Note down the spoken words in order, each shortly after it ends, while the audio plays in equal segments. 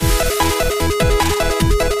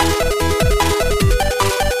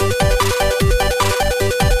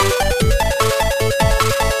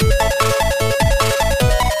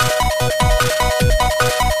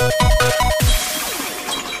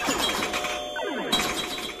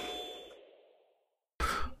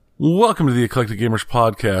Welcome to the Eclectic Gamers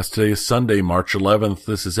Podcast. Today is Sunday, March 11th.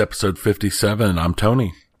 This is episode 57. I'm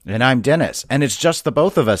Tony. And I'm Dennis. And it's just the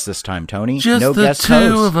both of us this time, Tony. Just no the guest two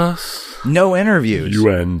hosts. of us. No interviews. You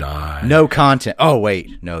and I. No content. Oh,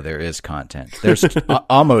 wait. No, there is content. There's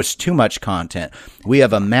almost too much content. We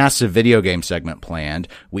have a massive video game segment planned.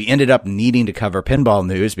 We ended up needing to cover pinball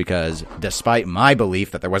news because despite my belief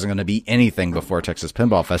that there wasn't going to be anything before Texas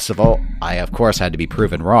Pinball Festival, I, of course, had to be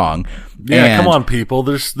proven wrong. Yeah, come on, people.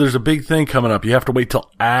 There's a big thing coming up. You have to wait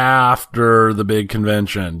till after the big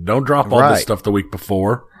convention. Don't drop all this stuff the week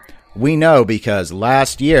before. We know because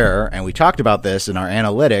last year, and we talked about this in our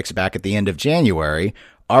analytics back at the end of January,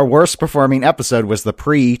 our worst performing episode was the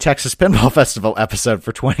pre-Texas Pinball Festival episode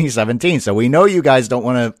for 2017. So we know you guys don't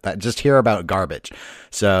want to just hear about garbage.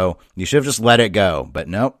 So you should have just let it go. But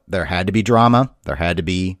nope, there had to be drama. There had to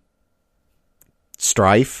be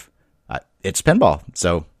strife. It's pinball.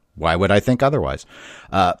 So why would I think otherwise?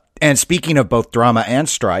 And speaking of both drama and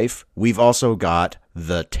strife, we've also got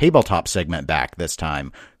the tabletop segment back this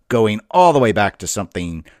time, going all the way back to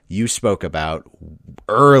something you spoke about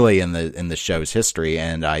early in the show's history.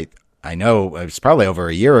 And I know it was probably over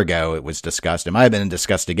a year ago it was discussed. It might have been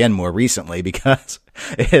discussed again more recently because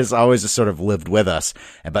it has always just sort of lived with us.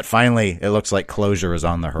 But finally, it looks like closure is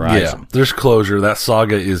on the horizon. Yeah, there's closure. That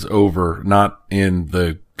saga is over, not in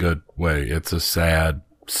the good way. It's a sad,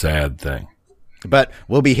 sad thing. But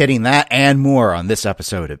we'll be hitting that and more on this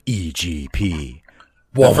episode of EGP.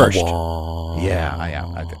 But first,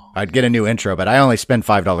 yeah, I'd get a new intro, but I only spend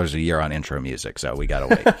 $5 a year on intro music, so we gotta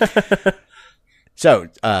wait. So,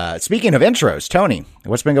 speaking of intros, Tony,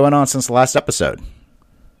 what's been going on since the last episode?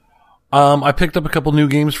 I picked up a couple new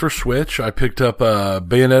games for Switch. I picked up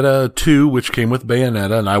Bayonetta 2, which came with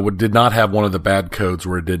Bayonetta, and I did not have one of the bad codes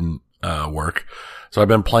where it didn't work. So I've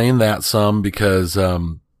been playing that some because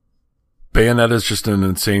Bayonetta is just an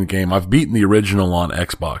insane game. I've beaten the original on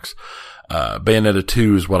Xbox. Bayonetta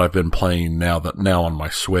 2 is what I've been playing now on my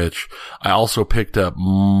Switch. I also picked up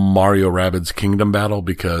Mario Rabbids Kingdom Battle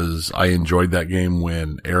because I enjoyed that game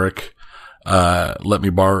when Eric, let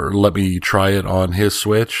me try it on his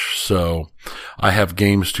Switch. So I have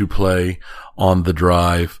games to play on the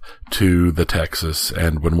drive to the Texas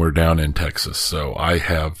and when we're down in Texas. So I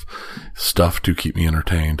have stuff to keep me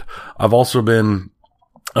entertained. I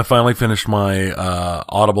finally finished my,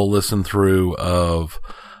 Audible listen through of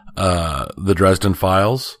the Dresden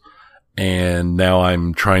Files, and now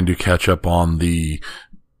I'm trying to catch up on the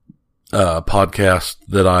podcast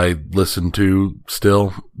that I listen to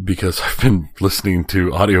still because I've been listening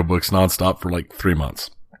to audiobooks nonstop for like 3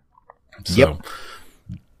 months. So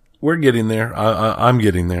we're getting there. I'm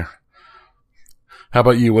getting there. How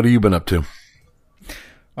about you? What have you been up to?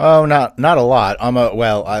 Oh, not a lot.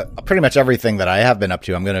 Pretty much everything that I have been up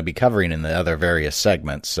to, I'm going to be covering in the other various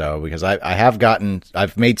segments. So, because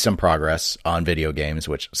I've made some progress on video games,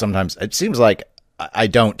 which sometimes it seems like I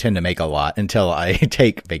don't tend to make a lot until I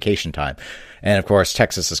take vacation time. And of course,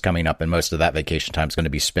 Texas is coming up and most of that vacation time is going to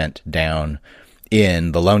be spent down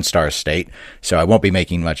in the Lone Star State. So I won't be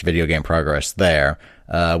making much video game progress there.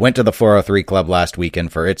 Went to the 403 Club last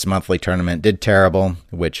weekend for its monthly tournament, did terrible,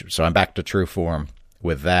 so I'm back to true form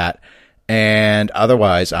with that. And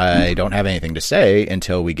otherwise, I don't have anything to say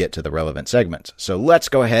until we get to the relevant segments. So let's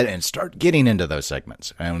go ahead and start getting into those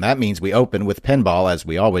segments. And that means we open with pinball, as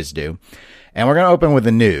we always do. And we're going to open with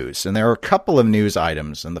the news. And there are a couple of news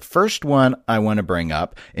items. And the first one I want to bring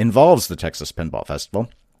up involves the Texas Pinball Festival.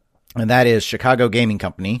 And that is Chicago Gaming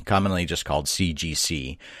Company, commonly just called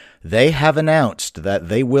CGC. They have announced that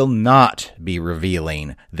they will not be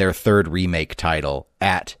revealing their third remake title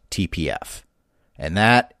at TPF. And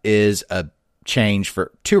that is a change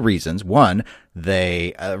for two reasons. One,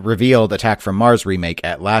 they revealed Attack from Mars remake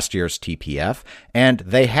at last year's TPF, and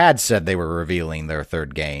they had said they were revealing their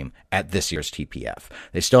third game at this year's TPF.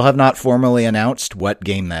 They still have not formally announced what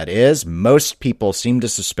game that is. Most people seem to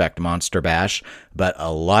suspect Monster Bash, but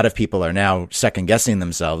a lot of people are now second-guessing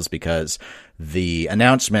themselves because the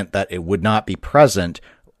announcement that it would not be present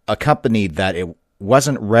accompanied that it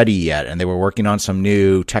wasn't ready yet, and they were working on some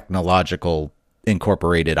new technological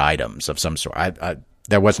incorporated items of some sort.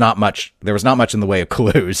 There was not much in the way of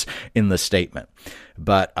clues in the statement,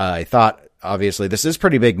 but I thought obviously this is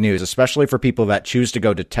pretty big news, especially for people that choose to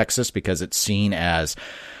go to Texas because it's seen as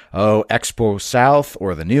Expo South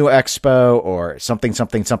or the new Expo or something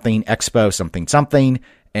Expo something.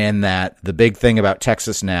 And that the big thing about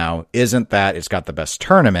Texas now isn't that it's got the best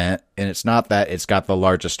tournament, and it's not that it's got the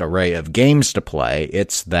largest array of games to play.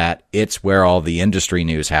 It's that it's where all the industry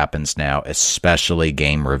news happens now, especially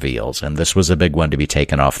game reveals. And this was a big one to be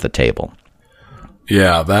taken off the table.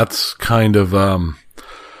 Yeah, that's kind of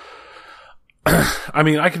I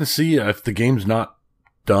mean, I can see if the game's not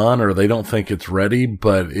done or they don't think it's ready,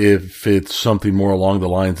 but if it's something more along the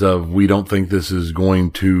lines of, we don't think this is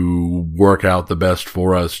going to work out the best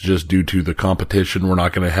for us just due to the competition, we're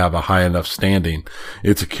not going to have a high enough standing.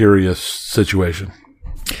 It's a curious situation.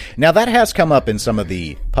 Now, that has come up in some of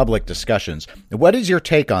the public discussions. What is your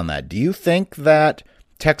take on that? Do you think that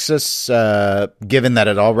Texas, given that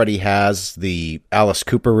it already has the Alice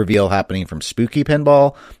Cooper reveal happening from Spooky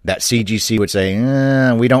Pinball, that CGC would say,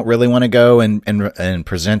 we don't really want to go and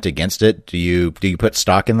present against it? Do you put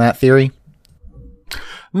stock in that theory?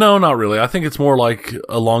 No, not really. I think it's more like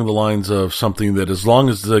along the lines of something that as long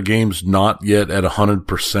as the game's not yet at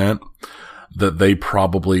 100%, that they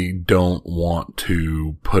probably don't want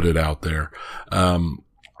to put it out there.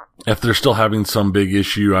 If they're still having some big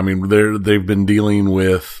issue, I mean, they've been dealing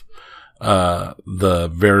with,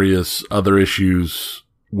 the various other issues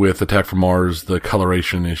with Attack from Mars, the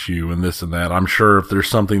coloration issue and this and that. I'm sure if there's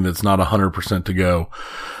something that's not 100% to go,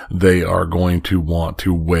 they are going to want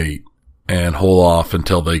to wait and hold off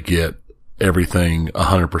until they get everything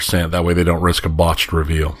 100%. That way they don't risk a botched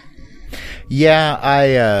reveal. Yeah,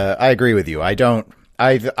 I agree with you.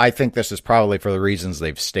 I think this is probably for the reasons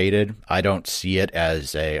they've stated. I don't see it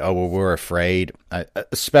as we're afraid.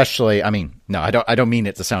 Especially, I mean, no, I don't mean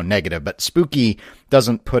it to sound negative, but Spooky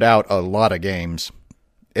doesn't put out a lot of games.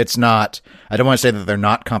 It's not, I don't want to say that they're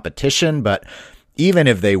not competition, but even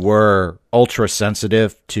if they were ultra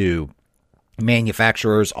sensitive to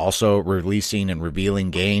manufacturers also releasing and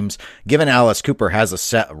revealing games, given Alice Cooper has a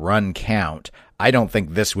set run count, I don't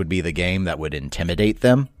think this would be the game that would intimidate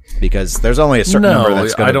them, because there's only a certain number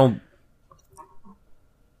that's going to...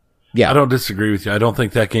 I don't disagree with you. I don't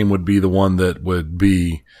think that game would be the one that would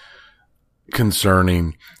be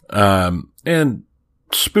concerning. And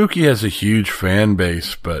Spooky has a huge fan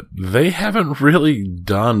base, but they haven't really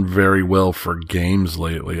done very well for games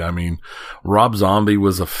lately. I mean, Rob Zombie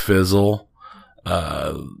was a fizzle.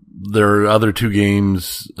 There are other two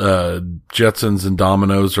games, Jetsons and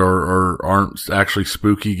Dominoes aren't actually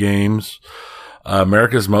spooky games.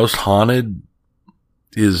 America's Most Haunted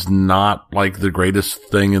is not like the greatest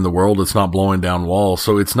thing in the world. It's not blowing down walls.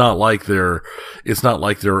 So it's not like they're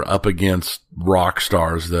up against rock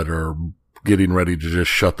stars that are getting ready to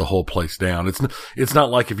just shut the whole place down. It's not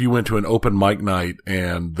like if you went to an open mic night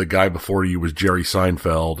and the guy before you was Jerry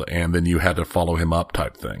Seinfeld and then you had to follow him up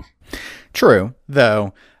type thing. True,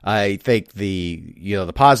 though I think the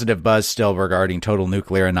positive buzz still regarding Total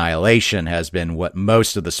Nuclear Annihilation has been what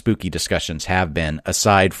most of the spooky discussions have been,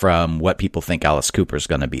 aside from what people think Alice Cooper's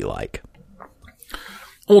going to be like.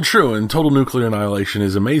 Well, true, and Total Nuclear Annihilation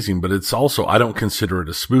is amazing, but it's also, I don't consider it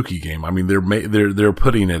a spooky game. I mean, they're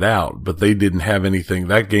putting it out, but they didn't have anything.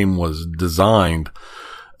 That game was designed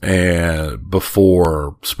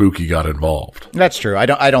before Spooky got involved. That's true. I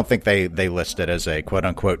don't think they list it as a quote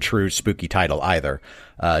unquote true spooky title either.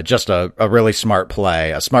 Just a really smart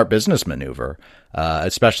play, a smart business maneuver.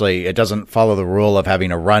 Especially it doesn't follow the rule of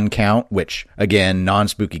having a run count, which again,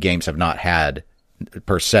 non-spooky games have not had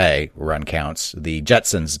per se run counts. The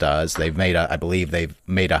Jetsons does. I believe they've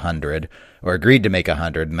made 100 or agreed to make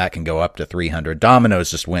 100, and that can go up to 300. Dominoes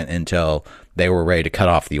just went until they were ready to cut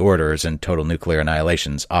off the orders, and Total Nuclear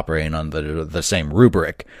Annihilation's operating on the same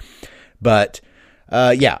rubric. But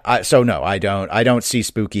so no, I don't see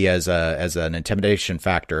spooky as an intimidation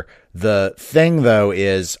factor. The thing though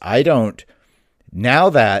is now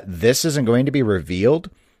that this isn't going to be revealed,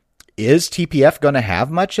 is TPF going to have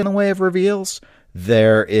much in the way of reveals?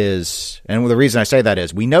 There is, and the reason I say that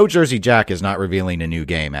is we know Jersey Jack is not revealing a new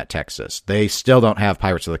game at Texas. They still don't have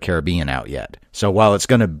Pirates of the Caribbean out yet. So while it's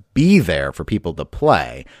going to be there for people to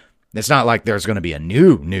play, it's not like there's going to be a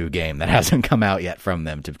new game that hasn't come out yet from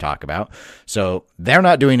them to talk about. So they're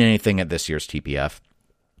not doing anything at this year's TPF.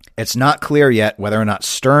 It's not clear yet whether or not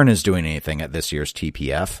Stern is doing anything at this year's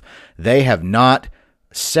TPF. They have not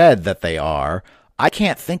said that they are. I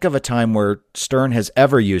can't think of a time where Stern has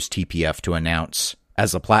ever used TPF to announce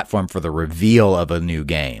as a platform for the reveal of a new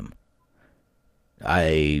game.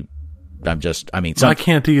 I can't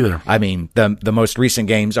either. I mean, the most recent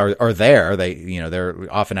games are there.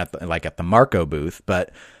 They're often at the Marco booth,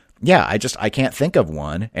 but yeah, I can't think of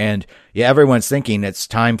one. And yeah, everyone's thinking it's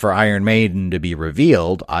time for Iron Maiden to be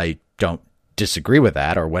revealed. I don't disagree with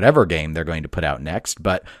that, or whatever game they're going to put out next.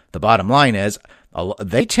 But the bottom line is,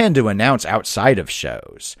 they tend to announce outside of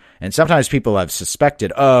shows. And sometimes people have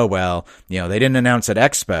suspected, they didn't announce at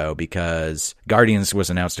Expo because Guardians was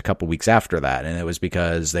announced a couple weeks after that. And it was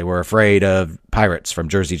because they were afraid of Pirates from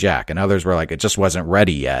Jersey Jack. And others were like, it just wasn't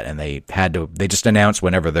ready yet. And they just announce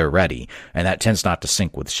whenever they're ready. And that tends not to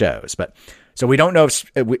sync with shows. But so we don't know.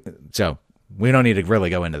 we don't need to really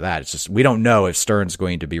go into that. It's just we don't know if Stern's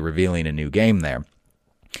going to be revealing a new game there.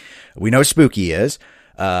 We know Spooky is.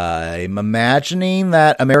 I'm imagining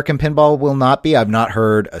that American Pinball will not be. I've not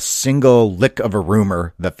heard a single lick of a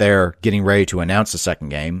rumor that they're getting ready to announce a second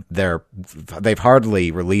game. They've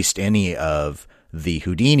hardly released any of the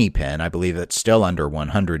Houdini pin. I believe it's still under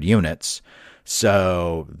 100 units.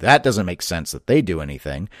 So that doesn't make sense that they do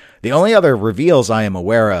anything. The only other reveals I am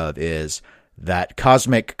aware of is that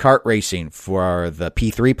Cosmic Kart Racing for the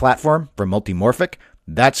P3 platform for Multimorphic.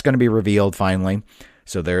 That's going to be revealed finally.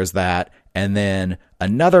 So there's that. And then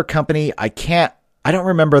another company, I don't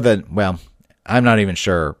remember I'm not even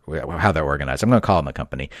sure how they're organized. I'm going to call them a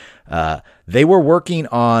company. They were working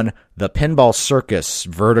on the Pinball Circus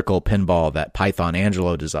vertical pinball that Python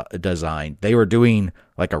Angelo designed. They were doing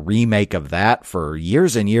like a remake of that for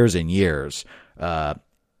years and years and years.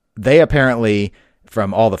 They apparently,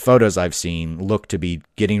 from all the photos I've seen, look to be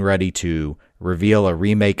getting ready to reveal a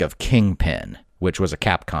remake of Kingpin, which was a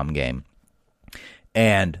Capcom game.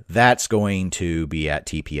 And that's going to be at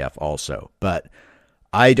TPF also. But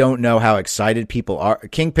I don't know how excited people are.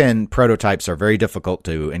 Kingpin prototypes are very difficult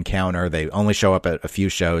to encounter. They only show up at a few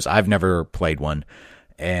shows. I've never played one.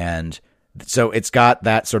 And so it's got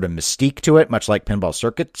that sort of mystique to it, much like Pinball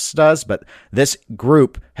Circus does. But this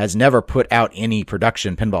group has never put out any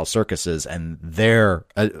production Pinball Circuses, and their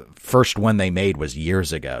first one they made was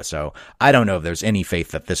years ago. So I don't know if there's any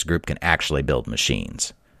faith that this group can actually build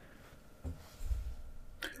machines.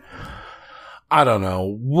 I don't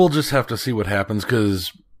know. We'll just have to see what happens,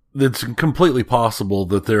 because it's completely possible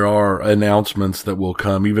that there are announcements that will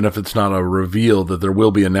come, even if it's not a reveal, that there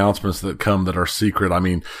will be announcements that come that are secret. I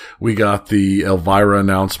mean, we got the Elvira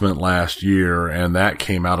announcement last year, and that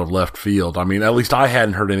came out of left field. I mean, at least I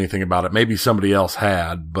hadn't heard anything about it. Maybe somebody else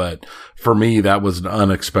had, but for me, that was an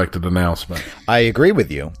unexpected announcement. I agree with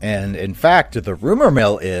you. And in fact, the rumor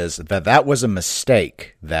mill is that was a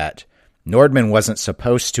mistake, that Nordman wasn't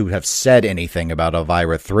supposed to have said anything about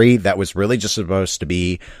Elvira 3. That was really just supposed to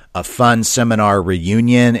be a fun seminar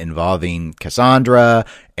reunion involving Cassandra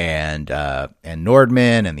and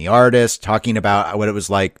Nordman and the artist, talking about what it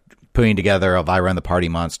was like putting together Elvira and the Party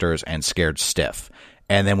Monsters and Scared Stiff.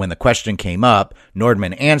 And then when the question came up,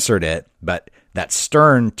 Nordman answered it, but that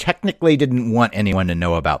Stern technically didn't want anyone to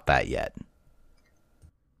know about that yet.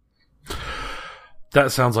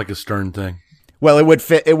 That sounds like a Stern thing. Well, it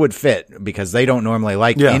would fit because they don't normally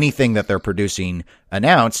like anything that they're producing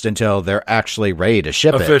announced until they're actually ready to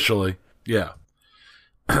ship officially. Yeah.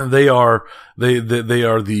 They are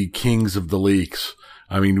the kings of the leaks.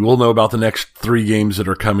 I mean, we'll know about the next 3 games that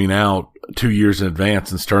are coming out 2 years in advance,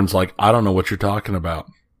 and Stern's like, I don't know what you're talking about.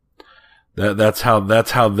 That's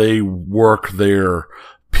how they work their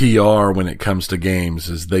PR when it comes to games,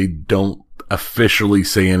 is they don't officially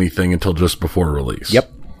say anything until just before release.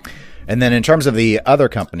 Yep. And then in terms of the other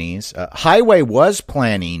companies, Highway was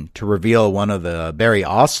planning to reveal one of the Barry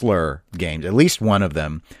Osler games, at least one of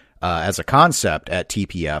them, as a concept at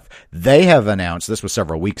TPF. They have announced, this was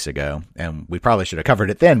several weeks ago, and we probably should have covered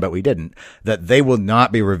it then, but we didn't, that they will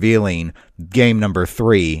not be revealing game number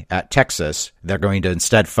 3 at Texas. They're going to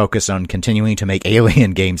instead focus on continuing to make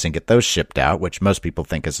Alien games and get those shipped out, which most people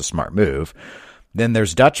think is a smart move. Then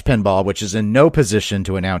there's Dutch Pinball, which is in no position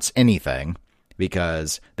to announce anything,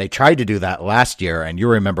 because they tried to do that last year, and you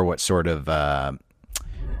remember what sort of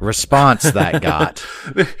response that got.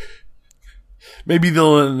 Maybe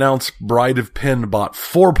they'll announce Bride of Pinbot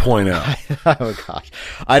 4.0. Oh, gosh.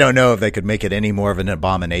 I don't know if they could make it any more of an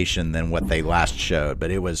abomination than what they last showed, but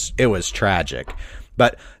it was tragic.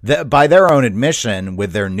 But by their own admission,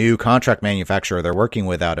 with their new contract manufacturer they're working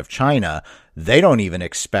with out of China, they don't even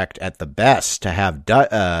expect at the best to have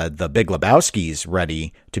the Big Lebowski's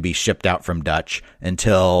ready to be shipped out from Dutch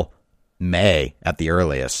until May at the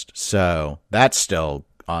earliest. So that's still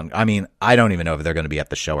on. I mean, I don't even know if they're going to be at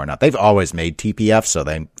the show or not. They've always made TPF, so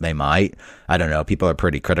they might. I don't know. People are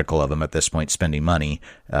pretty critical of them at this point, spending money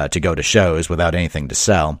to go to shows without anything to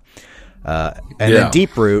sell. Then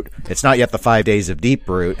Deep Root, it's not yet the 5 days of Deep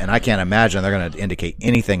Root, and I can't imagine they're going to indicate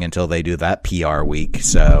anything until they do that PR week.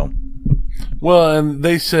 So, well, and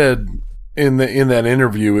they said in that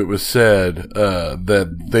interview, it was said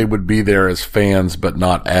that they would be there as fans, but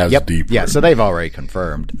not as Deep Root. Yeah, so they've already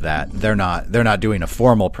confirmed that they're not doing a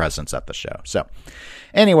formal presence at the show. So,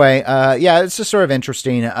 anyway, it's just sort of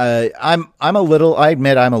interesting. I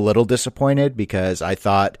admit I'm a little disappointed, because I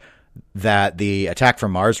thought that the Attack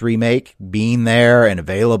from Mars remake being there and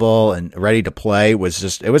available and ready to play it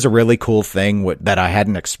was a really cool thing that I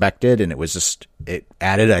hadn't expected. And it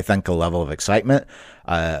added, I think, a level of excitement.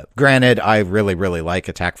 Granted, I really, really like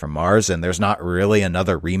Attack from Mars, and there's not really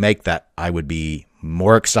another remake that I would be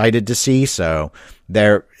more excited to see. So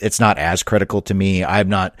it's not as critical to me. I'm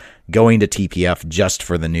not going to TPF just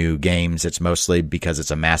for the new games. It's mostly because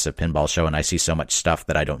it's a massive pinball show and I see so much stuff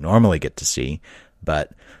that I don't normally get to see.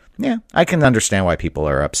 But yeah, I can understand why people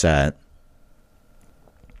are upset.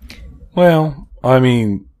 Well, I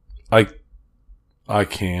mean, I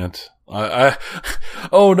can't.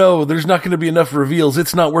 Oh no, there's not going to be enough reveals.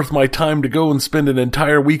 It's not worth my time to go and spend an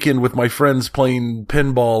entire weekend with my friends playing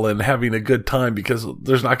pinball and having a good time because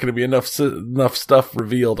there's not going to be enough stuff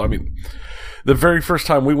revealed. I mean, the very first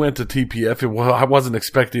time we went to TPF, I wasn't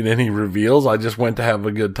expecting any reveals. I just went to have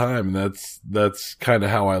a good time. That's kind of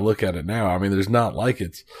how I look at it now. I mean, there's not like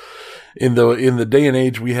it's in the day and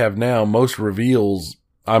age we have now, most reveals,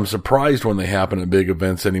 I'm surprised when they happen at big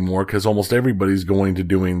events anymore because almost everybody's going to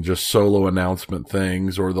doing just solo announcement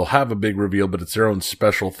things, or they'll have a big reveal, but it's their own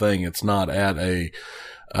special thing. It's not at a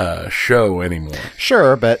show anymore.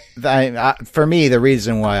 Sure, but for me, the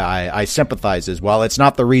reason why I sympathize is, while it's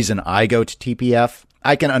not the reason I go to TPF,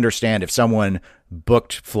 I can understand if someone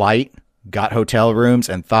booked flight, got hotel rooms,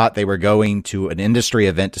 and thought they were going to an industry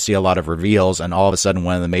event to see a lot of reveals, and all of a sudden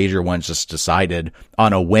one of the major ones just decided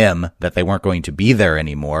on a whim that they weren't going to be there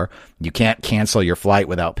anymore. You can't cancel your flight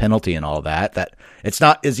without penalty and all that. That it's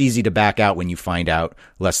not as easy to back out when you find out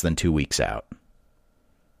less than 2 weeks out.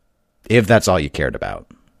 If that's all you cared about.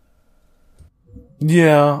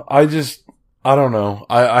 Yeah, I don't know.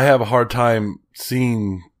 I have a hard time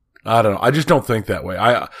seeing, I don't know. I just don't think that way.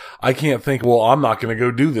 I can't think, well, I'm not going to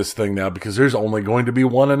go do this thing now because there's only going to be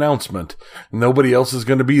one announcement. Nobody else is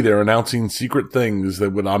going to be there announcing secret things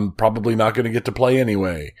that I'm probably not going to get to play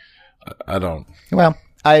anyway. I don't. Well,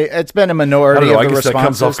 it's been a minority of the responses. I guess that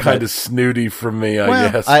comes off kind of snooty from me,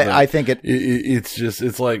 I guess. I think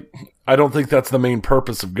it's like, I don't think that's the main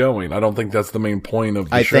purpose of going. I don't think that's the main point of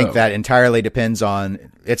the show. I think that entirely depends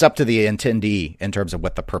on, it's up to the attendee in terms of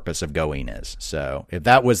what the purpose of going is. So if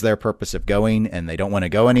that was their purpose of going and they don't want to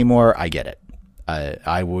go anymore, I get it.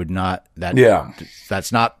 I would not,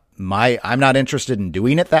 that's not I'm not interested in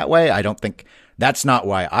doing it that way. I don't think that's not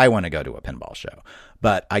why I want to go to a pinball show.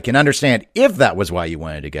 But I can understand if that was why you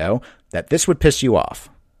wanted to go, that this would piss you off.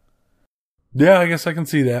 Yeah, I guess I can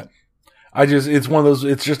see that. It's one of those,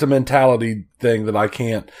 it's just a mentality thing that I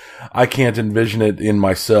can't envision it in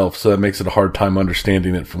myself. So that makes it a hard time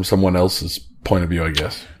understanding it from someone else's point of view, I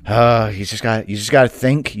guess. You just got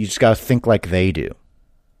to think like they do.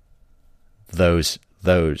 Those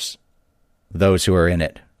who are in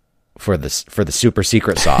it for the super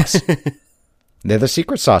secret sauce. They're the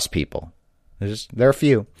secret sauce people. There are a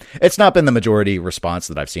few. It's not been the majority response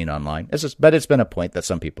that I've seen online. But it's been a point that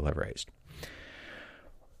some people have raised.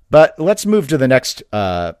 But let's move to the next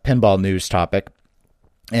pinball news topic,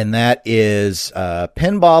 and that is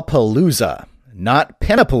Pinball Palooza, not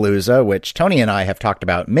Pinnapalooza, which Tony and I have talked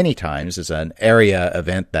about many times. Is an area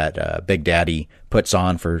event that Big Daddy puts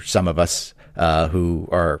on for some of us who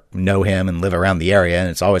know him and live around the area, and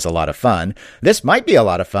it's always a lot of fun. This might be a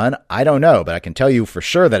lot of fun. I don't know, but I can tell you for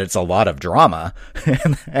sure that it's a lot of drama.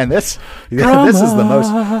 and this is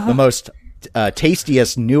the most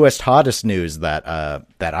tastiest, newest, hottest news that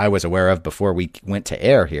I was aware of before we went to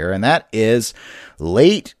air here, and that is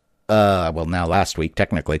now last week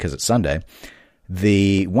technically because it's Sunday.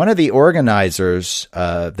 One of the organizers,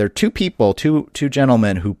 there are two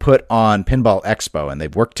gentlemen who put on Pinball Expo, and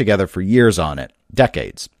they've worked together for years on it,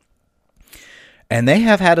 decades. And they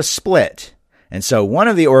have had a split. And so one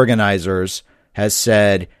of the organizers has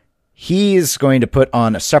said he's going to put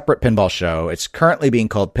on a separate pinball show. It's currently being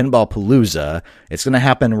called Pinball Palooza. It's going to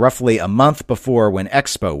happen roughly a month before when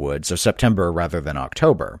Expo would, so September rather than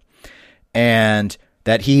October. And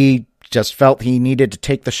that he just felt he needed to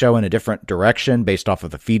take the show in a different direction based off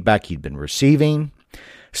of the feedback he'd been receiving.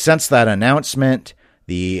 Since that announcement,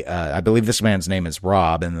 I believe this man's name is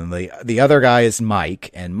Rob, and then the other guy is Mike,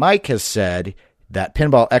 and Mike has said that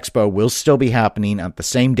Pinball Expo will still be happening at the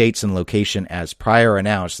same dates and location as prior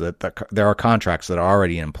announced, that there are contracts that are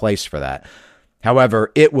already in place for that.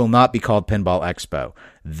 However, it will not be called Pinball Expo.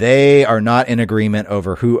 They are not in agreement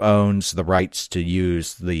over who owns the rights to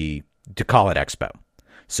call it Expo.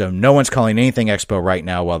 So no one's calling anything Expo right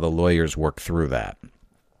now while the lawyers work through that.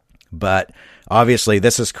 But obviously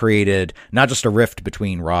this has created not just a rift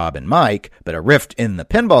between Rob and Mike, but a rift in the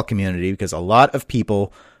pinball community because a lot of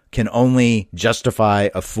people can only justify,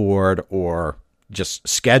 afford, or just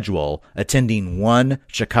schedule attending one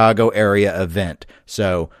Chicago area event.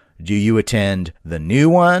 So do you attend the new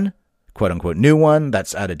one, quote unquote new one,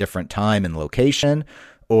 that's at a different time and location?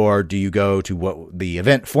 Or do you go to what the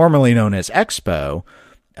event formerly known as Expo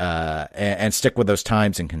and stick with those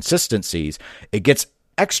times and consistencies? It gets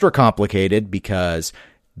extra complicated because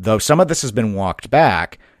though some of this has been walked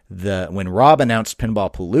back, when Rob announced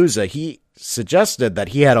Pinball Palooza, he suggested that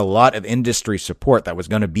he had a lot of industry support that was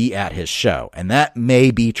going to be at his show. And that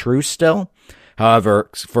may be true still. However,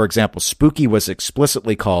 for example, Spooky was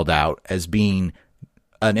explicitly called out as being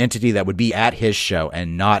an entity that would be at his show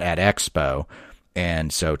and not at Expo.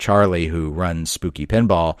 And so Charlie, who runs Spooky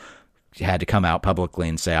Pinball, had to come out publicly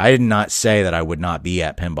and say, I did not say that I would not be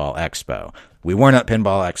at Pinball Expo. We weren't at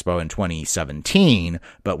Pinball Expo in 2017,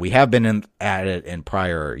 but we have been at it in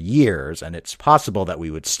prior years, and it's possible that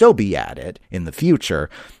we would still be at it in the future.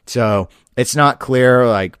 So it's not clear.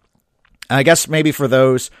 Like, I guess maybe for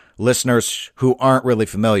those listeners who aren't really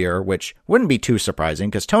familiar, which wouldn't be too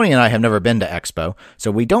surprising because Tony and I have never been to Expo,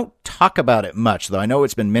 so we don't talk about it much, though I know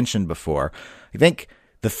it's been mentioned before. I think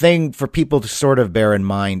the thing for people to sort of bear in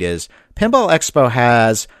mind is Pinball Expo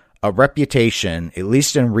has a reputation, at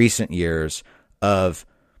least in recent years, of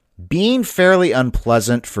being fairly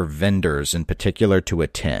unpleasant for vendors in particular to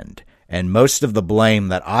attend. And most of the blame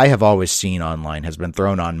that I have always seen online has been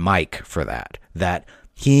thrown on Mike for that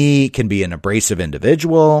he can be an abrasive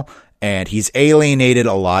individual and he's alienated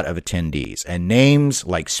a lot of attendees. And names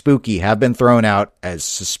like Spooky have been thrown out as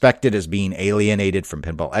suspected as being alienated from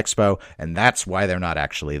Pinball Expo, and that's why they're not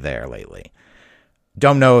actually there lately.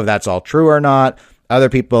 Don't know if that's all true or not. Other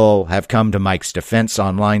people have come to Mike's defense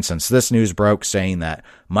online since this news broke, saying that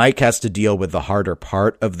Mike has to deal with the harder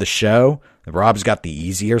part of the show. Rob's got the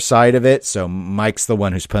easier side of it, so Mike's the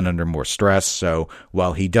one who's put under more stress. So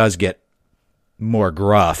while he does get more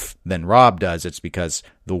gruff than Rob does, it's because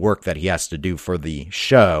the work that he has to do for the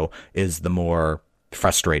show is the more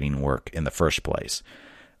frustrating work in the first place.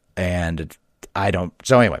 And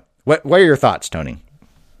so anyway, what are your thoughts, Tony?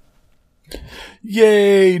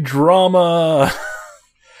 Yay, drama.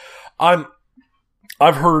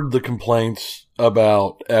 I've heard the complaints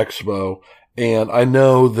about Expo, and I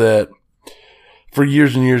know that for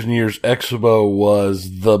years and years and years, Expo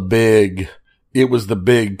was the big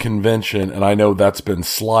convention, and I know that's been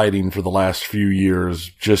sliding for the last few years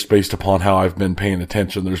just based upon how I've been paying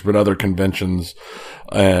attention. There's been other conventions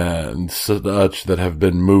and such that have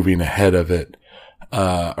been moving ahead of it,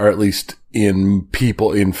 or at least in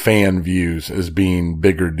fan views as being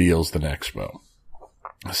bigger deals than Expo.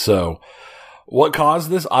 So what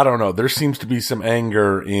caused this? I don't know. There seems to be some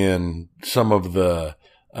anger in some of the,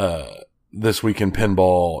 This Week in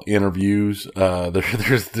Pinball interviews.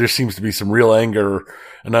 There seems to be some real anger,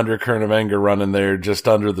 an undercurrent of anger running there just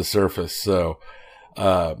under the surface. So,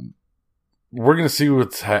 we're going to see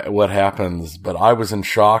what happens, but I was in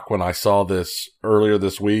shock when I saw this earlier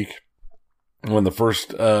this week when the first,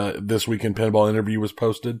 This Week in Pinball interview was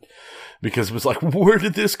posted, because it was like, where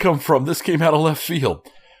did this come from? This came out of left field.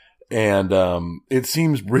 And, it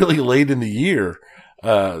seems really late in the year.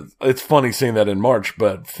 It's funny saying that in March,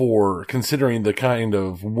 but for considering the kind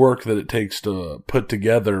of work that it takes to put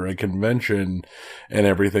together a convention and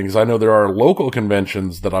everything, because I know there are local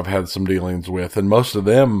conventions that I've had some dealings with, and most of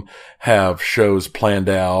them have shows planned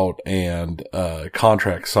out and,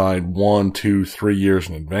 contracts signed 1, 2, 3 years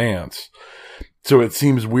in advance. So it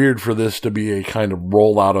seems weird for this to be a kind of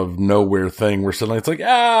roll out of nowhere thing where suddenly it's like,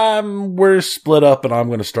 we're split up and I'm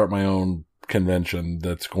going to start my own convention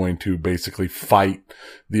that's going to basically fight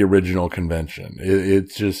the original convention. It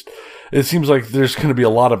seems like there's going to be a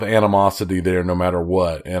lot of animosity there no matter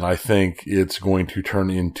what. And I think it's going to turn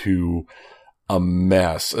into a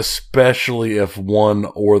mess, especially if one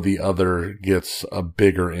or the other gets a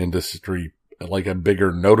bigger industry, like a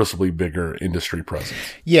noticeably bigger industry presence.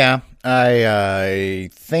 Yeah. I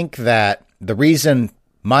think that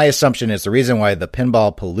my assumption is the reason why the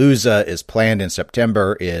Pinball Palooza is planned in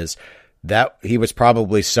September is that he was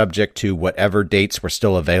probably subject to whatever dates were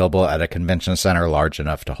still available at a convention center large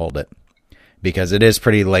enough to hold it, because it is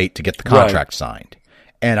pretty late to get the contract signed.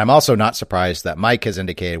 And I'm also not surprised that Mike has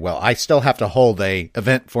indicated, well, I still have to hold a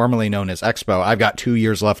event formerly known as Expo. I've got 2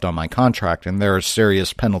 years left on my contract, and there are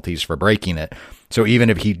serious penalties for breaking it. So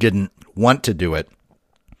even if he didn't want to do it,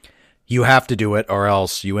 you have to do it, or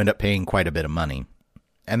else you end up paying quite a bit of money.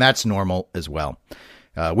 And that's normal as well.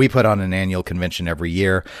 We put on an annual convention every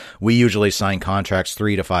year. We usually sign contracts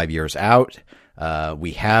 3 to 5 years out.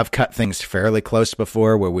 We have cut things fairly close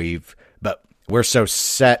before but we're so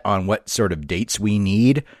set on what sort of dates we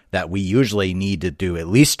need that we usually need to do at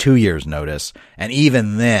least 2 years notice. And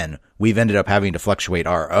even then, we've ended up having to fluctuate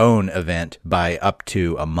our own event by up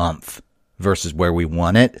to a month versus where we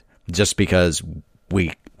won it, just because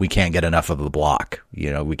we can't get enough of the block.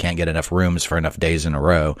 We can't get enough rooms for enough days in a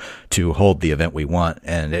row to hold the event we want.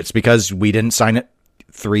 And it's because we didn't sign it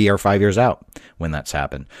 3 or 5 years out when that's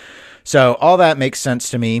happened. So all that makes sense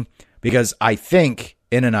to me, because I think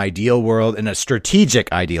in an ideal world, in a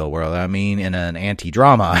strategic ideal world, in an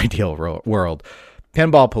anti-drama ideal world,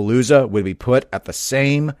 Pinball Palooza would be put at the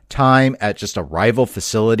same time at just a rival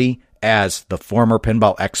facility as the former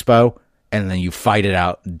Pinball Expo, and then you fight it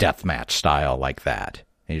out deathmatch style like that.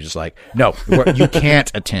 And you're just like, no, you can't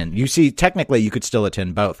attend. You see, technically, you could still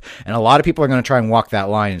attend both. And a lot of people are going to try and walk that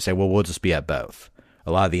line and say, well, we'll just be at both.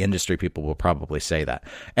 A lot of the industry people will probably say that.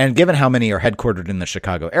 And given how many are headquartered in the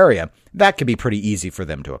Chicago area, that could be pretty easy for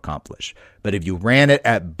them to accomplish. But if you ran it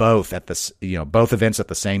at both both events at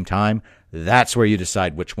the same time, that's where you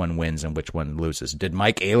decide which one wins and which one loses. Did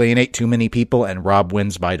Mike alienate too many people and Rob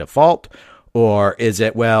wins by default? Or is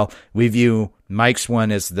it, well, we view Mike's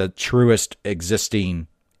one as the truest existing,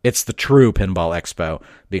 it's the true Pinball Expo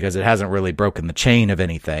because it hasn't really broken the chain of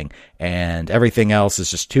anything, and everything else is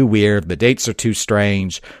just too weird. The dates are too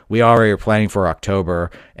strange. We already are planning for October,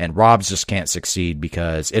 and Rob's just can't succeed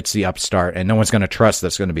because it's the upstart and no one's going to trust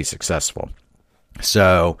that's going to be successful.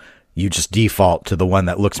 So you just default to the one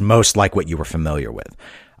that looks most like what you were familiar with.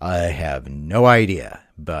 I have no idea,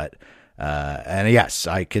 but and yes,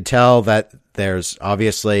 I could tell that there's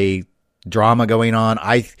obviously drama going on.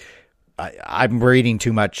 I'm reading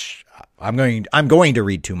too much. I'm going to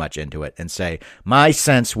read too much into it and say my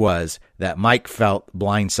sense was that Mike felt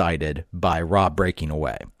blindsided by Rob breaking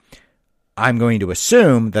away. I'm going to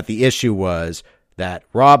assume that the issue was that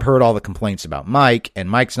Rob heard all the complaints about Mike,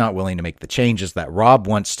 and Mike's not willing to make the changes that Rob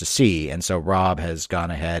wants to see, and so Rob has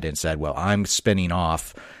gone ahead and said, well, I'm spinning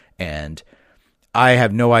off, and I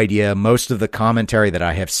have no idea. Most of the commentary that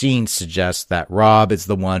I have seen suggests that Rob is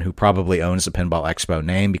the one who probably owns the Pinball Expo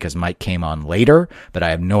name because Mike came on later, but I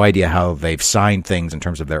have no idea how they've signed things in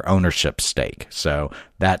terms of their ownership stake. So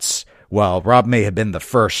while Rob may have been the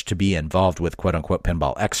first to be involved with quote-unquote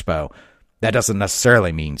Pinball Expo, that doesn't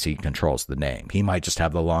necessarily mean he controls the name. He might just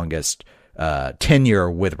have the longest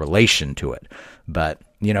tenure with relation to it. But,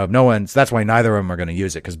 if that's why neither of them are going to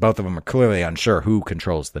use it, because both of them are clearly unsure who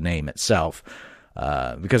controls the name itself.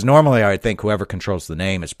 Because normally I would think whoever controls the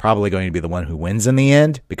name is probably going to be the one who wins in the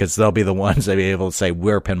end, because they'll be the ones that be able to say,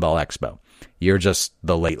 we're Pinball Expo. You're just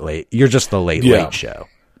the late show.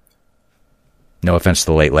 No offense to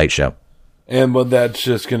the late show. But that's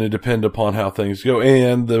just going to depend upon how things go.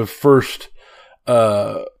 And the first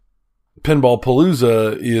Pinball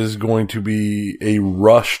Palooza is going to be a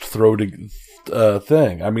rushed thing.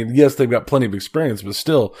 Yes, they've got plenty of experience, but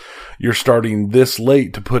still, you're starting this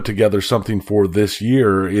late to put together something for this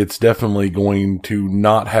year. It's definitely going to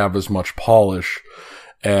not have as much polish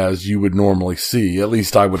as you would normally see. At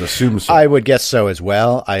least I would assume so. I would guess so as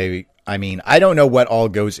well. I don't know what all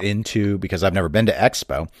goes into, because I've never been to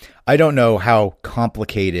Expo. I don't know how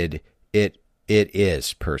complicated it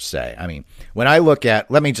is per se. When I look at,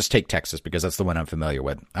 let me just take Texas because that's the one I'm familiar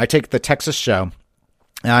with. I take the Texas show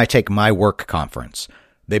and I take my work conference.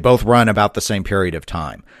 They both run about the same period of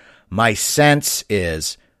time. My sense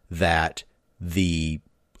is that the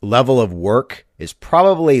level of work is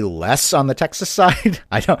probably less on the Texas side.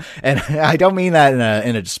 I don't mean that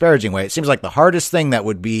in a disparaging way. It seems like the hardest thing that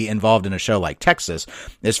would be involved in a show like Texas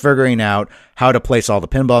is figuring out how to place all the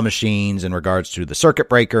pinball machines in regards to the circuit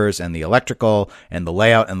breakers and the electrical and the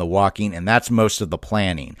layout and the walking, and that's most of the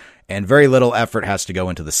planning. And very little effort has to go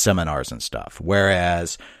into the seminars and stuff.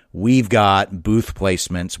 Whereas we've got booth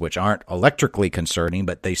placements, which aren't electrically concerning,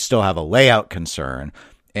 but they still have a layout concern.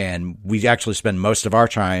 And we actually spend most of our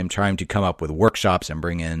time trying to come up with workshops and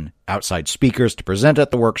bring in outside speakers to present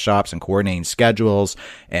at the workshops and coordinating schedules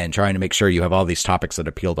and trying to make sure you have all these topics that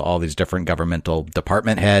appeal to all these different governmental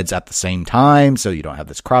department heads at the same time, so you don't have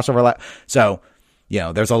this crossover. So,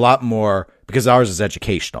 there's a lot more, because ours is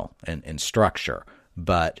educational in structure,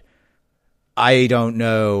 but I don't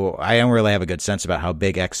know. I don't really have a good sense about how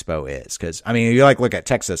big Expo is, because you look at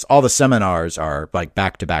Texas, all the seminars are like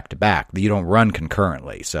back to back to back. You don't run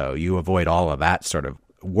concurrently, so you avoid all of that sort of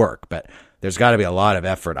work. But there's got to be a lot of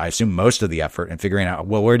effort. I assume most of the effort in figuring out,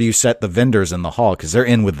 well, where do you set the vendors in the hall, because they're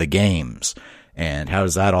in with the games, and how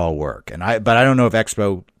does that all work? But I don't know if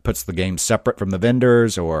Expo puts the games separate from the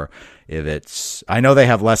vendors, or if it's. I know they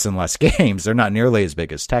have less and less games. They're not nearly as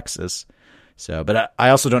big as Texas. So, but I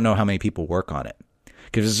also don't know how many people work on it,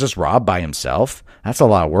 because it's just Rob by himself. That's a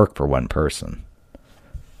lot of work for one person.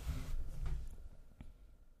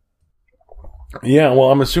 Yeah,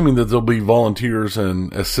 well, I'm assuming that there'll be volunteers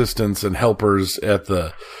and assistants and helpers at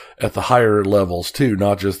the higher levels too,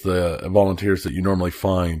 not just the volunteers that you normally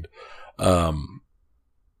find.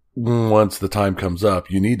 Once the time comes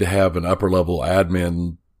up, you need to have an upper level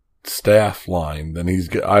admin staff line. Then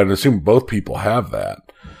I'd assume both people have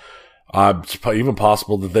that. It's even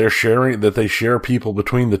possible that they share people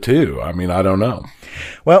between the two. I mean, I don't know.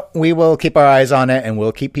 Well, we will keep our eyes on it and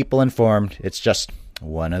we'll keep people informed. It's just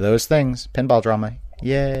one of those things. Pinball drama.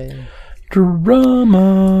 Yay.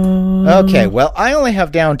 Drama. Okay, well, I only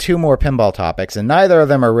have down 2 more pinball topics, and neither of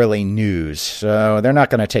them are really news, so they're not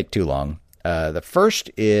going to take too long. The first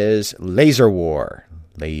is Laser War.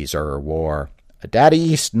 Laser War. Data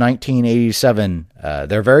East 1987.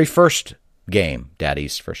 Their very first game. Data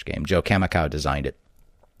East's first game. Joe Kamikow designed it.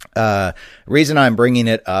 Reason I'm bringing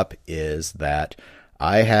it up is that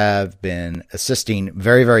I have been assisting,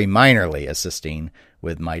 very, very minorly assisting,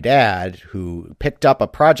 with my dad, who picked up a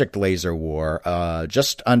Project Laser War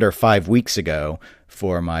just under 5 weeks ago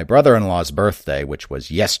for my brother-in-law's birthday, which was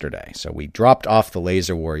yesterday. So we dropped off the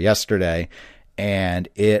Laser War yesterday, and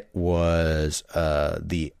it was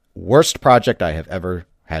the worst project I have ever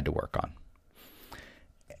had to work on.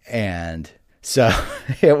 And so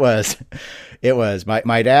it was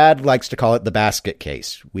my dad likes to call it the basket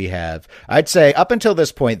case. We have, I'd say up until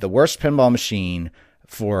this point, the worst pinball machine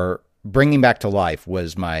for bringing back to life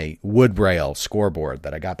was my wood rail scoreboard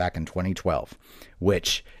that I got back in 2012,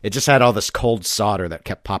 which it just had all this cold solder that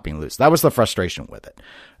kept popping loose. That was the frustration with it.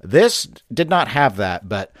 This did not have that,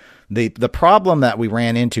 but the problem that we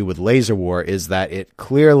ran into with Laser War is that it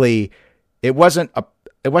wasn't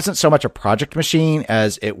so much a project machine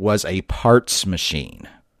as it was a parts machine.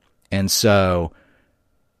 And so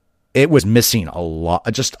it was missing a lot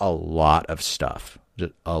of stuff,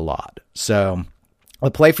 just a lot. So the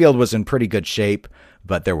playfield was in pretty good shape,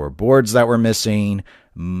 but there were boards that were missing.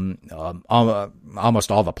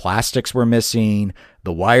 Almost all the plastics were missing.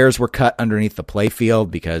 The wires were cut underneath the playfield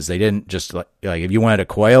because they didn't just like if you wanted a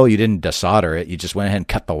coil, you didn't desolder it. You just went ahead and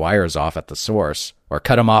cut the wires off at the source or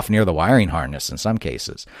cut them off near the wiring harness in some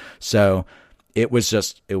cases. So it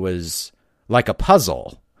was like a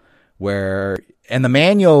puzzle and the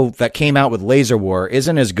manual that came out with Laser War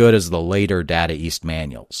isn't as good as the later Data East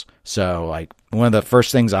manuals. So like one of the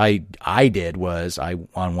first things I did was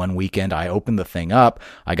on one weekend, I opened the thing up.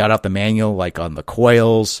 I got out the manual like on the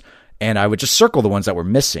coils and I would just circle the ones that were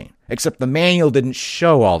missing, except the manual didn't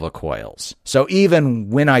show all the coils. So even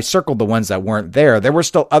when I circled the ones that weren't there were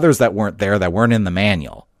still others that weren't there that weren't in the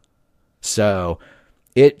manual. So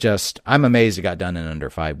I'm amazed it got done in under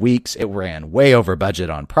 5 weeks. It ran way over budget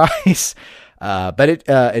on price. But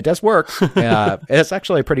it does work. It's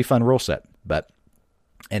actually a pretty fun rule set. But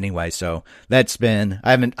anyway, so that's been,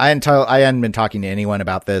 I hadn't been talking to anyone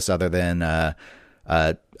about this other than a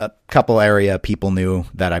couple area people knew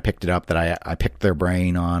that I picked it up, that I picked their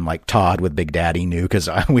brain on, like Todd with Big Daddy knew, because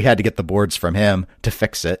we had to get the boards from him to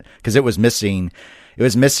fix it because it was missing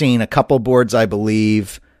a couple boards, I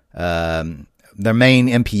believe. Their main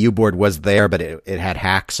MPU board was there, but it had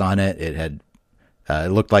hacks on it. It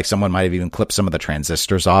looked like someone might have even clipped some of the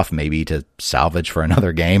transistors off, maybe to salvage for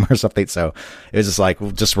another game or something. So it was just like,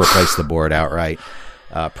 we'll just replace the board outright.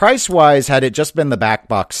 Price-wise, had it just been the back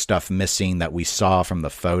box stuff missing that we saw from the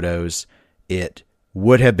photos, it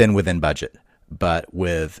would have been within budget. But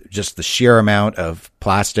with just the sheer amount of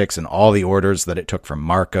plastics and all the orders that it took from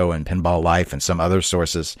Marco and Pinball Life and some other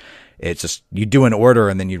sources, it's just, you do an order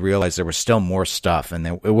and then you realize there was still more stuff, and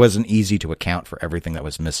it wasn't easy to account for everything that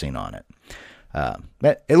was missing on it.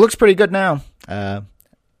 But it looks pretty good now. Kind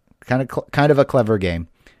of a clever game,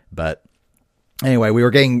 but anyway, we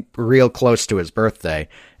were getting real close to his birthday.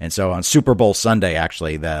 And so on Super Bowl Sunday,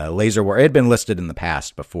 actually, the Laser War, it had been listed in the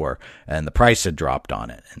past before and the price had dropped on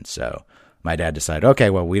it. And so my dad decided, okay,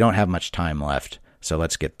 well, we don't have much time left, so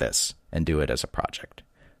let's get this and do it as a project.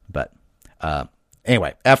 But,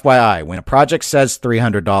 anyway, FYI, when a project says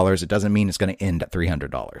 $300, it doesn't mean it's going to end at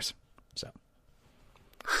 $300.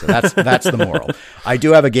 So that's the moral. I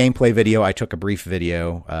do have a gameplay video. I took a brief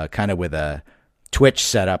video, kind of with a Twitch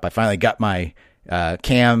setup. I finally got my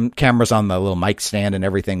cameras on the little mic stand and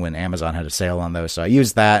everything when Amazon had a sale on those. So I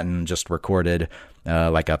used that and just recorded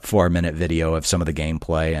like a 4-minute video of some of the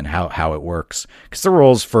gameplay and how it works. Because the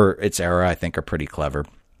rules for its era, I think, are pretty clever.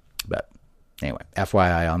 But anyway,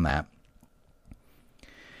 FYI on that.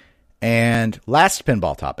 And last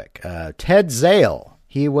pinball topic, Ted Zale.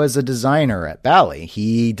 He was a designer at Bally.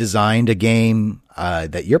 He designed a game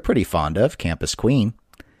that you're pretty fond of, Campus Queen.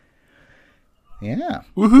 Yeah.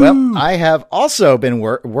 Woohoo! Well, I have also been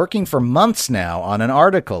working for months now on an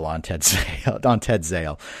article on Ted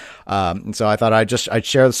Zale. So I thought I'd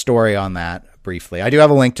share the story on that briefly. I do have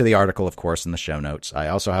a link to the article, of course, in the show notes. I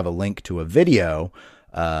also have a link to a video,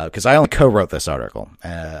 because I only co-wrote this article.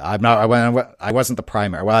 I wasn't the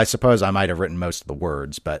primary. Well, I suppose I might have written most of the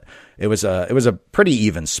words, but it was a pretty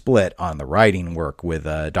even split on the writing work with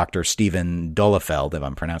Dr. Stephen Dollefeld, if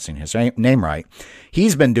I'm pronouncing his name right.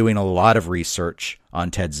 He's been doing a lot of research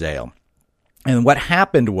on Ted Zale. And what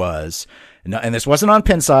happened was, and this wasn't on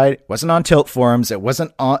Pinside, it wasn't on Tilt forums, it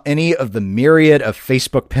wasn't on any of the myriad of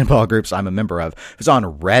Facebook pinball groups I'm a member of. It was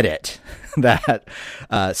on Reddit that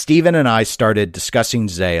Stephen and I started discussing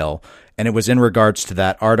Zale, and it was in regards to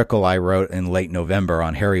that article I wrote in late November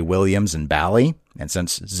on Harry Williams and Bally. And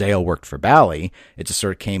since Zale worked for Bally, it just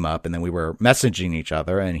sort of came up, and then we were messaging each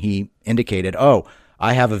other, and he indicated, oh,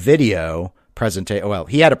 I have a video presentation. Well,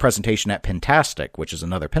 he had a presentation at Pintastic, which is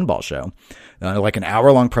another pinball show, like an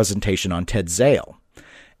hour-long presentation on Ted Zale.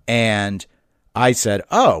 And I said,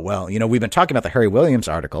 oh, well, we've been talking about the Harry Williams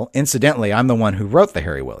article. Incidentally, I'm the one who wrote the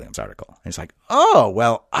Harry Williams article. And he's like, oh,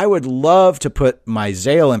 well, I would love to put my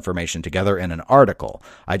Zale information together in an article.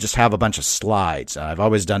 I just have a bunch of slides. I've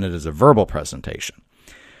always done it as a verbal presentation.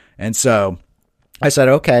 And so I said,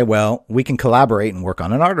 okay, well, we can collaborate and work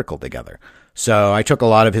on an article together. So I took a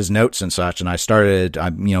lot of his notes and such, and I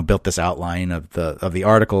built this outline of the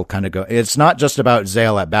article. It's not just about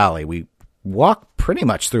Zale at Bally. We walk pretty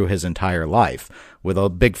much through his entire life with a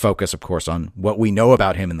big focus, of course, on what we know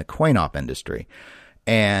about him in the coin-op industry.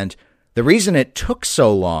 And the reason it took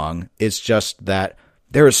so long is just that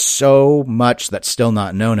there is so much that's still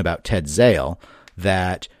not known about Ted Zale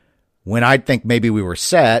that when I'd think maybe we were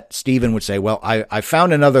set, Stephen would say, well, I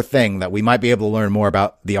found another thing that we might be able to learn more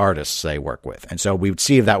about the artists they work with. And so we would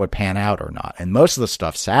see if that would pan out or not. And most of the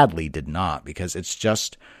stuff, sadly, did not, because it's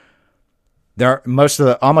just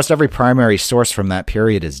almost every primary source from that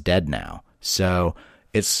period is dead now. So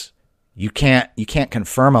you can't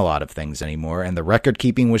confirm a lot of things anymore. And the record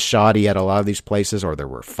keeping was shoddy at a lot of these places, or there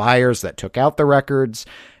were fires that took out the records.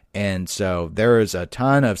 And so there is a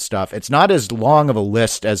ton of stuff. It's not as long of a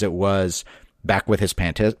list as it was back with his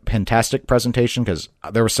Pintastic presentation, because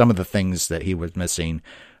there were some of the things that he was missing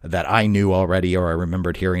that I knew already or I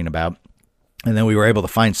remembered hearing about. And then we were able to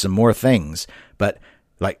find some more things. But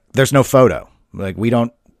there's no photo.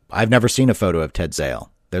 I've never seen a photo of Ted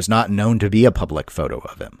Zale. There's not known to be a public photo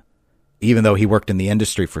of him, even though he worked in the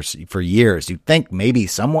industry for years. You'd think maybe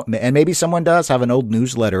someone does have an old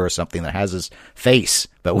newsletter or something that has his face,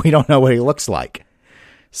 but we don't know what he looks like.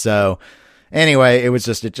 So anyway, it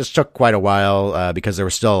just took quite a while, because there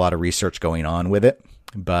was still a lot of research going on with it,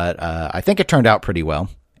 but, I think it turned out pretty well.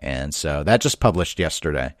 And so that just published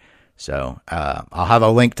yesterday. So, I'll have a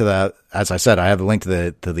link to as I said, I have a link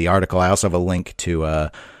to the article. I also have a link to,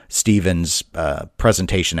 Stephen's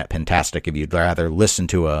presentation at Pintastic if you'd rather listen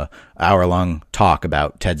to a hour-long talk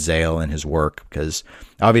about Ted Zale and his work, because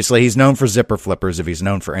obviously he's known for zipper flippers if he's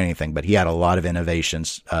known for anything, but he had a lot of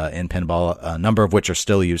innovations in pinball, a number of which are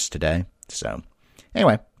still used today. So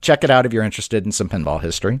anyway, check it out if you're interested in some pinball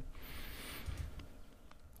history.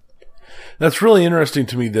 That's really interesting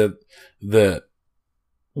to me that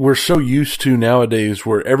we're so used to nowadays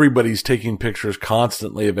where everybody's taking pictures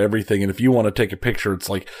constantly of everything. And if you want to take a picture, it's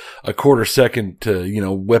like a quarter second to,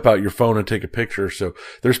 whip out your phone and take a picture. So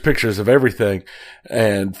there's pictures of everything.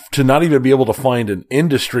 And to not even be able to find an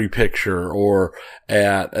industry picture or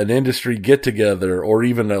at an industry get together or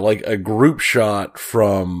even a group shot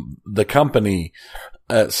from the company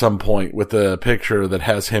at some point with a picture that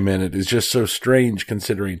has him in it is just so strange,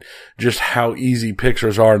 considering just how easy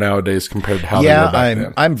pictures are nowadays compared to how they were back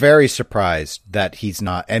then. I'm very surprised that he's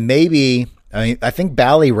not. And I think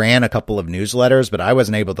Bally ran a couple of newsletters, but I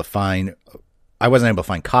wasn't able to find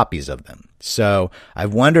copies of them. So I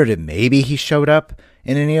wondered if maybe he showed up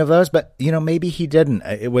in any of those, but maybe he didn't.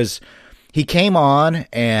 He came on,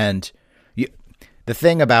 and the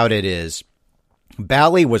thing about it is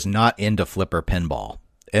Bally was not into flipper pinball.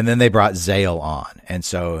 And then they brought Zale on. And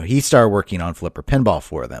so he started working on flipper pinball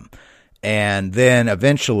for them. And then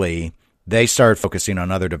eventually they started focusing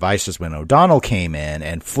on other devices when O'Donnell came in,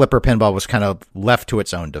 and flipper pinball was kind of left to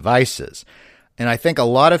its own devices. And I think a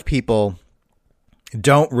lot of people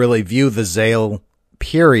don't really view the Zale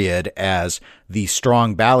period as the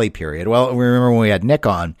strong Bally period. Well, remember when we had Nick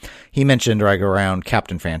on, he mentioned right around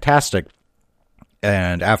Captain Fantastic,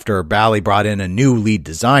 and after Bally brought in a new lead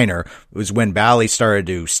designer, it was when Bally started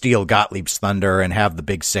to steal Gottlieb's thunder and have the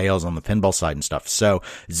big sales on the pinball side and stuff. So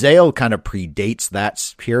Zale kind of predates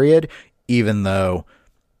that period, even though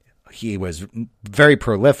he was very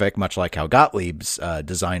prolific, much like how Gottlieb's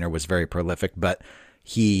designer was very prolific, but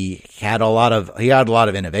he had a lot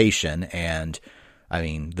of innovation. And I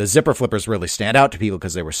mean, the zipper flippers really stand out to people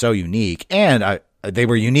because they were so unique, and they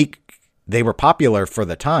were unique. They were popular for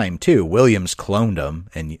the time too. Williams cloned them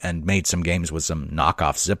and made some games with some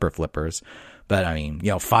knockoff zipper flippers. But I mean,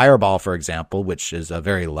 Fireball, for example, which is a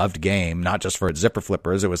very loved game, not just for its zipper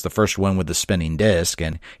flippers. It was the first one with the spinning disc.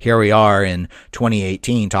 And here we are in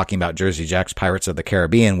 2018 talking about Jersey Jack's Pirates of the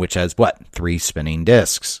Caribbean, which has 3 spinning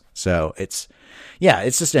discs. So it's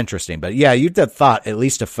just interesting. But yeah, you'd have thought at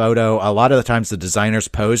least a photo. A lot of the times the designers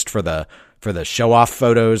posed for the show off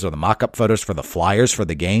photos or the mock up photos for the flyers for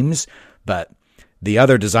the games. But the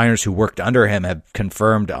other designers who worked under him have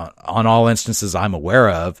confirmed on all instances I'm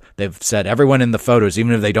aware of, they've said everyone in the photos,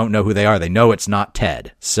 even if they don't know who they are, they know it's not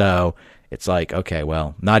Ted. So it's like, okay,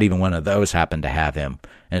 well, not even one of those happened to have him.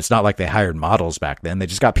 And it's not like they hired models back then. They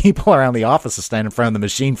just got people around the office to stand in front of the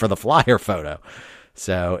machine for the flyer photo.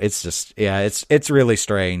 So it's just, it's really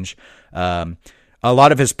strange. A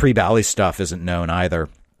lot of his pre-Bally stuff isn't known either.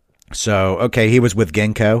 So, okay, he was with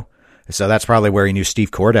Ginkgo. So that's probably where he knew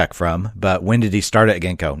Steve Kordek from. But when did he start at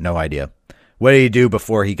Ginkgo? No idea. What did he do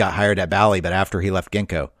before he got hired at Bally, but after he left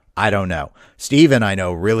Ginkgo? I don't know. Steven, I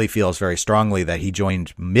know, really feels very strongly that he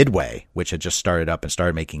joined Midway, which had just started up and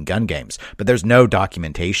started making gun games. But there's no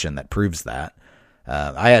documentation that proves that.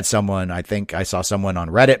 I think I saw someone on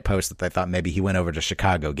Reddit post that they thought maybe he went over to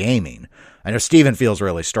Chicago Gaming. I know Steven feels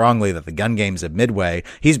really strongly that the gun games of Midway,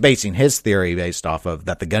 he's basing his theory based off of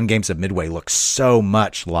that the gun games of Midway look so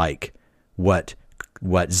much like what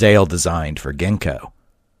Zale designed for Ginkgo.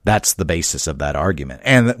 That's the basis of that argument.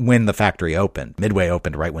 And when the factory opened, Midway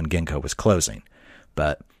opened right when Ginkgo was closing.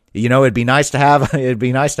 But it'd be nice to have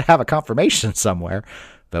a confirmation somewhere,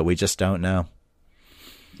 but we just don't know.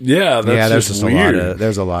 Yeah, that's just weird.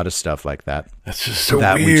 There's a lot of stuff like that. That's just so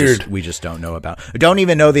weird. We just don't know about. We don't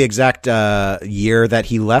even know the exact year that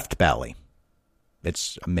he left Bally.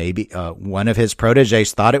 It's maybe one of his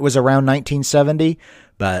proteges thought it was around 1970,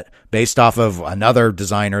 but based off of another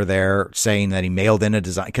designer there saying that he mailed in a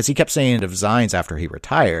design, because he kept saying designs after he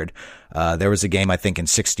retired. There was a game, I think, in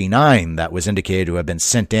 1969 that was indicated to have been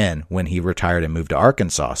sent in when he retired and moved to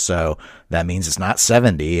Arkansas. So that means it's not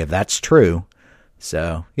 70, if that's true.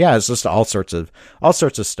 So yeah, it's just all sorts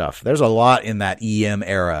of stuff. There's a lot in that EM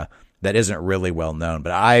era that isn't really well known,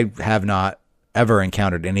 but I have not ever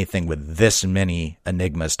encountered anything with this many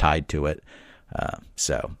enigmas tied to it.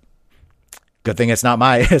 So good thing it's not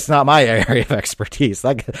my area of expertise.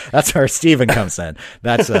 That's where Steven comes in.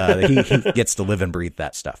 That's he gets to live and breathe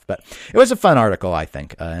that stuff. But it was a fun article, I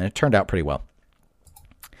think, and it turned out pretty well.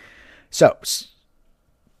 So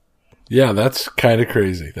yeah, that's kind of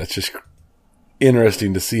crazy. That's just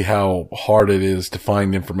interesting to see how hard it is to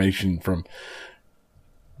find information from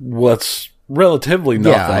what's relatively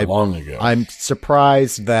not that long ago. I'm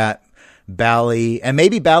surprised that Bally, and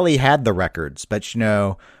maybe Bally had the records, but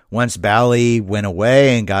once Bally went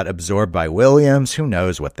away and got absorbed by Williams, who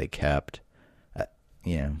knows what they kept. I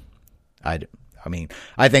mean,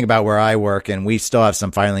 I think about where I work, and we still have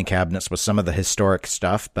some filing cabinets with some of the historic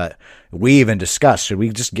stuff, but we even discussed, should we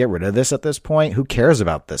just get rid of this at this point? Who cares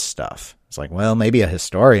about this stuff? It's like, well, maybe a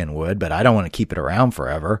historian would, but I don't want to keep it around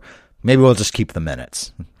forever. Maybe we'll just keep the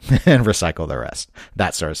minutes and recycle the rest.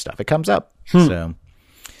 That sort of stuff. It comes up. So,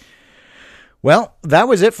 well, that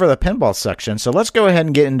was it for the pinball section. So let's go ahead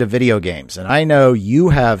and get into video games. And I know you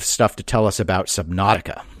have stuff to tell us about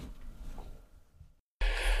Subnautica.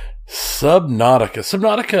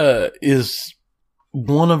 Subnautica is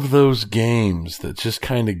one of those games that just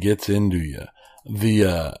kind of gets into you.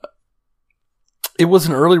 It was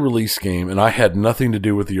an early release game, and I had nothing to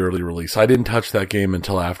do with the early release. I didn't touch that game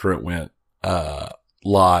until after it went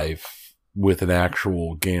live with an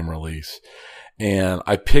actual game release. And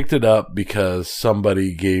I picked it up because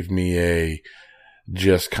somebody gave me they're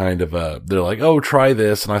like, oh, try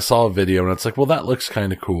this. And I saw a video, and it's like, well, that looks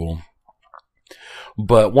kind of cool.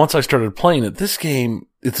 But once I started playing it, this game,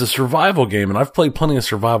 it's a survival game, and I've played plenty of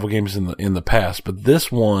survival games in the past, but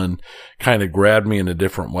this one kind of grabbed me in a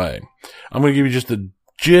different way. I'm going to give you just a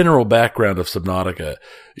general background of Subnautica.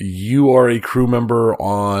 You are a crew member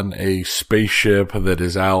on a spaceship that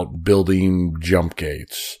is out building jump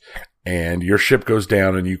gates, and your ship goes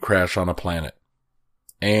down and you crash on a planet,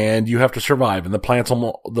 and you have to survive, and the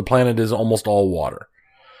planet is almost all water.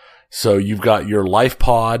 So you've got your life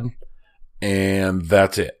pod, and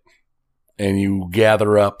that's it. And you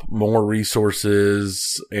gather up more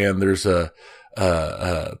resources, and there's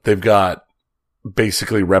they've got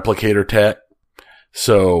basically replicator tech.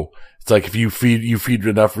 So It's like if you feed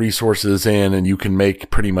enough resources in and you can make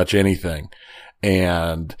pretty much anything.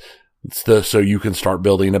 And so you can start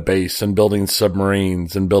building a base and building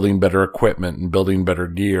submarines and building better equipment and building better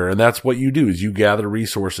gear. And that's what you do is you gather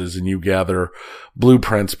resources and you gather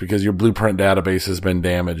blueprints because your blueprint database has been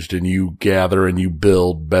damaged, and you gather and you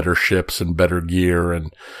build better ships and better gear,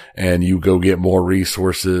 and you go get more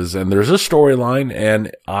resources. And there's a storyline,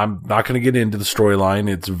 and I'm not going to get into the storyline.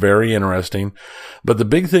 It's very interesting. But the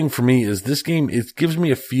big thing for me is this game, it gives me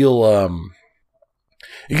a feel,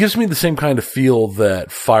 it gives me the same kind of feel that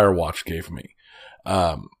Firewatch gave me.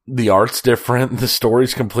 The art's different. The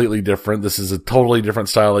story's completely different. This is a totally different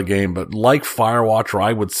style of game, but like Firewatch,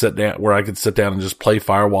 where I could sit down and just play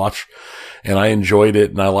Firewatch, and I enjoyed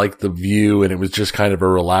it, and I liked the view, and it was just kind of a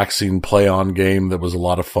relaxing play on game that was a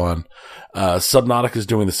lot of fun. Subnautica is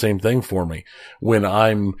doing the same thing for me. When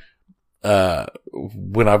I'm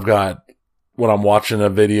watching a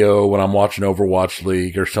video, when I'm watching Overwatch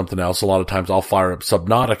League or something else, a lot of times I'll fire up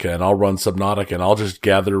Subnautica and I'll run Subnautica and I'll just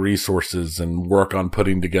gather resources and work on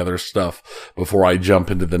putting together stuff before I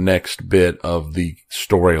jump into the next bit of the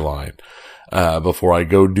storyline. Before I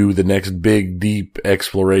go do the next big, deep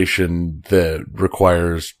exploration that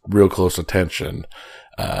requires real close attention.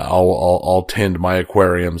 I'll tend my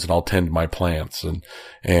aquariums and I'll tend my plants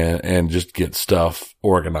and just get stuff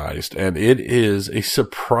organized. And it is a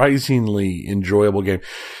surprisingly enjoyable game.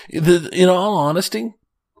 In all honesty,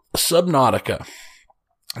 Subnautica,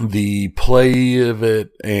 the play of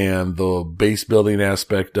it and the base building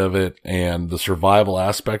aspect of it and the survival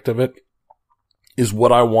aspect of it is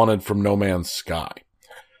what I wanted from No Man's Sky.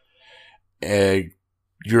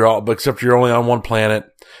 Except you're only on one planet.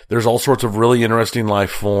 There's all sorts of really interesting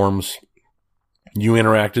life forms. You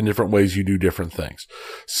interact in different ways. You do different things.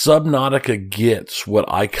 Subnautica gets what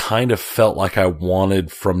I kind of felt like I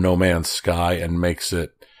wanted from No Man's Sky and makes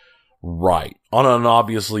it right on an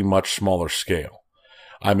obviously much smaller scale.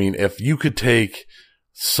 I mean, if you could take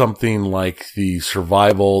something like the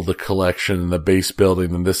survival, the collection, the base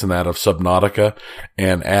building, and this and that of Subnautica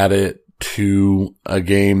and add it to a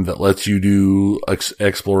game that lets you do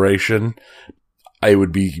exploration, it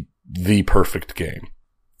would be the perfect game.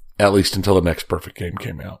 At least until the next perfect game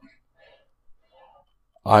came out.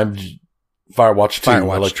 I'm Firewatch 2,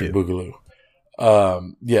 Electric 2.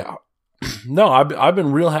 Boogaloo. Yeah. No, I've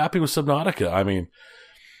been real happy with Subnautica. I mean,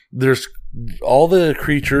 there's all the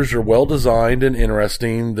creatures are well designed and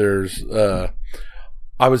interesting. There's,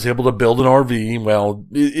 I was able to build an RV. Well,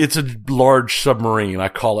 it's a large submarine. I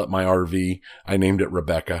call it my RV. I named it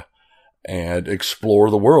Rebecca, and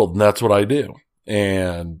explore the world. And that's what I do.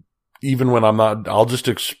 And even when I'm not, I'll just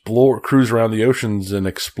cruise around the oceans and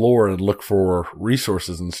explore and look for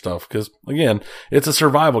resources and stuff. Cause again, it's a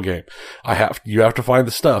survival game. You have to find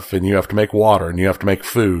the stuff, and you have to make water, and you have to make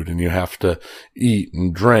food, and you have to eat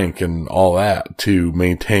and drink and all that to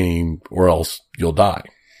maintain, or else you'll die.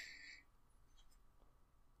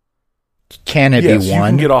 Can it be one? You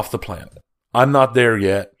can get off the planet. I'm not there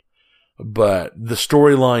yet, but the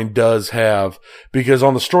storyline does have, because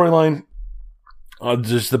on the storyline,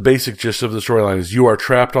 just the basic gist of the storyline is you are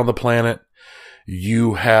trapped on the planet.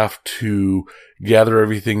 You have to gather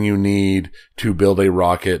everything you need to build a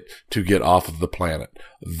rocket to get off of the planet.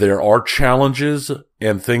 There are challenges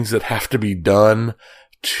and things that have to be done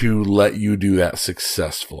to let you do that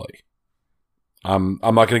successfully. I'm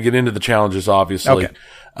not going to get into the challenges, obviously,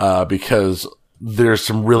 because there's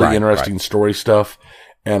some really interesting story stuff,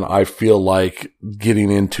 and I feel like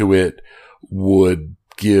getting into it would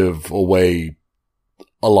give away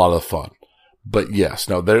a lot of fun. But yes,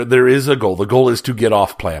 no, there is a goal. The goal is to get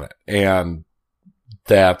off planet, and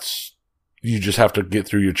you just have to get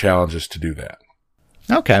through your challenges to do that.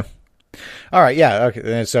 Okay. All right. Yeah.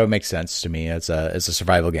 Okay. So it makes sense to me as a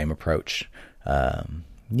survival game approach.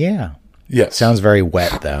 Yeah. Yes. Sounds very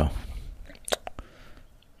wet though.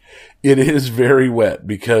 It is very wet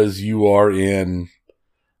because you are in,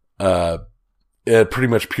 pretty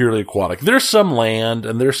much purely aquatic. There's some land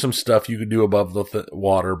and there's some stuff you can do above the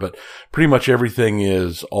water, but pretty much everything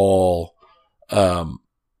is all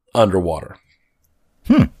underwater.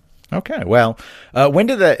 Okay. Well, when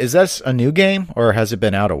did is this a new game, or has it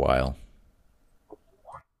been out a while?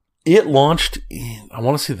 It launched I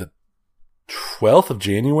want to say the 12th of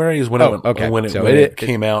January is when it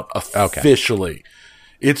came out officially. Okay.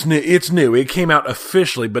 It's new. It came out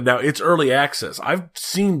officially, but now it's early access. I've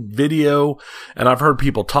seen video and I've heard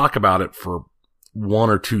people talk about it for 1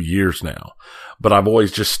 or 2 years now, but I've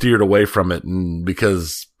always just steered away from it, and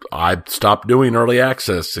because I stopped doing early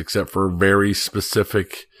access except for very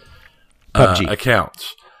specific PUBG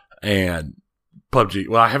accounts and PUBG.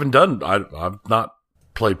 Well, I've not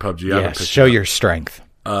play PUBG. I Yes, show your strength.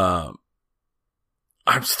 I'm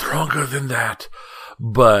stronger than that.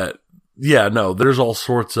 But yeah, no, there's all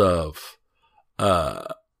sorts of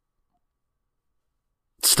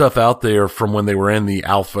stuff out there from when they were in the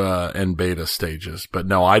alpha and beta stages. But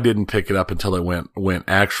no, I didn't pick it up until it went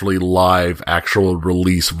actually live, actual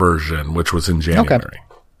release version, which was in January. Okay.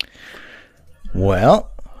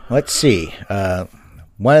 Well, let's see.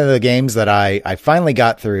 One of the games that I finally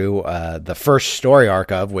got through the first story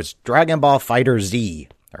arc of was Dragon Ball Fighter Z.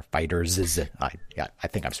 Or Fighters. I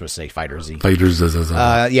think I'm supposed to say Fighter Z. Fighters.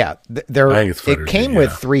 Yeah. It came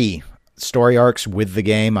with 3 story arcs with the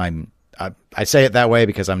game. I say it that way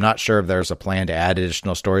because I'm not sure if there's a plan to add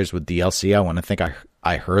additional stories with DLC. I want to think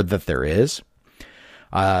I heard that there is.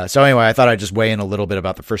 So anyway, I thought I'd just weigh in a little bit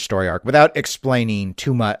about the first story arc without explaining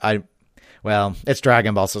too much. Well, it's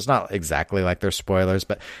Dragon Ball, so it's not exactly like there's spoilers,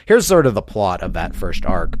 but here's sort of the plot of that first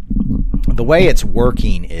arc. The way it's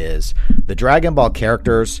working is the Dragon Ball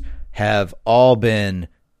characters have all been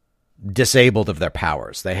disabled of their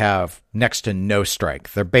powers. They have next to no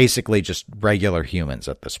strength. They're basically just regular humans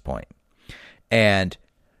at this point. And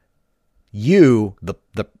you,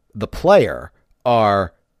 the player,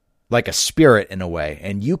 are like a spirit in a way,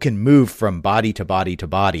 and you can move from body to body to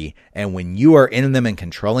body, and when you are in them and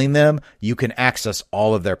controlling them, you can access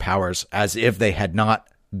all of their powers as if they had not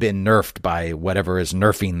been nerfed by whatever is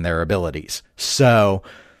nerfing their abilities. So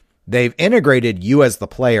they've integrated you as the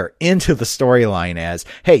player into the storyline as,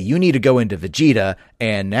 hey, you need to go into Vegeta,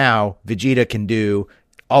 and now Vegeta can do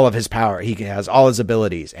all of his power. He has all his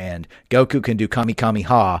abilities, and Goku can do Kami Kami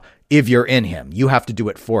Ha if you're in him. You have to do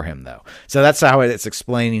it for him, though. So that's how it's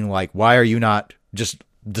explaining, like, why are you not just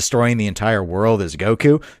destroying the entire world as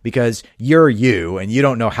Goku? Because you're you, and you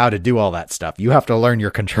don't know how to do all that stuff. You have to learn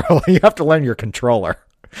your control. You have to learn your controller.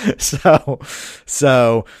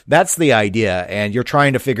 So that's the idea. And you're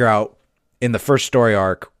trying to figure out in the first story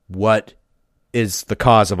arc what is the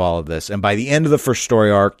cause of all of this. And by the end of the first story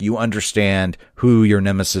arc, you understand who your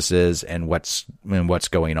nemesis is and what's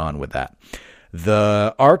going on with that.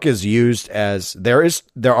 The arc is used as there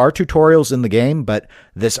are tutorials in the game, but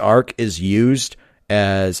this arc is used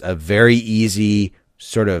as a very easy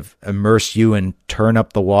sort of immerse you and turn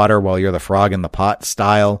up the water while you're the frog in the pot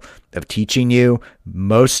style of teaching you.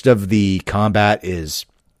 Most of the combat is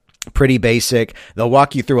pretty basic. They'll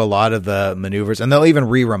walk you through a lot of the maneuvers, and they'll even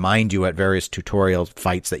remind you at various tutorial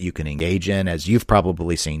fights that you can engage in, as you've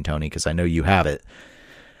probably seen, Tony, because I know you have it.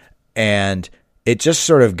 And it just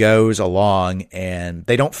sort of goes along, and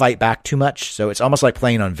they don't fight back too much. So it's almost like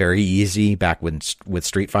playing on very easy back with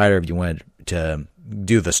Street Fighter. If you wanted to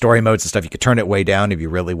do the story modes and stuff, you could turn it way down if you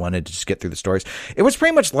really wanted to just get through the stories. It was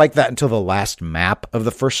pretty much like that until the last map of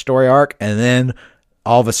the first story arc, and then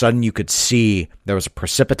all of a sudden you could see there was a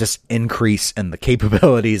precipitous increase in the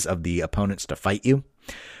capabilities of the opponents to fight you.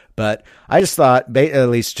 But I just thought, at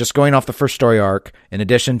least just going off the first story arc, in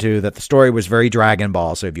addition to that, the story was very Dragon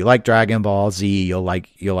Ball. So if you like Dragon Ball Z, you'll like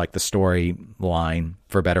the story line,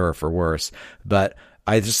 for better or for worse. But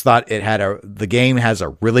I just thought the game has a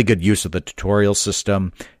really good use of the tutorial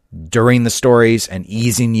system during the stories and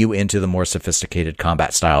easing you into the more sophisticated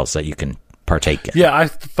combat styles that you can partake in. Yeah, I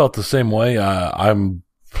felt the same way. I'm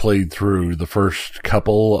played through the first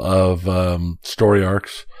couple of story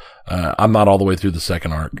arcs. I'm not all the way through the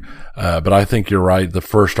second arc, but I think you're right. The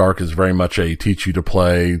first arc is very much a teach you to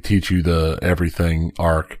play, teach you the everything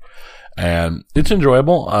arc, and it's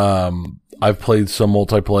enjoyable. I've played some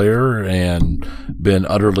multiplayer and been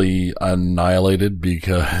utterly annihilated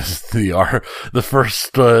because the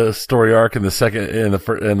first story arc and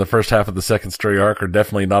the first half of the second story arc are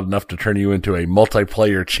definitely not enough to turn you into a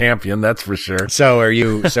multiplayer champion. That's for sure. So are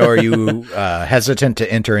you hesitant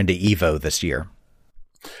to enter into EVO this year?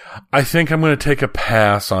 I think I'm going to take a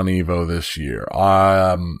pass on EVO this year.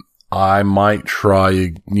 I might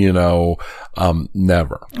try,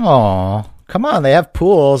 never. Aw, come on. They have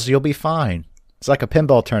pools. You'll be fine. It's like a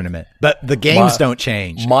pinball tournament. But the games don't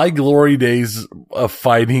change. My glory days of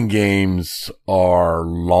fighting games are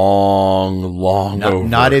long over.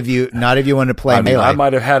 Not if you want to play Melee. I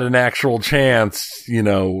might have had an actual chance,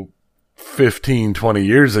 15, 20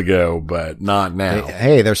 years ago, but not now.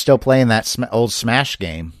 Hey, they're still playing that old Smash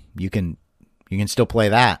game. You can still play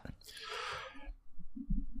that.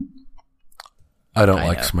 I don't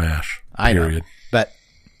like Smash. Period.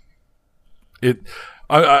 I know,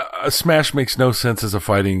 but Smash makes no sense as a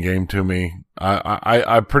fighting game to me.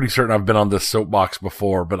 I'm pretty certain I've been on this soapbox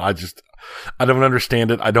before, but I don't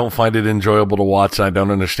understand it. I don't find it enjoyable to watch. I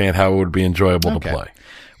don't understand how it would be enjoyable to play.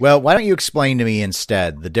 Well, why don't you explain to me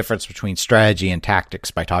instead the difference between strategy and tactics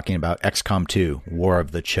by talking about XCOM 2, War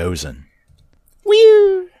of the Chosen?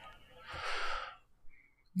 Wee!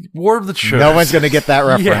 War of the Chosen. No one's going to get that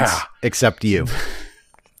reference Yeah. except you.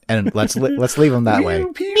 And let's leave them that way.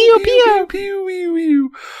 Pew, pew, pew, pew,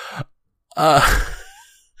 pew, pew.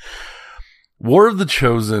 War of the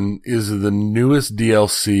Chosen is the newest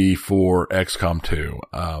DLC for XCOM 2.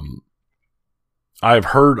 I've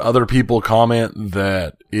heard other people comment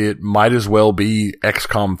that it might as well be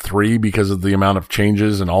XCOM 3 because of the amount of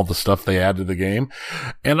changes and all the stuff they add to the game.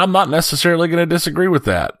 And I'm not necessarily going to disagree with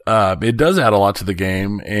that. It does add a lot to the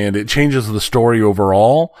game and it changes the story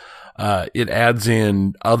overall. It adds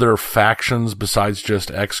in other factions besides just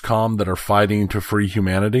XCOM that are fighting to free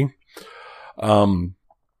humanity.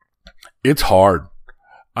 It's hard.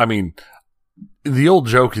 I mean, the old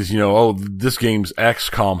joke is, this game's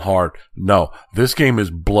XCOM hard. No, this game is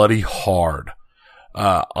bloody hard.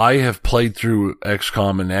 I have played through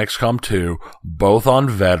XCOM and XCOM 2, both on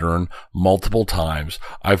veteran, multiple times.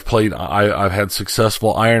 I've had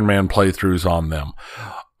successful Iron Man playthroughs on them.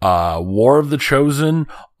 War of the Chosen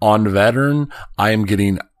on veteran, I am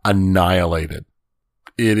getting annihilated.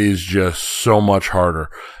 It is just so much harder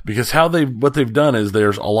because what they've done is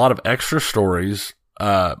there's a lot of extra stories.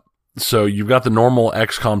 So you've got the normal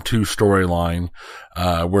XCOM 2 storyline,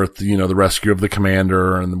 where, the rescue of the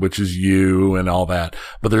commander and which is you and all that.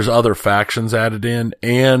 But there's other factions added in.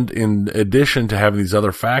 And in addition to having these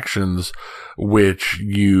other factions, which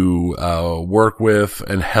you, work with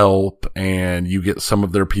and help and you get some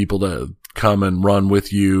of their people to come and run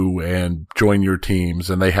with you and join your teams.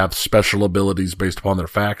 And they have special abilities based upon their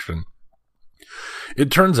faction.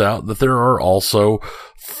 It turns out that there are also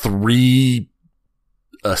 3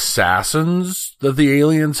 assassins that the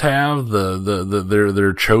aliens have,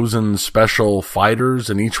 their chosen special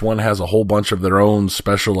fighters, and each one has a whole bunch of their own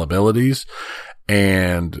special abilities.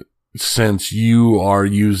 And since you are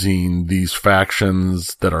using these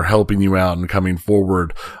factions that are helping you out and coming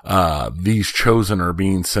forward, these chosen are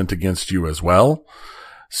being sent against you as well.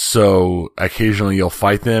 So occasionally you'll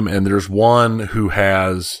fight them, and there's one who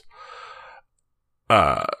has,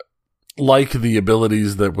 like the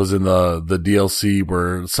abilities that was in the DLC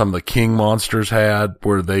where some of the king monsters had,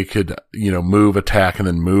 where they could, move, attack, and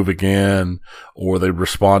then move again, or they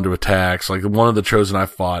respond to attacks. Like one of the chosen I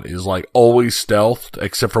fought is like always stealthed,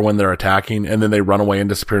 except for when they're attacking, and then they run away and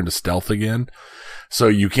disappear into stealth again. So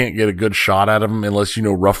you can't get a good shot at them unless you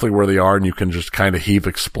know roughly where they are, and you can just kind of heave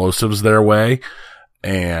explosives their way.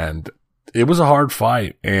 And it was a hard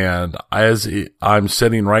fight, and I'm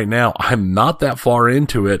sitting right now, I'm not that far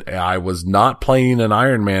into it. I was not playing an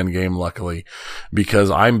Iron Man game, luckily, because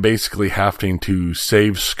I'm basically having to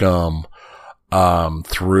save scum,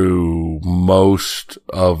 through most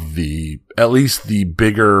of at least the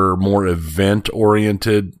bigger, more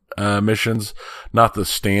event-oriented, missions, not the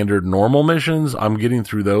standard normal missions. I'm getting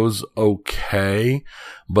through those okay,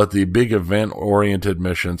 but the big event oriented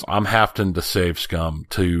missions, I'm having to save scum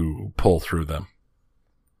to pull through them.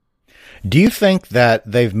 Do you think that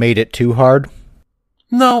they've made it too hard?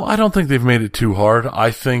 No, I don't think they've made it too hard.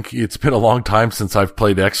 I think it's been a long time since I've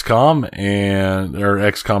played XCOM or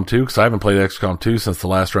XCOM 2, because I haven't played XCOM 2 since the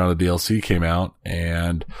last round of DLC came out.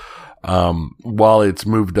 And, while it's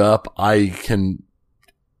moved up, I can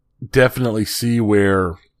definitely see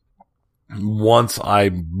where once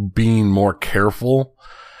I'm being more careful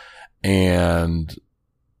and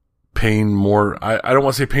paying more, I don't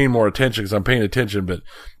want to say paying more attention because I'm paying attention, but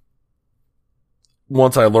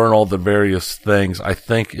once I learn all the various things, I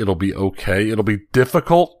think it'll be okay. It'll be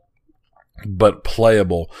difficult, but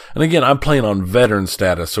playable. And again, I'm playing on veteran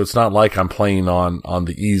status, so it's not like I'm playing on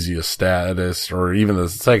the easiest status or even the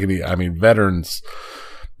second. I mean, veterans,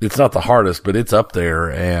 it's not the hardest, but it's up there,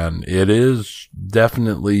 and it is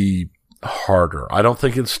definitely harder. I don't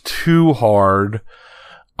think it's too hard.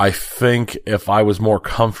 I think if I was more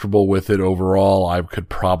comfortable with it overall, I could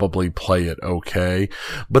probably play it okay.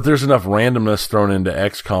 But there's enough randomness thrown into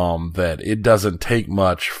XCOM that it doesn't take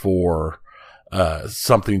much for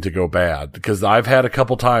something to go bad. Because I've had a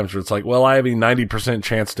couple times where it's like, well, I have a 90%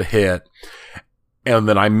 chance to hit, and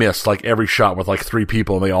then I missed like every shot with like 3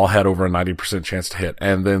 people, and they all had over a 90% chance to hit.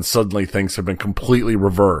 And then suddenly things have been completely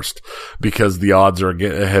reversed because the odds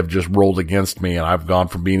have just rolled against me. And I've gone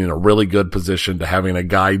from being in a really good position to having a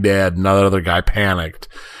guy dead, another guy panicked.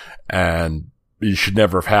 And it should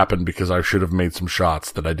never have happened because I should have made some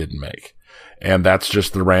shots that I didn't make. And that's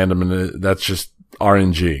just the random, and that's just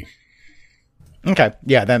RNG. Okay,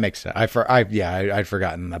 yeah, that makes sense. I'd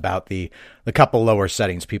forgotten about the couple lower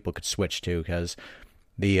settings people could switch to, because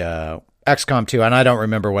the XCOM 2, and I don't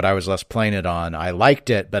remember what I was last playing it on. I liked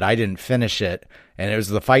it, but I didn't finish it. And it was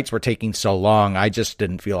the fights were taking so long, I just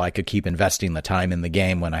didn't feel I could keep investing the time in the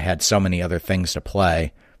game when I had so many other things to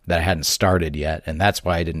play that I hadn't started yet. And that's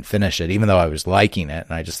why I didn't finish it, even though I was liking it.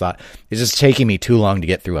 And I just thought, it's just taking me too long to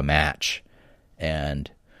get through a match.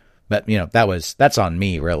 But that's on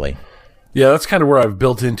me, really. Yeah, that's kind of where I've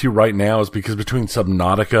built into right now, is because between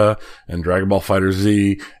Subnautica and Dragon Ball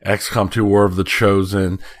FighterZ, XCOM 2 War of the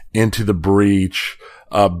Chosen, Into the Breach,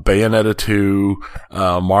 Bayonetta 2,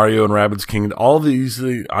 Mario and Rabbids Kingdom, all these,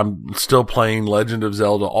 I'm still playing Legend of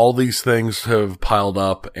Zelda. All these things have piled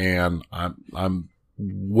up, and I'm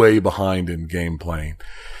way behind in game playing.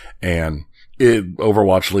 And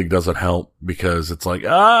Overwatch League doesn't help, because it's like,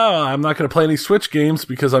 I'm not going to play any Switch games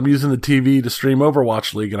because I'm using the TV to stream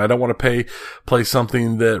Overwatch League, and I don't want to play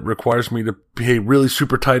something that requires me to pay really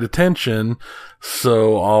super tight attention.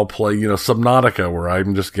 So I'll play, Subnautica, where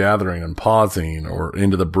I'm just gathering and pausing, or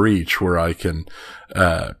Into the Breach, where I can,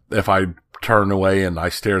 if I turn away and I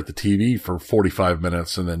stare at the TV for 45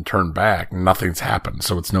 minutes and then turn back, nothing's happened.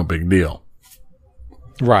 So it's no big deal.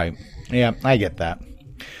 Right. Yeah, I get that.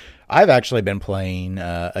 I've actually been playing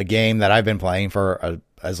a game that I've been playing for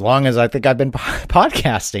as long as I think I've been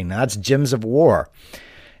podcasting. That's Gems of War.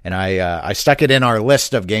 And I stuck it in our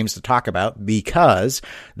list of games to talk about because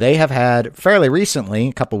they have had fairly recently,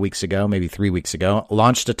 a couple weeks ago, maybe 3 weeks ago,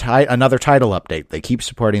 launched another title update. They keep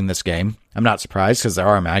supporting this game. I'm not surprised because there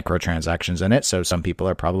are microtransactions in it, so some people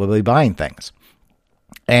are probably buying things.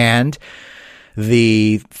 And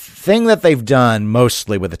the thing that they've done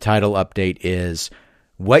mostly with the title update is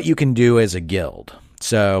what you can do as a guild.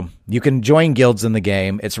 So you can join guilds in the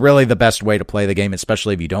game. It's really the best way to play the game,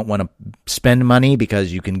 especially if you don't want to spend money,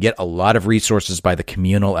 because you can get a lot of resources by the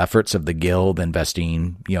communal efforts of the guild,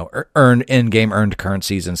 investing, in-game earned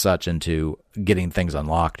currencies and such into getting things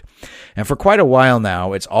unlocked. And for quite a while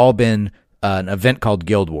now, it's all been an event called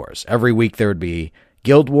Guild Wars. Every week there would be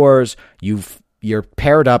Guild Wars. You're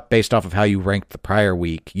paired up based off of how you ranked the prior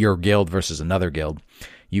week, your guild versus another guild.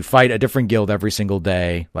 You fight a different guild every single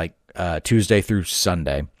day, like Tuesday through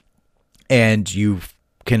Sunday, and you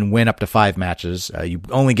can win up to 5 matches. You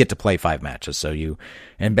only get to play 5 matches,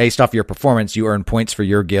 and based off your performance, you earn points for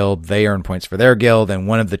your guild, they earn points for their guild, and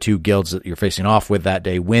one of the 2 guilds that you're facing off with that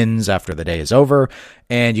day wins after the day is over,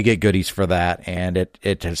 and you get goodies for that, and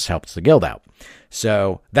it just helps the guild out.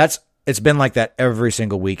 So it's been like that every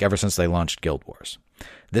single week ever since they launched Guild Wars.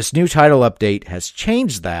 This new title update has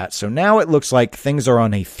changed that, so now it looks like things are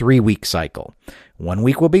on a 3-week cycle. 1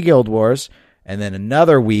 week will be Guild Wars, and then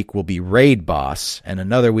another week will be Raid Boss, and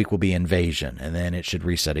another week will be Invasion, and then it should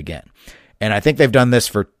reset again. And I think they've done this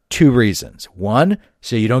for 2 reasons. 1,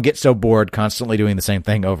 so you don't get so bored constantly doing the same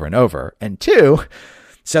thing over and over. And 2,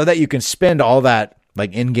 so that you can spend all that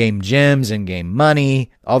like in-game gems, in-game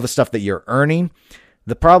money, all the stuff that you're earning.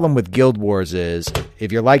 The problem with Guild Wars is,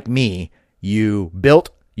 if you're like me, you built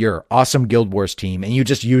your awesome Guild Wars team, and you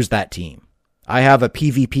just use that team. I have a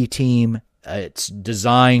PvP team. It's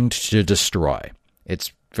designed to destroy.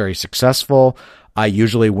 It's very successful. I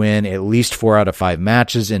usually win at least 4 out of 5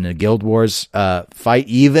 matches in a Guild Wars fight,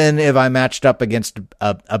 even if I matched up against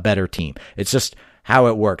a better team. It's just how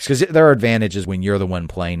it works, because there are advantages when you're the one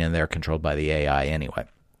playing and they're controlled by the AI anyway.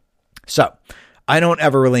 So I don't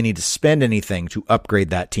ever really need to spend anything to upgrade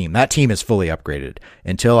that team. That team is fully upgraded.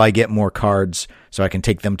 Until I get more cards so I can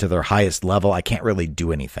take them to their highest level, I can't really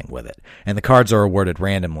do anything with it. And the cards are awarded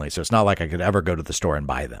randomly, so it's not like I could ever go to the store and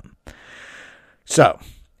buy them. So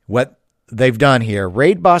what they've done here,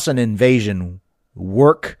 Raid Boss and Invasion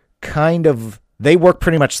work they work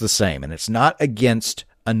pretty much the same, and it's not against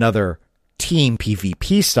another team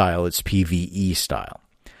PvP style, it's PvE style.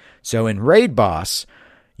 So in Raid Boss,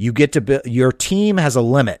 you get to your team has a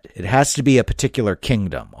limit. It has to be a particular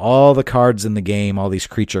kingdom. All the cards in the game, all these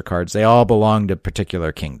creature cards, they all belong to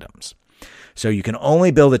particular kingdoms. So you can only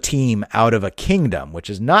build a team out of a kingdom, which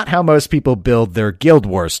is not how most people build their Guild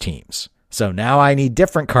Wars teams. So now I need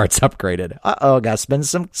different cards upgraded. Gotta spend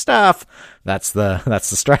some stuff. That's the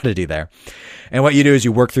strategy there. And what you do is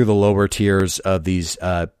you work through the lower tiers of these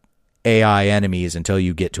AI enemies until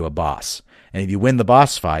you get to a boss. And if you win the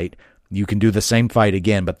boss fight, you can do the same fight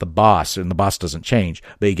again, but the boss doesn't change,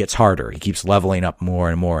 but he gets harder. He keeps leveling up more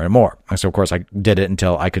and more and more. And so, of course, I did it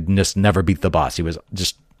until I could just never beat the boss. He was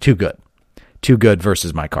just too good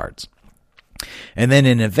versus my cards. And then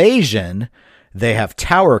in Invasion, they have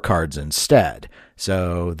tower cards instead.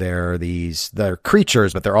 So they're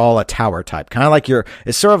creatures, but they're all a tower type. Kind of like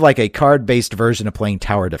it's sort of like a card-based version of playing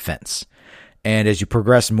tower defense. And as you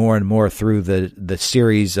progress more and more through the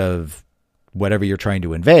series of whatever you're trying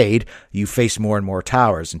to invade, you face more and more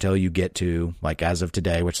towers until you get to, like as of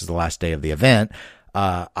today, which is the last day of the event.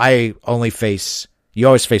 You always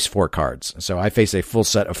face 4 cards. So I face a full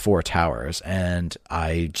set of 4 towers, and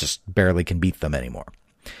I just barely can beat them anymore.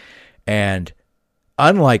 And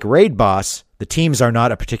unlike Raid Boss, the teams are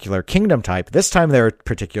not a particular kingdom type. This time they're a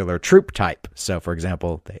particular troop type. So, for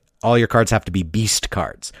example, all your cards have to be beast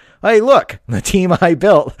cards. Hey, look, the team I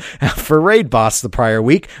built for Raid Boss the prior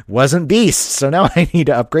week wasn't beasts, so now I need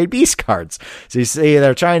to upgrade beast cards. So you see,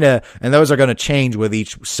 they're trying to, and those are going to change with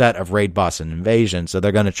each set of Raid Boss and Invasion, so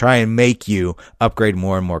they're going to try and make you upgrade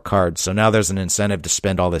more and more cards. So now there's an incentive to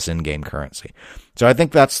spend all this in-game currency. So I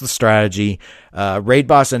think that's the strategy. Raid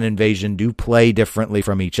Boss and Invasion do play differently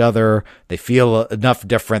from each other. They feel enough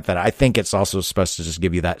different that I think it's also supposed to just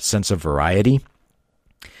give you that sense of variety.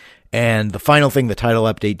 And the final thing the title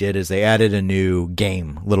update did is they added a new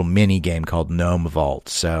game, little mini game called Gnome Vault.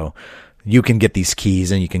 So you can get these keys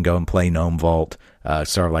and you can go and play Gnome Vault.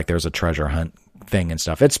 Sort of like there's a treasure hunt thing and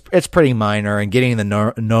stuff. It's pretty minor, and getting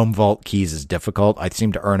the Gnome Vault keys is difficult. I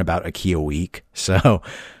seem to earn about a key a week. So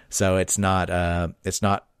it's not a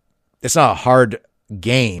hard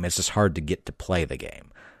game. It's just hard to get to play the game.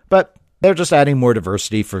 But they're just adding more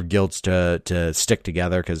diversity for guilds to stick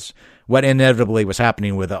together, because what inevitably was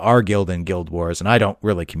happening with our guild in Guild Wars, and I don't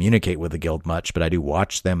really communicate with the guild much, but I do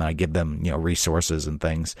watch them and I give them, resources and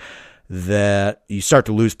things, that you start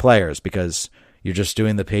to lose players because you're just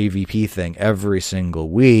doing the PvP thing every single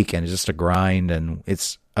week, and it's just a grind, and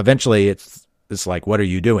it's like, what are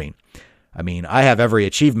you doing? I mean, I have every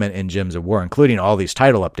achievement in Gems of War, including all these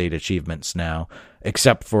title update achievements now,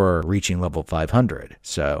 except for reaching level 500.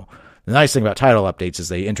 So the nice thing about title updates is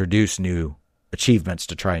they introduce new achievements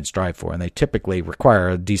to try and strive for, and they typically require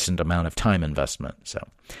a decent amount of time investment. So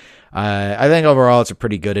I think overall it's a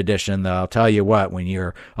pretty good addition, though. I'll tell you what, when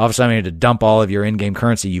you're all of a sudden you to dump all of your in-game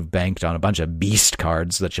currency you've banked on a bunch of beast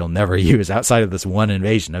cards that you'll never use outside of this one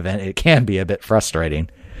invasion event, it can be a bit frustrating.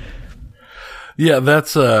 Yeah,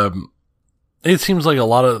 that's it seems like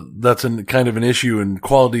that's kind of an issue, and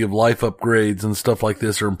quality of life upgrades and stuff like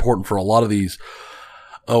this are important for a lot of these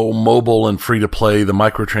mobile and free to play, the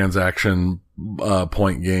microtransaction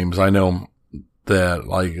point games. I know that,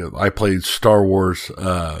 like, I played Star Wars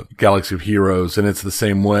Galaxy of Heroes, and it's the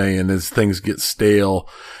same way. And as things get stale,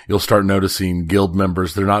 you'll start noticing guild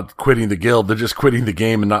members, they're not quitting the guild, they're just quitting the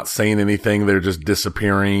game and not saying anything. They're just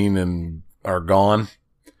disappearing and are gone.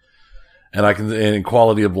 And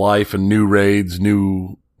quality of life and new raids,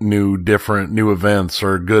 new events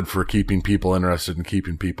are good for keeping people interested and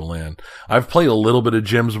keeping people in. I've played a little bit of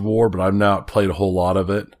Gems of War, but I've not played a whole lot of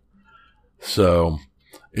it. So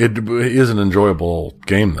it is an enjoyable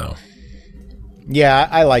game, though. Yeah,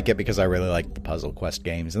 I like it because I really like the Puzzle Quest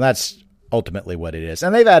games, and that's ultimately what it is.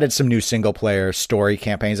 And they've added some new single player story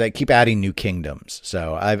campaigns. They keep adding new kingdoms.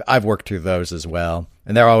 So I've worked through those as well.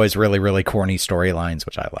 And they're always really, really corny storylines,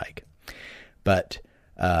 which I like. But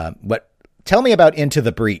tell me about Into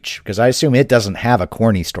the Breach, because I assume it doesn't have a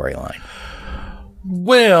corny storyline.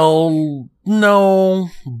 Well, no,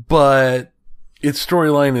 but its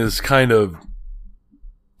storyline is kind of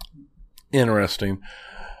interesting.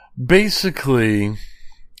 Basically,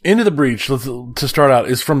 Into the Breach, to start out,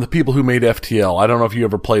 is from the people who made FTL. I don't know if you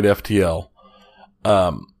ever played FTL.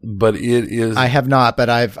 But it is... I have not, but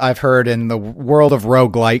I've heard in the world of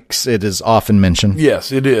roguelikes, it is often mentioned.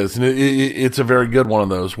 Yes, it is. And it's a very good one of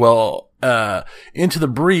those. Well, Into the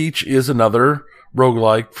Breach is another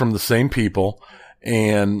roguelike from the same people.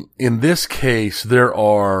 And in this case, there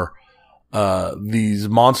are, these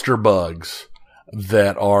monster bugs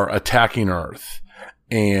that are attacking Earth.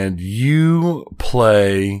 And you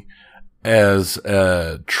play as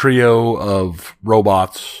a trio of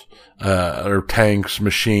robots, or tanks,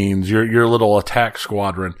 machines, your little attack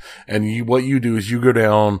squadron. And what you do is you go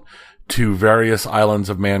down to various islands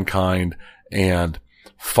of mankind and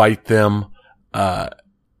fight them,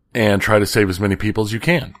 and try to save as many people as you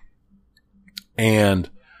can. And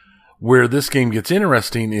where this game gets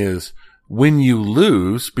interesting is when you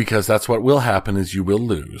lose, because that's what will happen, is you will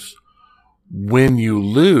lose. When you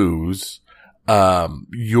lose, one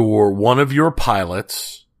of your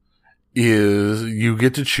pilots you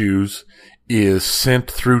get to choose, is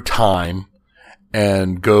sent through time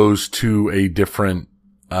and goes to a different,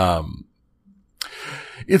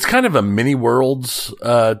 it's kind of a mini worlds,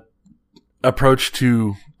 approach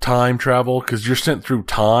to time travel, because you're sent through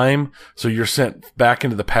time. So you're sent back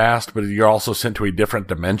into the past, but you're also sent to a different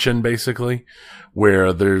dimension, basically,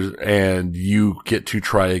 and you get to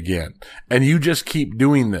try again. And you just keep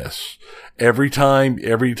doing this every time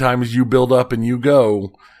as you build up and you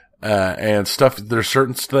go. and stuff. There's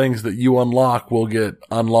certain things that you unlock will get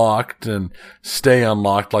unlocked and stay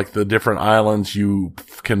unlocked, like the different islands you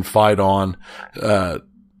can fight on,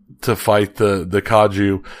 to fight the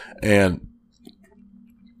kaiju. And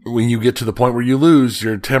when you get to the point where you lose,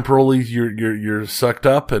 you're sucked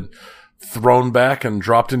up and thrown back and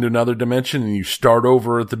dropped into another dimension, and you start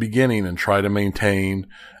over at the beginning and try to maintain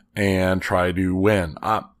and try to win.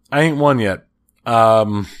 I ain't won yet.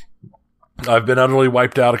 I've been utterly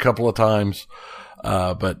wiped out a couple of times,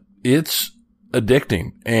 but it's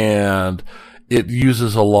addicting, and it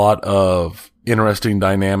uses a lot of interesting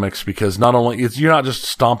dynamics, because not only you're not just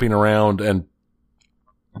stomping around and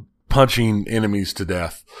punching enemies to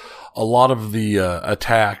death. A lot of the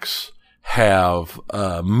attacks have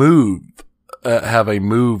a move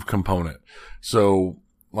component. So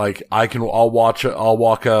like I'll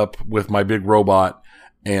walk up with my big robot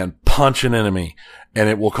and punch an enemy, and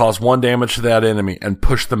it will cause 1 damage to that enemy and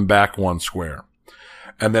push them back 1 square.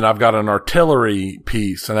 And then I've got an artillery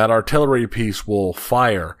piece, and that artillery piece will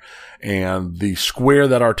fire, and the square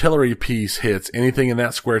that artillery piece hits, anything in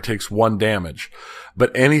that square takes 1 damage.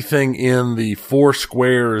 But anything in the 4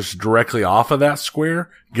 squares directly off of that square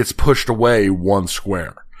gets pushed away 1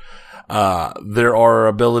 square. There are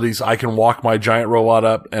abilities. I can walk my giant robot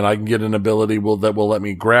up, and I can get an ability that will let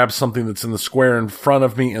me grab something that's in the square in front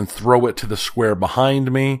of me and throw it to the square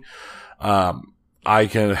behind me. I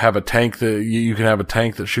can have a tank you can have a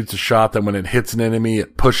tank that shoots a shot that when it hits an enemy,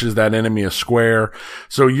 it pushes that enemy a square.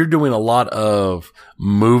 So you're doing a lot of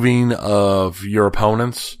moving of your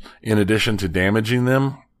opponents in addition to damaging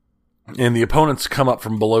them. And the opponents come up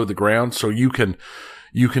from below the ground, so you can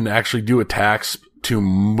actually do attacks to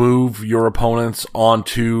move your opponents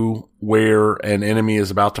onto where an enemy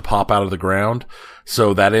is about to pop out of the ground.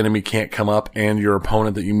 So that enemy can't come up, and your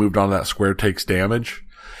opponent that you moved onto that square takes damage.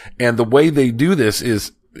 And the way they do this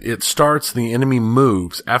is it starts, the enemy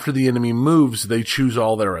moves. After the enemy moves, they choose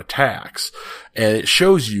all their attacks, and it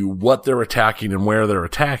shows you what they're attacking and where they're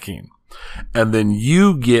attacking. And then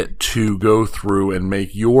you get to go through and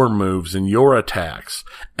make your moves and your attacks,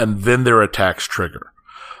 and then their attacks trigger.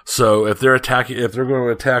 So if they're going to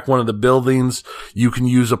attack one of the buildings, you can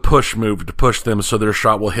use a push move to push them so their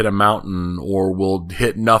shot will hit a mountain or will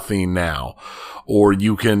hit nothing now. Or if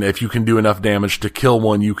you can do enough damage to kill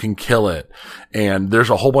one, you can kill it. And there's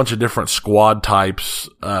a whole bunch of different squad types,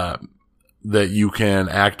 that you can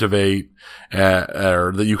activate,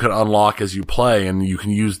 or that you can unlock as you play, and you can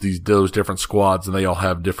use those different squads, and they all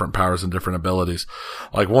have different powers and different abilities.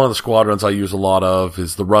 Like one of the squadrons I use a lot of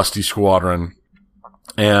is the Rusty Squadron.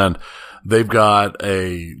 And they've got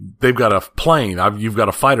a plane. You've got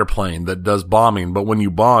a fighter plane that does bombing, but when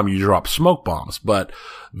you bomb, you drop smoke bombs. But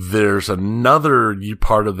there's another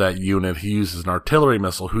part of that unit. He uses an artillery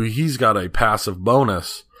missile. He's got a passive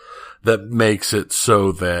bonus that makes it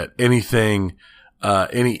so that any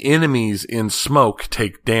enemies in smoke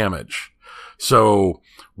take damage. So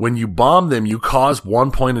when you bomb them, you cause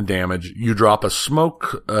 1 point of damage. You drop a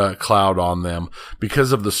smoke cloud on them.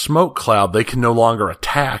 Because of the smoke cloud, they can no longer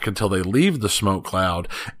attack until they leave the smoke cloud.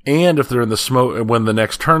 And if they're in the smoke, when the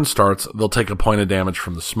next turn starts, they'll take a point of damage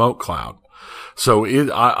from the smoke cloud. So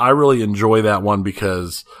I really enjoy that one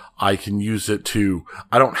because I can use it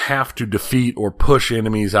I don't have to defeat or push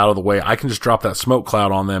enemies out of the way. I can just drop that smoke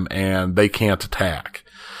cloud on them and they can't attack.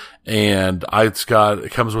 And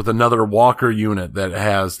it comes with another walker unit that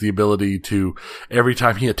has the ability to, every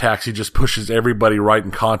time he attacks, he just pushes everybody right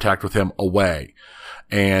in contact with him away.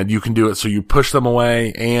 And you can do it so you push them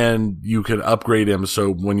away, and you can upgrade him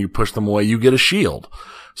so when you push them away, you get a shield.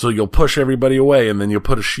 So you'll push everybody away, and then you'll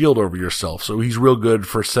put a shield over yourself. So he's real good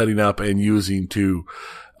for setting up and using to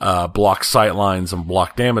block sight lines and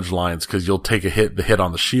block damage lines, because you'll take the hit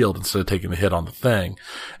on the shield instead of taking the hit on the thing.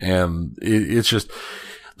 And it's just,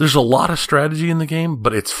 there's a lot of strategy in the game,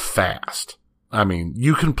 but it's fast. I mean,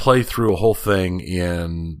 you can play through a whole thing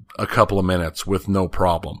in a couple of minutes with no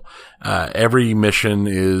problem. Every mission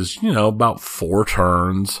is, about 4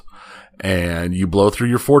 turns, and you blow through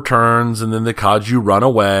your 4 turns, and then the kaiju run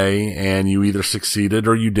away, and you either succeeded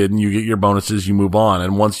or you didn't. You get your bonuses, you move on.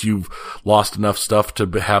 And once you've lost enough stuff to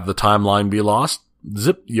have the timeline be lost,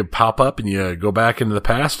 zip, you pop up and you go back into the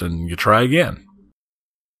past and you try again.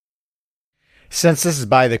 Since this is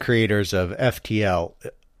by the creators of FTL,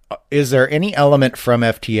 is there any element from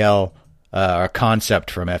FTL, or concept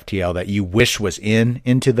from FTL that you wish was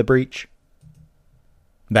Into the Breach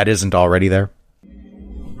that isn't already there?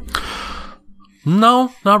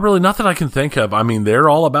 No, not really. Nothing I can think of. I mean, they're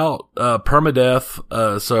all about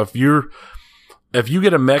permadeath. So if you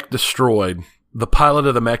get a mech destroyed, the pilot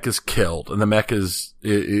of the mech is killed, and the mech is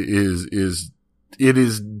it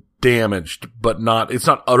is damaged, but it's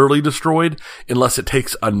not utterly destroyed unless it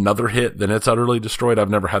takes another hit, then it's utterly destroyed. I've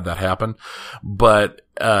never had that happen. But,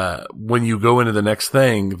 when you go into the next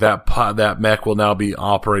thing, that mech will now be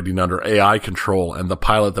operating under AI control, and the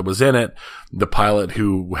pilot that was in it, the pilot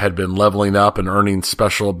who had been leveling up and earning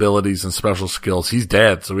special abilities and special skills, he's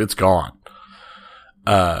dead, so it's gone.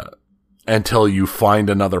 Until you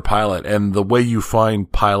find another pilot. And the way you find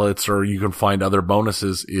pilots, or you can find other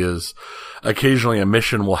bonuses, is occasionally a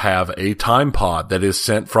mission will have a time pod that is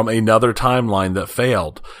sent from another timeline that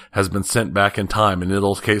failed, has been sent back in time. And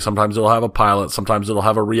sometimes it'll have a pilot, sometimes it'll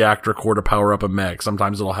have a reactor core to power up a mech,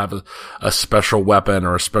 sometimes it'll have a special weapon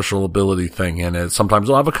or a special ability thing in it, sometimes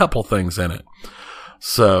it'll have a couple things in it.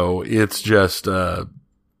 So it's just, I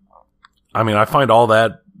find all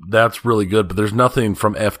that's really good, but there's nothing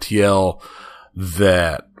from FTL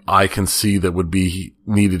that I can see that would be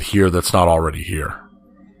needed here that's not already here.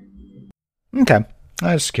 Okay.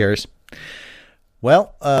 I was curious.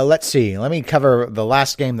 Well, let's see. Let me cover the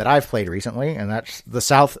last game that I've played recently, and that's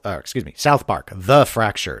South Park, The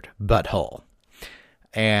Fractured But Whole.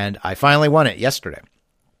 And I finally won it yesterday.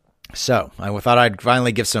 So I thought I'd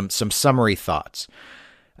finally give some summary thoughts.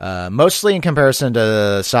 Mostly in comparison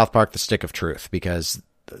to South Park, The Stick of Truth, because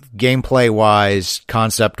gameplay-wise,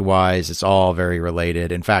 concept-wise, it's all very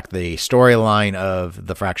related. In fact, the storyline of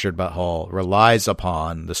The Fractured But Whole relies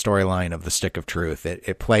upon the storyline of The Stick of Truth.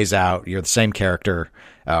 It plays out, you're the same character,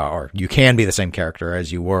 or you can be the same character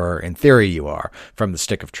as you were, in theory you are, from The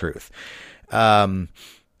Stick of Truth.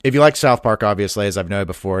 If you like South Park, obviously, as I've noted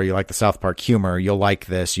before, you like the South Park humor, you'll like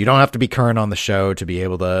this. You don't have to be current on the show to be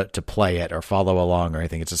able to play it or follow along or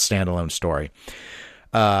anything. It's a standalone story.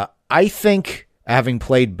 I think, having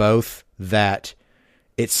played both, that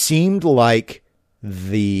it seemed like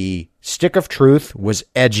the Stick of Truth was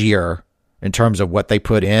edgier in terms of what they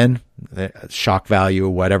put in, the shock value,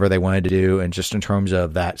 whatever they wanted to do, and just in terms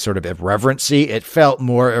of that sort of irreverency. It felt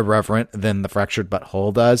more irreverent than the Fractured But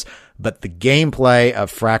Whole does, but the gameplay of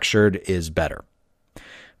Fractured is better.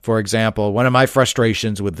 For example, one of my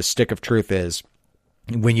frustrations with the Stick of Truth is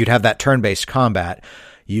when you'd have that turn-based combat,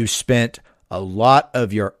 you spent a lot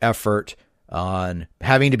of your effort on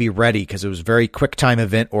having to be ready because it was very quick time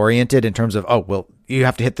event oriented in terms of, oh, well, you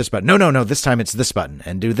have to hit this button. No, this time it's this button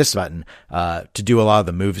and do this button to do a lot of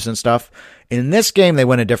the moves and stuff. In this game, they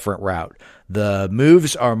went a different route. The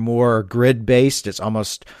moves are more grid based. It's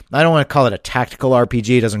almost, I don't want to call it a tactical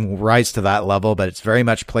RPG. It doesn't rise to that level, but it's very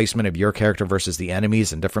much placement of your character versus the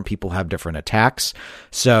enemies, and different people have different attacks.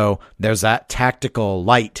 So there's that tactical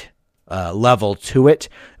light level to it,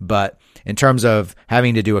 but in terms of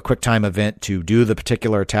having to do a quick time event to do the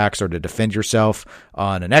particular attacks or to defend yourself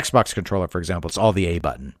on an Xbox controller, for example, it's all the A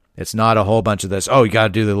button. It's not a whole bunch of this, oh, you got to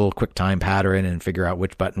do the little quick time pattern and figure out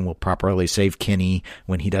which button will properly save Kenny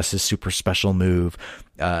when he does his super special move.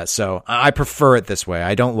 So I prefer it this way.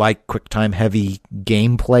 I don't like quick time heavy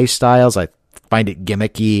gameplay styles. I find it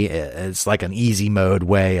gimmicky. It's like an easy mode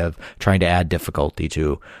way of trying to add difficulty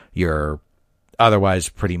to your otherwise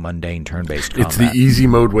pretty mundane turn-based combat. It's the easy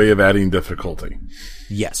mode way of adding difficulty.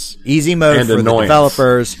 Yes. Easy mode and for annoyance. The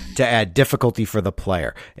developers to add difficulty for the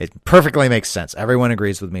player. It perfectly makes sense. Everyone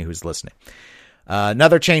agrees with me who's listening.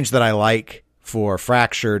 Another change that I like for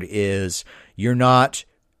Fractured is your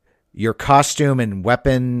costume and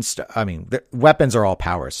weapons. I mean, the weapons are all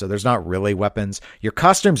powers, so there's not really weapons. Your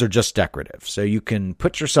costumes are just decorative. So you can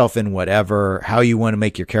put yourself in whatever, how you want to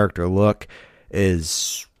make your character look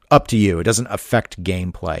is up to you. It doesn't affect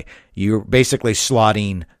gameplay. You're basically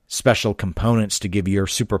slotting special components to give your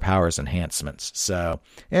superpowers enhancements. So,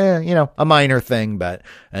 a minor thing, but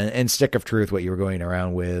in Stick of Truth, what you were going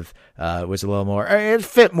around with was a little more, it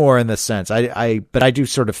fit more in this sense. But I do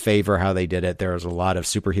sort of favor how they did it. There's a lot of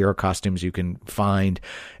superhero costumes you can find.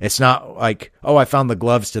 It's not like, oh, I found the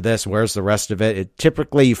gloves to this, where's the rest of it?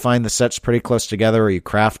 Typically you find the sets pretty close together or you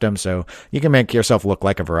craft them, so you can make yourself look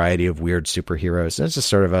like a variety of weird superheroes. It's just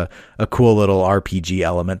sort of a cool little RPG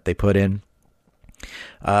element they put in.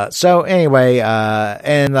 So anyway,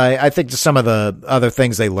 and I think just some of the other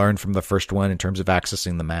things they learned from the first one in terms of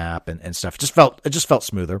accessing the map and stuff, it just felt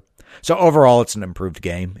smoother. So overall, it's an improved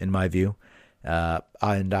game in my view.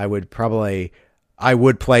 And I would play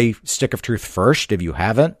Stick of Truth first if you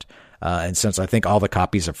haven't. And since I think all the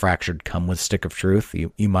copies of Fractured come with Stick of Truth,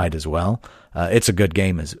 you might as well. It's a good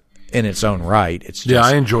game in its own right. It's just,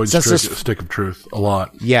 I enjoyed Stick of Truth a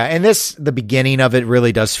lot. Yeah, and the beginning of it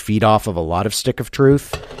really does feed off of a lot of Stick of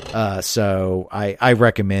Truth. So I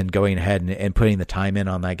recommend going ahead and putting the time in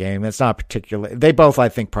on that game. It's not particularly, they both, I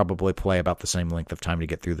think, probably play about the same length of time to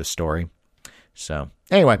get through the story. So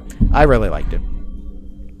anyway, I really liked it.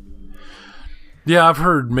 Yeah, I've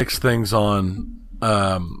heard mixed things on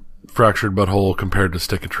Fractured But Whole compared to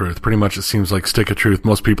Stick of Truth. Pretty much it seems like Stick of Truth,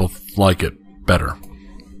 most people like it better.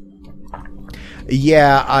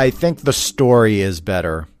 Yeah, I think the story is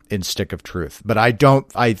better in Stick of Truth, but I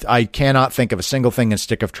cannot think of a single thing in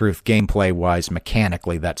Stick of Truth gameplay wise,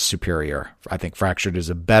 mechanically, that's superior. I think Fractured is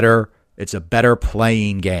a better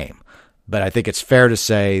playing game, but I think it's fair to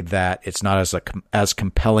say that it's not as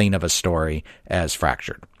compelling of a story as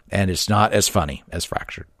Fractured, and it's not as funny as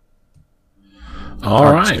Fractured.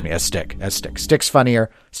 All right. Excuse me, as Stick. Stick's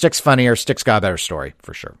funnier. Stick's got a better story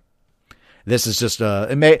for sure. This is just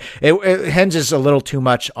it hinges a little too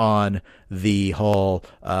much on the whole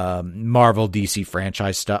Marvel DC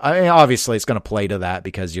franchise stuff. I mean, obviously it's going to play to that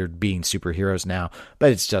because you're being superheroes now,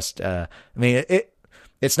 but it's just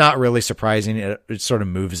it's not really surprising. It sort of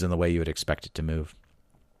moves in the way you would expect it to move.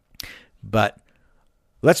 But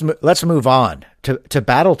let's move on to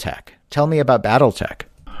BattleTech. Tell me about BattleTech.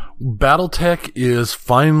 BattleTech is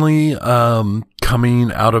finally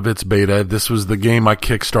coming out of its beta. This was the game I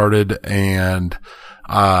kickstarted, and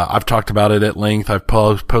I've talked about it at length. I've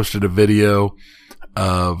posted a video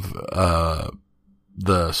of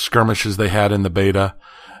the skirmishes they had in the beta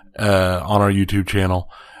on our YouTube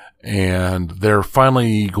channel, and they're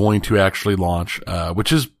finally going to actually launch,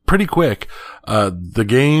 which is pretty quick.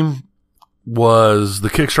 The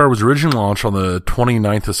Kickstarter was originally launched on the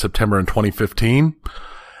 29th of September in 2015.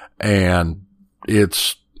 And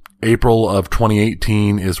it's April of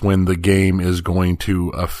 2018 is when the game is going to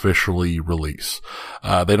officially release.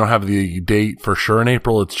 They don't have the date for sure in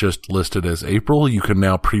April. It's just listed as April. You can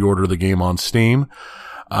now pre-order the game on Steam.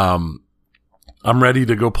 I'm ready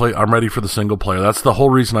to go play. I'm ready for the single player. That's the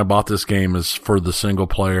whole reason I bought this game, is for the single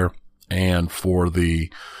player and for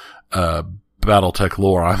the, BattleTech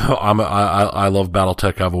lore. I love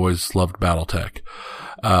BattleTech. I've always loved BattleTech.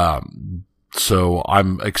 So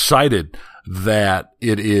I'm excited that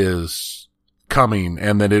it is coming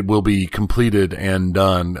and that it will be completed and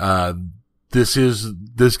done. This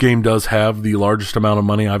game does have the largest amount of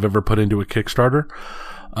money I've ever put into a Kickstarter.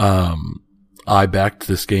 I backed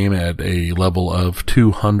this game at a level of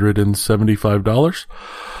 $275.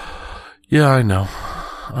 Yeah, I know.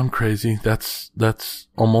 I'm crazy. That's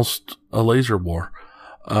almost a laser war.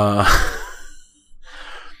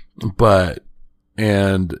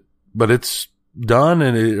 But it's done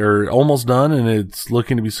or almost done, and it's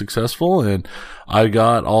looking to be successful. And I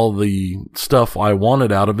got all the stuff I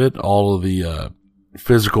wanted out of it, all of the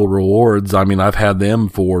physical rewards. I mean, I've had them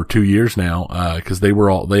for 2 years now, because they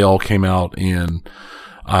all came out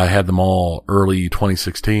I had them all early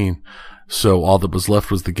 2016. So all that was left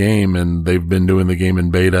was the game, and they've been doing the game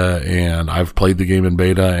in beta, and I've played the game in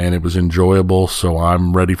beta, and it was enjoyable. So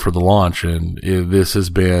I'm ready for the launch, and this has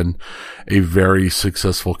been a very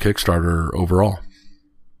successful Kickstarter overall.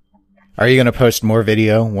 Are you going to post more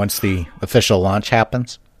video once the official launch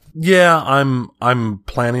happens? Yeah, I'm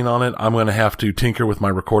planning on it. I'm going to have to tinker with my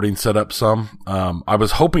recording setup some. I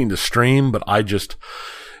was hoping to stream, but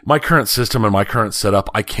my current system and my current setup,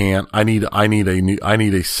 I can't. I need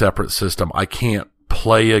a separate system. I can't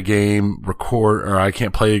play a game, I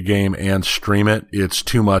can't play a game and stream it. It's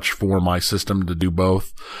too much for my system to do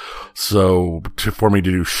both. So for me to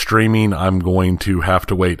do streaming, I'm going to have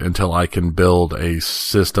to wait until I can build a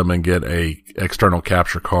system and get a external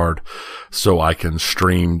capture card so I can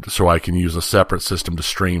stream, so I can use a separate system to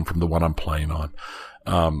stream from the one I'm playing on.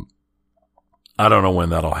 I don't know when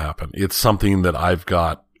that'll happen. It's something that I've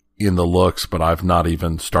got in the looks, but I've not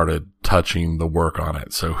even started touching the work on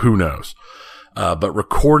it. So who knows? But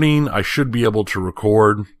recording, I should be able to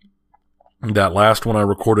record. That last one I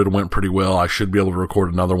recorded went pretty well. I should be able to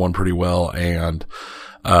record another one pretty well and,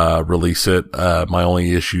 release it. My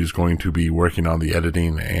only issue is going to be working on the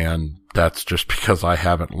editing, and that's just because I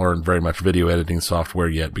haven't learned very much video editing software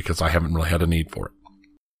yet, because I haven't really had a need for it.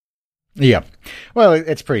 Yeah. Well,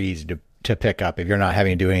 it's pretty easy to pick up if you're not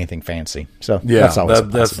having to do anything fancy. So yeah, that's always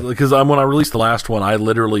that's because when I released the last one, I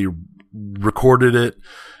literally recorded it,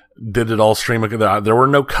 did it all stream. There were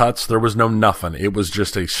no cuts. There was no nothing. It was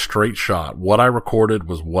just a straight shot. What I recorded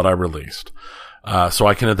was what I released. So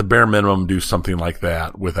I can at the bare minimum do something like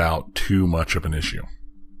that without too much of an issue.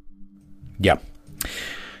 Yeah.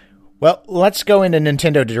 Well, let's go into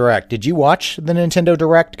Nintendo Direct. Did you watch the Nintendo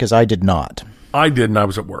Direct? Because I did not. I didn't. I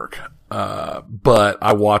was at work. But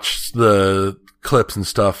I watched the clips and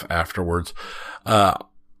stuff afterwards.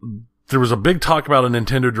 There was a big talk about a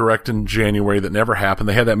Nintendo Direct in January that never happened.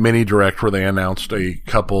 They had that mini Direct where they announced a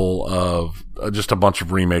couple of, just a bunch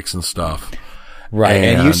of remakes and stuff. Right.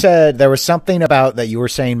 And you said there was something about that you were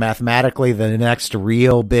saying mathematically the next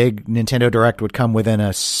real big Nintendo Direct would come within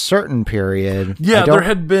a certain period. Yeah, there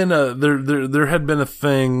had been a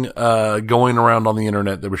thing going around on the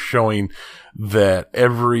internet that was showing that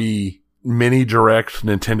every mini Direct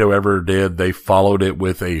Nintendo ever did, they followed it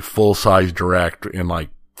with a full-size Direct in like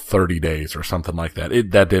 30 days or something like that.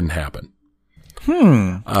 That didn't happen.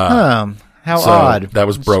 How odd. That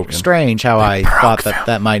was broken. Strange how I thought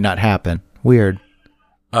that might not happen. Weird.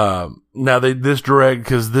 Now the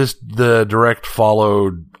Direct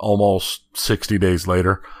followed almost 60 days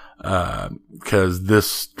later, cause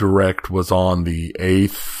this Direct was on the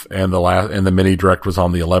 8th and the mini Direct was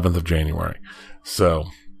on the 11th of January. So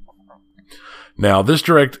now this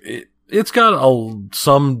Direct, it's got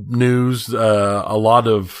some news, a lot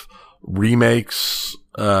of remakes,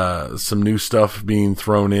 some new stuff being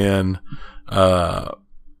thrown in.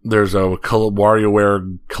 There's a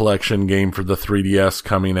WarioWare collection game for the 3DS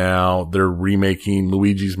coming out. They're remaking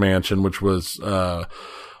Luigi's Mansion, which was a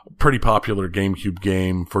pretty popular GameCube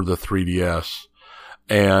game for the 3DS.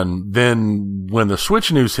 And then when the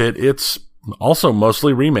Switch news hit, it's also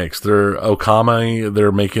mostly remakes. They're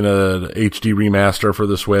making a HD remaster for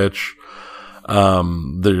the Switch.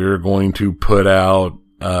 They're going to put out,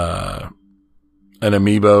 an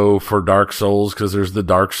amiibo for Dark Souls, because there's the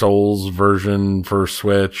Dark Souls version for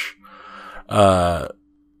Switch. There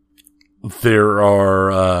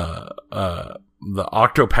are the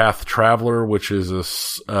Octopath Traveler, which is a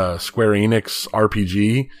Square Enix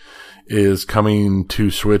RPG, is coming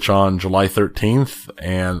to Switch on July 13th,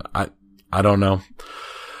 and I don't know.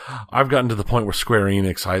 I've gotten to the point where Square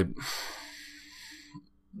Enix,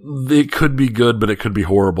 it could be good, but it could be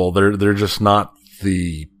horrible. They're just not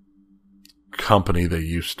the company they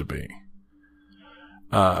used to be.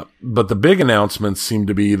 But the big announcements seem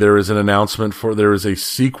to be, there is a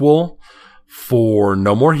sequel for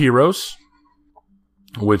No More Heroes,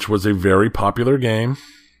 which was a very popular game.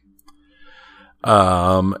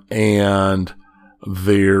 And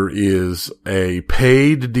there is a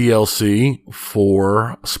paid DLC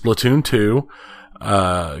for Splatoon 2,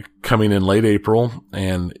 coming in late April,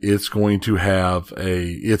 and it's going to have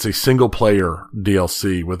it's a single player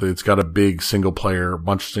DLC it's got a big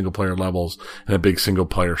bunch of single player levels and a big single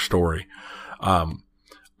player story.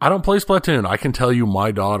 I don't play Splatoon. I can tell you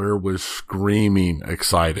my daughter was screaming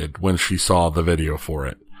excited when she saw the video for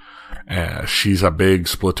it. She's a big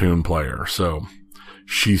Splatoon player, so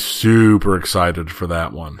she's super excited for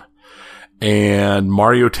that one. And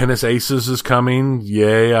Mario Tennis Aces is coming.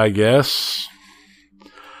 Yay, I guess.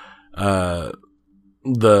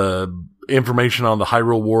 The information on the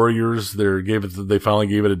Hyrule Warriors, they finally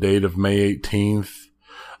gave it a date of May 18th.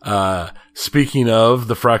 Speaking of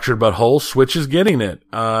the Fractured But Whole, Switch is getting it.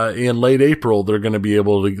 In late April, they're going to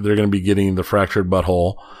be getting the Fractured But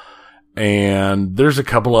Whole. And there's a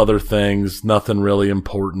couple other things, nothing really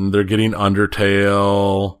important. They're getting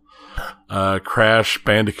Undertale, Crash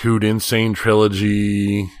Bandicoot Insane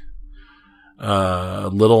Trilogy,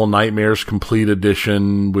 Little Nightmares Complete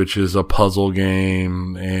Edition, which is a puzzle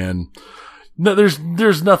game, and no,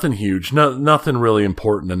 there's nothing huge, nothing really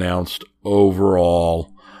important announced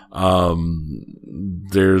overall.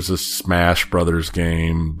 There's a Smash Brothers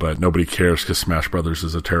game, but nobody cares because Smash Brothers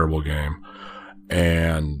is a terrible game,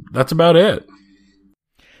 and that's about it.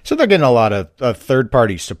 So they're getting a lot of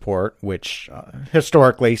third-party support, which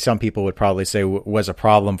historically some people would probably say was a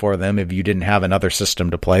problem for them if you didn't have another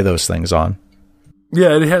system to play those things on.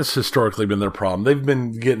 Yeah, it has historically been their problem. They've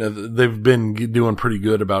been doing pretty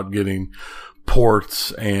good about getting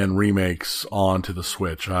ports and remakes onto the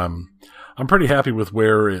Switch. I'm pretty happy with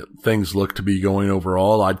where things look to be going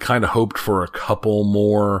overall. I'd kind of hoped for a couple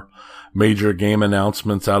more major game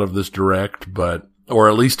announcements out of this Direct, or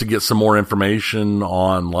at least to get some more information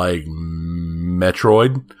on like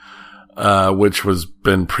Metroid, which was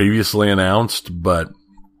been previously announced, but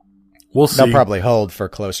we'll see. They'll probably hold for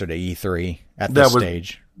closer to E3 at this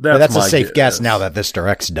stage. That's a safe guess now that this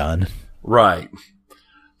Direct's done. Right.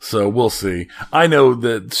 So we'll see. I know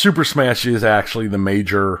that Super Smash is actually the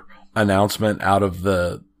major announcement out of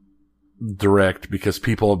the Direct because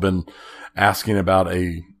people have been asking about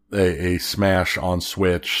a Smash on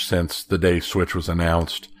Switch since the day Switch was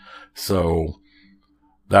announced. So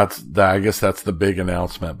I guess that's the big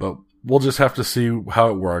announcement, but we'll just have to see how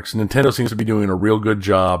it works. Nintendo seems to be doing a real good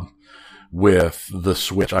job with the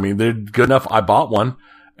Switch. I mean, they're good enough. I bought one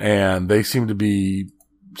and they seem to be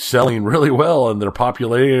selling really well and their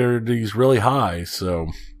popularity is really high. So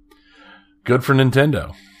good for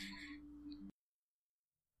Nintendo.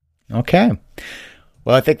 Okay.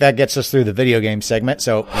 Well, I think that gets us through the video game segment.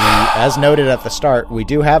 So, as noted at the start, we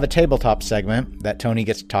do have a tabletop segment that Tony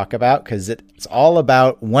gets to talk about because it's all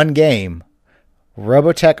about one game,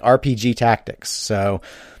 Robotech RPG Tactics. So,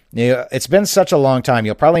 it's been such a long time.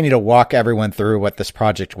 You'll probably need to walk everyone through what this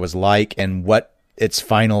project was like and what its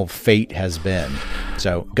final fate has been.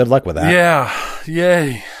 So, good luck with that. Yeah,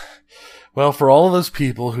 yay. Well, for all of those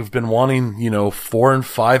people who've been wanting, 4 and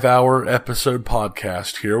 5 hour episode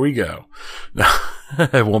podcast, here we go.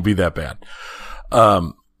 It won't be that bad.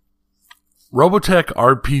 Robotech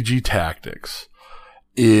RPG Tactics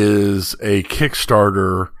is a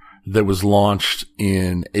Kickstarter that was launched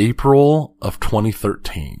in April of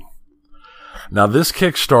 2013. Now, this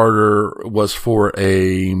Kickstarter was for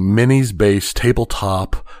a minis-based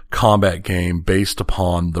tabletop combat game based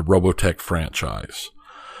upon the Robotech franchise,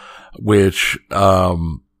 which,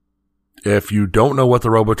 if you don't know what the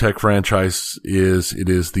Robotech franchise is, it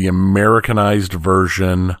is the Americanized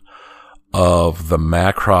version of the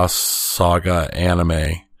Macross Saga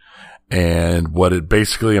anime. And what it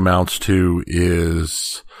basically amounts to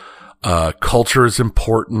is, culture is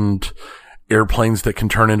important, airplanes that can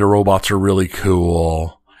turn into robots are really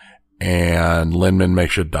cool, and Linman May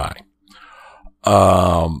should die.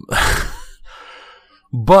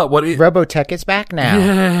 But what Robotech is back now.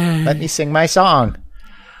 Yay. Let me sing my song.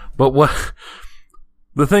 But what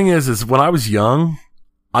the thing is when I was young,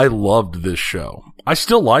 I loved this show. I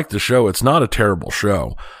still like the show. It's not a terrible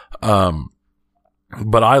show.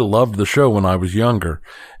 But I loved the show when I was younger,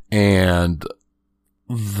 and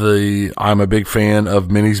I'm a big fan of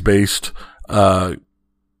minis based,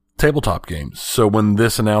 tabletop games. So when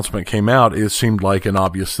this announcement came out, it seemed like an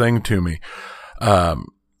obvious thing to me.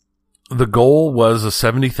 The goal was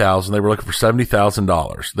 $70,000. They were looking for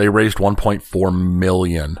 $70,000. They raised $1.4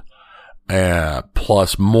 million,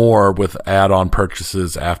 plus more with add-on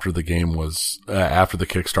purchases after the game was, after the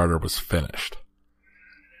Kickstarter was finished.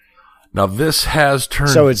 Now this has turned.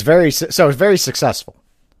 So it's very successful.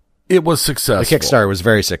 It was successful. The Kickstarter was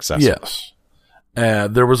very successful. Yes.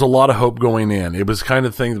 There was a lot of hope going in. It was the kind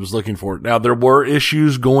of thing that was looking for it. Now there were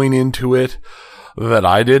issues going into it that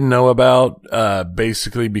I didn't know about,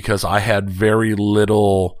 basically because I had very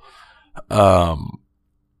little, I'd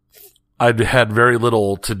had very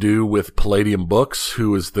little to do with Palladium Books,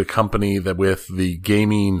 who is the company that with the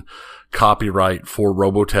gaming copyright for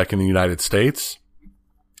Robotech in the United States.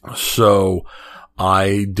 So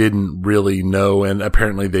I didn't really know, and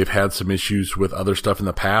apparently they've had some issues with other stuff in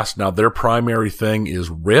the past. Now their primary thing is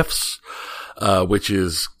Rifts, which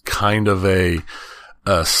is kind of a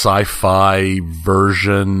sci-fi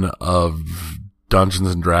version of Dungeons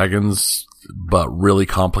and Dragons, but really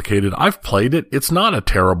complicated. I've played it. It's not a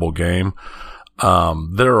terrible game.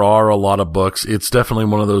 There are a lot of books. It's definitely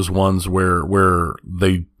one of those ones where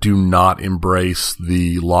they do not embrace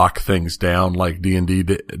the lock things down like D&D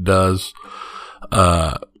does,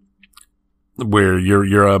 where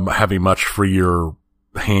you're having much freer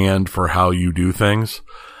hand for how you do things.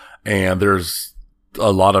 And there's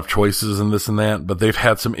a lot of choices and this and that, but they've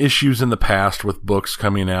had some issues in the past with books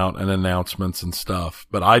coming out and announcements and stuff,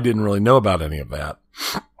 but I didn't really know about any of that.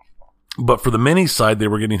 But for the mini side, they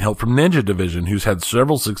were getting help from Ninja Division, who's had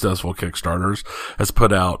several successful Kickstarters, has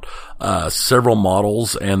put out, several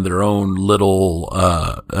models and their own little,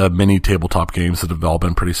 mini tabletop games that have all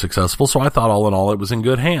been pretty successful. So I thought all in all, it was in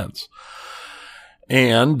good hands.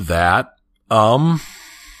 And that,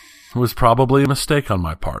 was probably a mistake on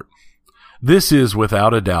my part. This is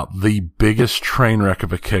without a doubt the biggest train wreck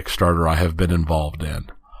of a Kickstarter I have been involved in.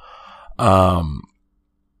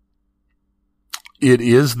 It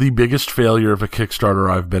is the biggest failure of a Kickstarter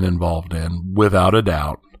I've been involved in, without a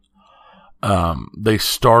doubt. They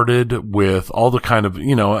started with all the kind of,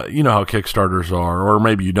 you know how Kickstarters are, or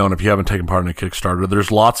maybe you don't if you haven't taken part in a Kickstarter. There's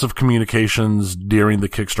lots of communications during the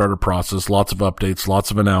Kickstarter process, lots of updates, lots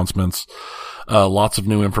of announcements, lots of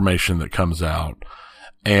new information that comes out.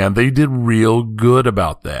 And they did real good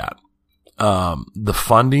about that. The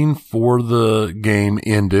funding for the game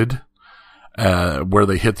ended, where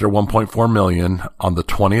they hit their 1.4 million on the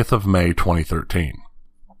 20th of May, 2013.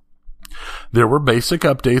 There were basic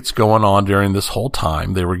updates going on during this whole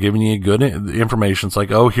time. They were giving you good information. It's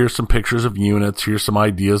like, oh, here's some pictures of units. Here's some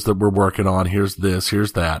ideas that we're working on. Here's this,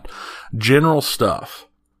 here's that. General stuff.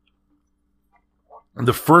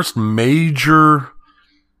 The first major,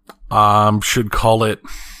 should call it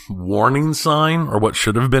warning sign, or what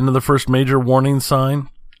should have been the first major warning sign,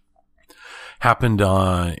 happened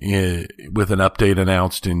with an update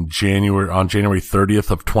announced on January 30th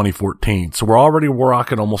of 2014. So we're already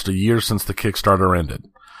rocking almost a year since the Kickstarter ended.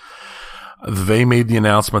 they made the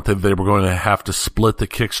announcement that they were going to have to split the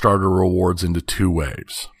Kickstarter rewards into 2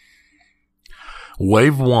 waves.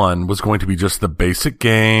 Wave 1 was going to be just the basic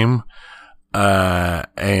game,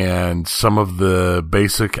 and some of the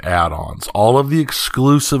basic add-ons. All of the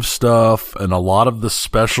exclusive stuff and a lot of the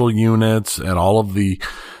special units and all of the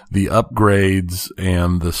upgrades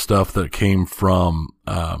and the stuff that came from,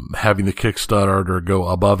 having the Kickstarter go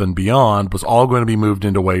above and beyond was all going to be moved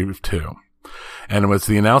into Wave 2. And as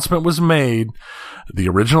the announcement was made, the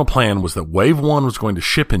original plan was that Wave 1 was going to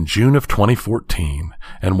ship in June of 2014,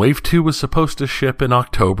 and Wave 2 was supposed to ship in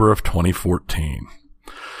October of 2014.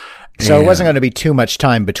 So it wasn't going to be too much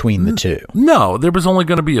time between the two. No, there was only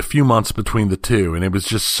going to be a few months between the two, and it was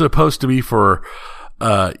just supposed to be for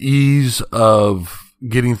ease of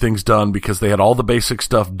getting things done because they had all the basic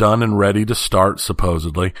stuff done and ready to start,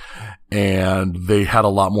 supposedly, and they had a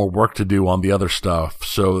lot more work to do on the other stuff.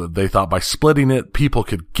 So they thought by splitting it, people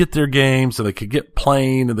could get their games and they could get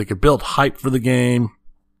playing and they could build hype for the game,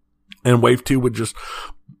 and Wave 2 would just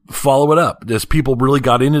follow it up. As people really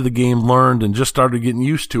got into the game, learned, and just started getting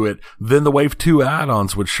used to it, then the Wave 2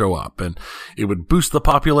 add-ons would show up, and it would boost the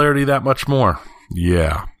popularity that much more.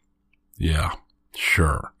 Yeah.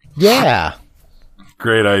 Sure. Yeah.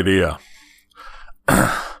 Great idea.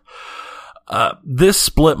 This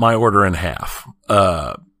split my order in half,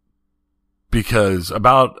 because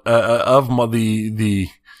about, the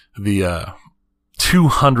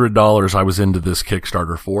 $200 I was into this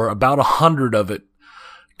Kickstarter for, about 100 of it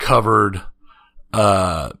covered,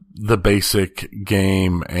 the basic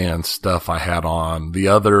game and stuff I had on.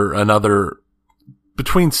 Another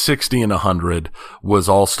between 60 and 100 was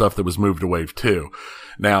all stuff that was moved to Wave 2.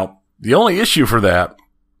 Now, the only issue for that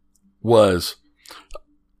was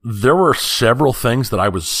there were several things that I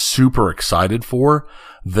was super excited for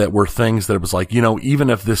that were things that it was like, even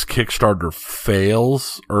if this Kickstarter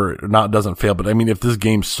fails, or not doesn't fail, but I mean, if this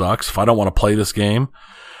game sucks, if I don't want to play this game,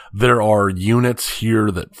 there are units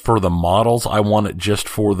here that for the models, I want it just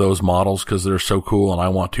for those models because they're so cool and I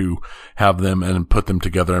want to have them and put them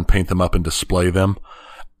together and paint them up and display them.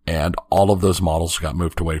 And all of those models got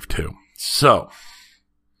moved to Wave 2. So,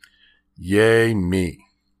 yay me.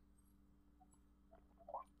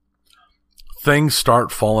 Things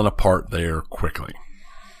start falling apart there quickly.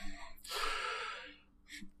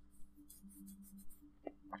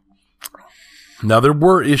 Now, there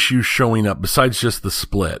were issues showing up besides just the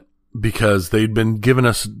split because they'd been giving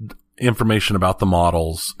us information about the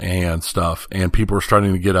models and stuff, and people were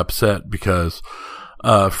starting to get upset because,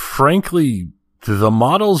 frankly, the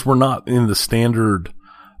models were not in the standard,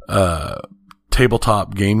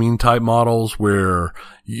 tabletop gaming type models where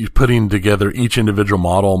you putting together each individual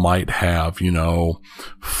model might have,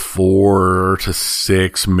 4 to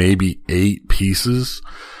 6, maybe 8 pieces.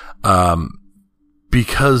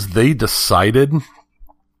 Because they decided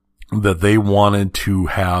that they wanted to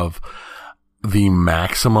have the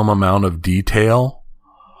maximum amount of detail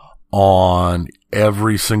on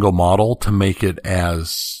every single model to make it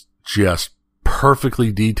as just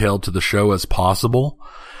perfectly detailed to the show as possible.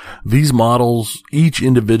 These models, each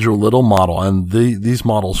individual little model, and these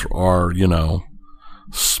models are,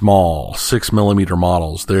 small 6mm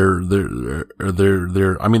models. They're,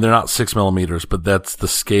 I mean, they're not 6mm, but that's the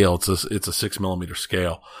scale. It's a 6mm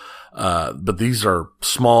scale. But these are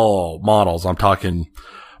small models. I'm talking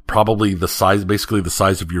probably basically the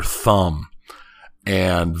size of your thumb.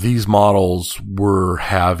 And these models were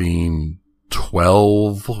having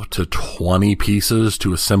 12 to 20 pieces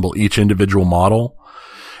to assemble each individual model.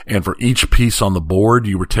 And for each piece on the board,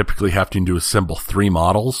 you were typically having to assemble 3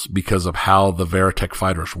 models because of how the Veritech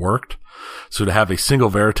fighters worked. So to have a single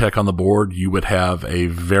Veritech on the board, you would have a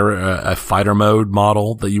fighter mode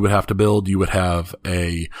model that you would have to build. You would have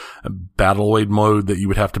a battleoid mode that you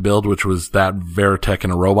would have to build, which was that Veritech in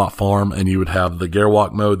a robot form. And you would have the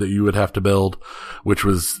Gearwalk mode that you would have to build, which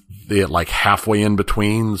was like halfway in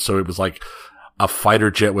between. So it was like a fighter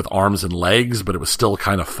jet with arms and legs, but it was still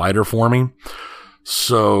kind of fighter forming.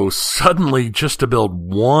 So suddenly, just to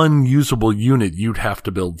build one usable unit, you'd have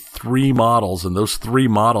to build 3 models, and those 3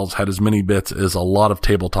 models had as many bits as a lot of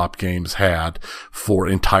tabletop games had for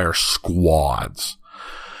entire squads.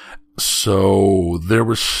 So there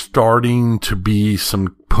was starting to be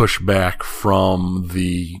some pushback from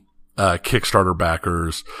the Kickstarter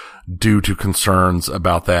backers due to concerns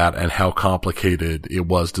about that and how complicated it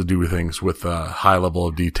was to do things with a high level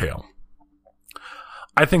of detail.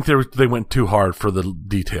 I think they went too hard for the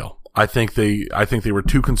detail. I think they were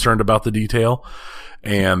too concerned about the detail,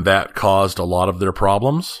 and that caused a lot of their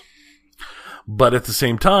problems. But at the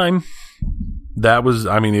same time, That was,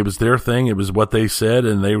 I mean, it was their thing. It was what they said,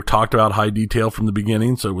 and they talked about high detail from the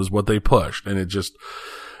beginning, so it was what they pushed, and it just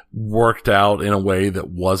worked out in a way that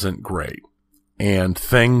wasn't great. And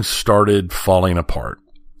things started falling apart.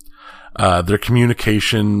 Their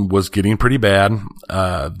communication was getting pretty bad.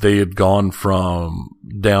 They had gone from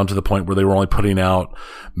down to the point where they were only putting out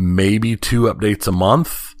maybe 2 updates a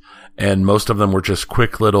month, and most of them were just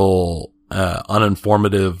quick little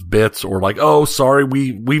uninformative bits, or like, oh, sorry,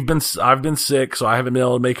 I've been sick, so I haven't been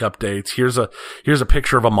able to make updates. Here's a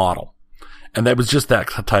picture of a model. And that was just that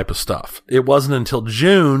type of stuff. It wasn't until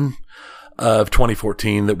June of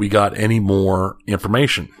 2014 that we got any more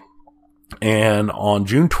information. And on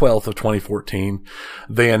June 12th of 2014,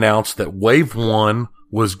 they announced that Wave 1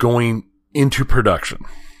 was going into production.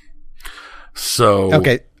 So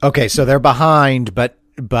Okay, so they're behind, but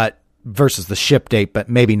versus the ship date, but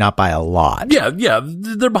maybe not by a lot. Yeah,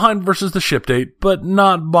 they're behind versus the ship date, but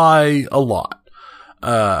not by a lot.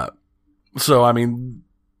 So I mean,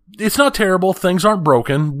 it's not terrible. Things aren't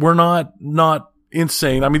broken. We're not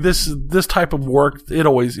insane. I mean, this type of work,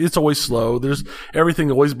 it's always slow.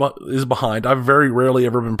 Everything always is behind. I've very rarely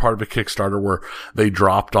ever been part of a Kickstarter where they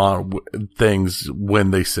dropped on things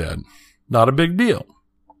when they said, not a big deal.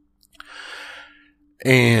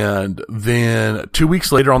 And then 2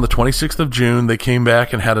 weeks later, on the 26th of June, they came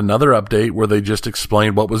back and had another update where they just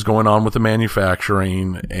explained what was going on with the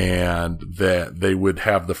manufacturing, and that they would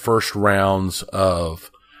have the first rounds of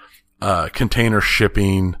container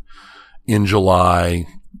shipping in July,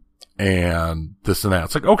 and this and that.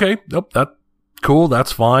 It's like, okay, nope, that's cool,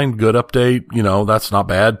 that's fine, good update. You know, that's not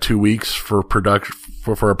bad. 2 weeks for production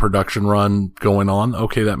for a production run going on.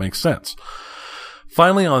 Okay, that makes sense.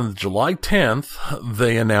 Finally, on July 10th,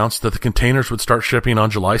 they announced that the containers would start shipping on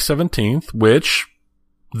July 17th, which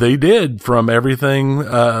they did from everything.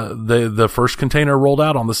 The first container rolled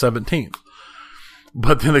out on the 17th.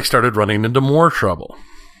 But then they started running into more trouble,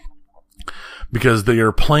 because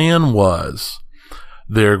their plan was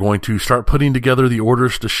they're going to start putting together the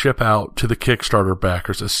orders to ship out to the Kickstarter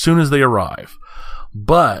backers as soon as they arrive.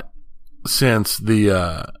 But since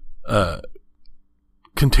the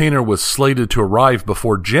container was slated to arrive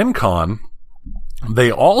before Gen Con,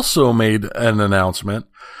 they also made an announcement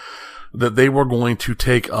that they were going to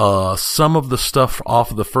take some of the stuff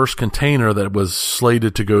off of the first container that was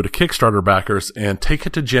slated to go to Kickstarter backers and take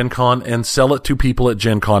it to Gen Con and sell it to people at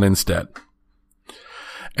Gen Con instead.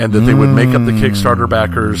 And that they would make up the Kickstarter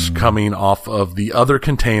backers coming off of the other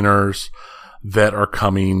containers that are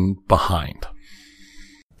coming behind.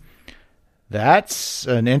 That's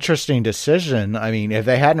an interesting decision. I mean, if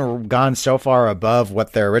they hadn't gone so far above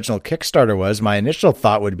what their original Kickstarter was, my initial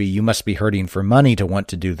thought would be you must be hurting for money to want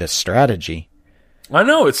to do this strategy. I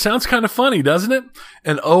know, it sounds kind of funny, doesn't it?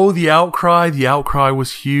 And the outcry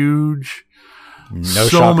was huge.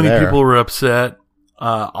 So many people were upset.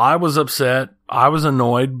 I was upset. I was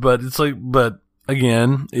annoyed, but it's like,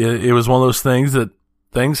 again, it was one of those things that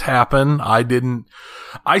things happen.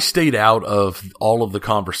 I stayed out of all of the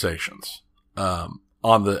conversations,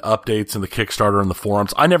 on the updates and the Kickstarter and the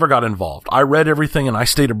forums. I never got involved. I read everything and I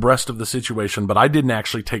stayed abreast of the situation, but I didn't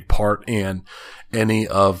actually take part in any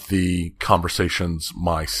of the conversations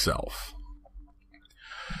myself.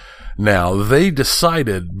 Now, they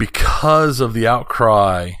decided, because of the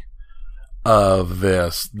outcry of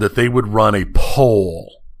this, that they would run a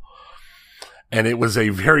poll. And it was a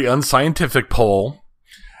very unscientific poll.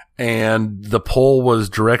 And the poll was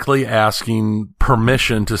directly asking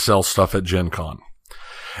permission to sell stuff at Gen Con.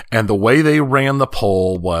 And the way they ran the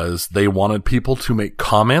poll was they wanted people to make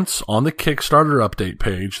comments on the Kickstarter update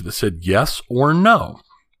page that said yes or no.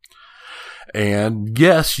 And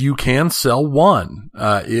yes, you can sell one,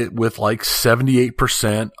 with like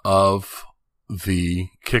 78% of the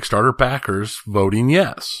Kickstarter backers voting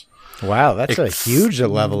yes. Wow, that's a huge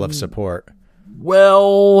level of support.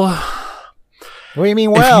 Well, what do you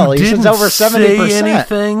mean, well? You said over 70%. Say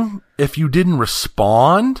anything, if you didn't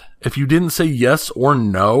respond, if you didn't say yes or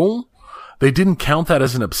no, they didn't count that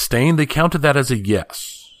as an abstain. They counted that as a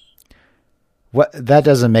yes. What? That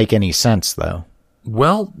doesn't make any sense, though.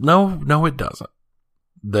 Well, no, it doesn't.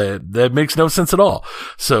 That makes no sense at all.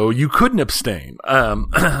 So you couldn't abstain.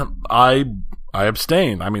 I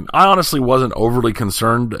abstained. I mean, I honestly wasn't overly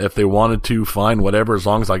concerned. If they wanted to, fine, whatever. As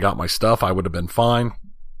long as I got my stuff, I would have been fine.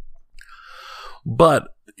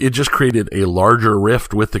 But it just created a larger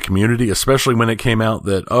rift with the community, especially when it came out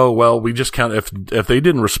that, oh, well, we just count, if they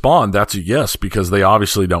didn't respond, that's a yes, because they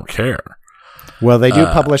obviously don't care. Well, they do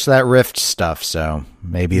publish that Rift stuff, so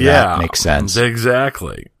maybe that makes sense.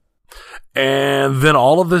 Exactly. And then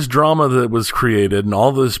all of this drama that was created and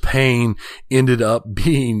all this pain ended up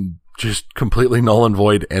being just completely null and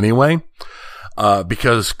void anyway,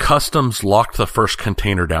 because customs locked the first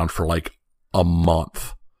container down for like a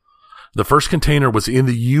month. The first container was in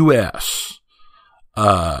the U.S.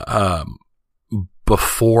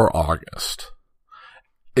 Before August.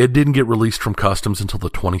 It didn't get released from customs until the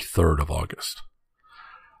 23rd of August.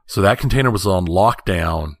 So that container was on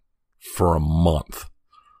lockdown for a month.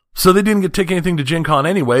 So they didn't get to take anything to Gen Con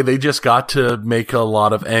anyway. They just got to make a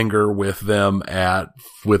lot of anger with them and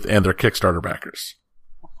their Kickstarter backers.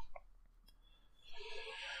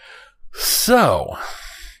 So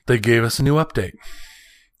they gave us a new update,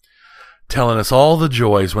 telling us all the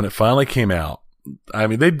joys when it finally came out. I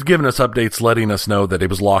mean, they'd given us updates letting us know that it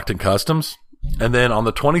was locked in customs. And then on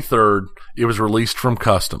the 23rd, it was released from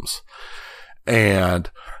customs.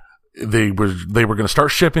 And they were going to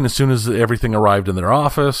start shipping as soon as everything arrived in their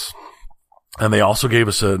office. And they also gave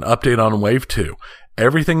us an update on Wave 2.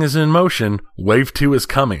 Everything is in motion. Wave 2 is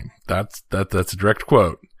coming. That's a direct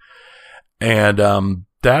quote. And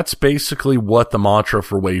that's basically what the mantra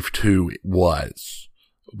for Wave 2 was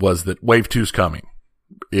that Wave 2 is coming.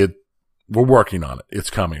 We're working on it. It's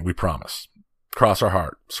coming. We promise. Cross our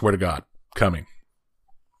heart. Swear to God. Coming.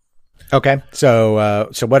 Okay. So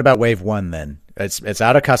what about Wave 1 then? It's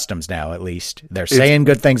out of customs now, at least. They're saying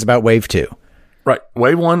good things about Wave 2. Right.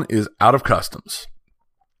 Wave 1 is out of customs.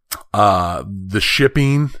 The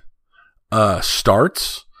shipping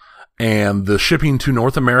starts, and the shipping to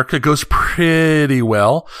North America goes pretty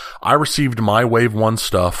well. I received my Wave 1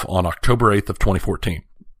 stuff on October 8th of 2014.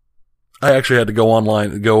 I actually had to go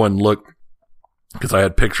online, go and look, because I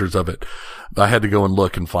had pictures of it. I had to go and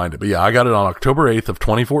look and find it. But yeah, I got it on October 8th of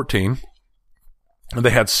 2014. And they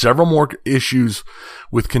had several more issues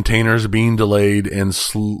with containers being delayed and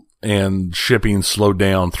shipping slowed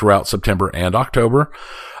down throughout September and October.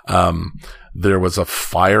 There was a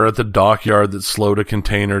fire at the dockyard that slowed a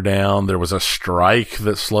container down. There was a strike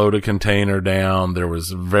that slowed a container down. There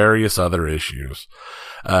was various other issues.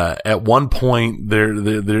 At one point,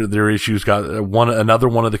 their issues another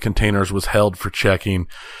one of the containers was held for checking,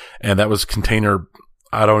 and that was container,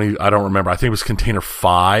 I don't remember. I think it was container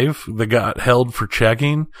 5 that got held for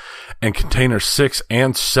checking, and container 6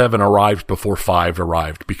 and 7 arrived before 5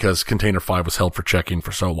 arrived because container 5 was held for checking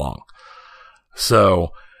for so long.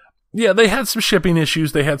 So, yeah, they had some shipping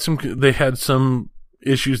issues. They had some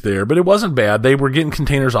issues there, but it wasn't bad. They were getting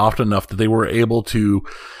containers often enough that they were able to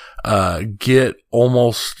get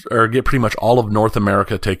pretty much all of North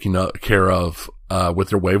America taken care of with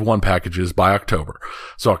their Wave 1 packages by October.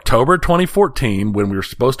 So October 2014, when we were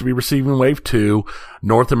supposed to be receiving Wave 2,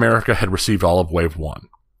 North America had received all of Wave 1.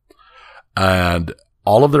 And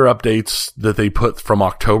all of their updates that they put from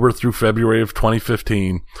October through February of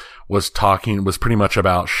 2015 was pretty much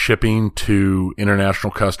about shipping to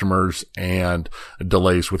international customers and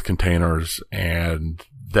delays with containers, and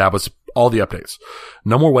that was all the updates.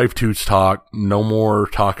 No more Wave 2 talk, no more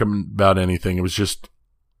talking about anything. It was just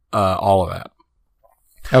all of that.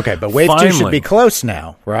 Okay, but Wave 2 should be close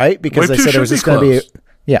now, right? Because they said it was just going to be...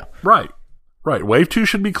 Yeah. Right. Wave 2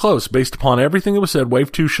 should be close. Based upon everything that was said,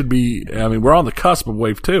 Wave 2 should be... I mean, we're on the cusp of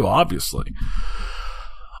Wave 2, obviously.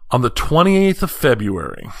 On the 28th of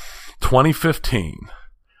February, 2015,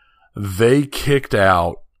 they kicked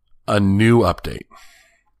out a new update.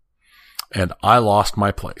 And I lost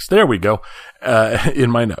my place. There we go.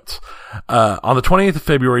 In my notes. On the 28th of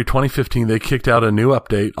February, 2015, they kicked out a new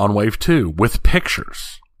update on Wave 2 with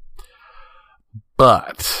pictures.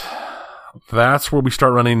 But that's where we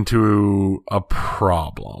start running into a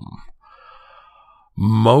problem.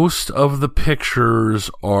 Most of the pictures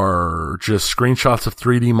are just screenshots of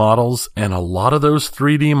 3D models, and a lot of those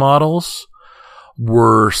 3D models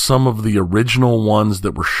were some of the original ones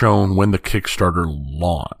that were shown when the Kickstarter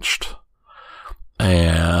launched.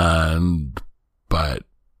 But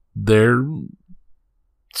they're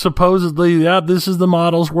supposedly, this is the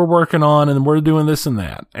models we're working on and we're doing this and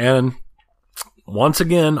that. And once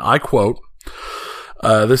again, I quote,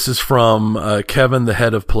 this is from Kevin, the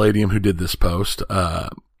head of Palladium, who did this post.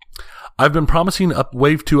 I've been promising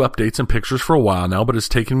Wave 2 updates and pictures for a while now, but it's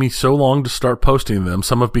taken me so long to start posting them.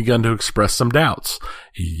 Some have begun to express some doubts.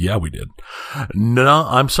 Yeah, we did. No,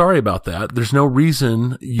 I'm sorry about that. There's no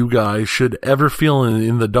reason you guys should ever feel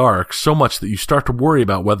in the dark so much that you start to worry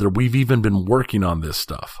about whether we've even been working on this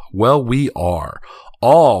stuff. Well, we are.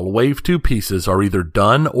 All Wave 2 pieces are either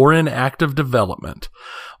done or in active development,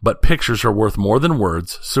 but pictures are worth more than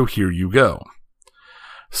words, so here you go.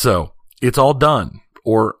 So, it's all done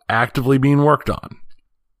or actively being worked on.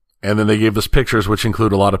 And then they gave us pictures, which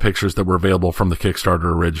include a lot of pictures that were available from the Kickstarter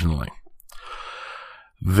originally.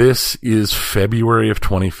 This is February of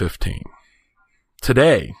 2015.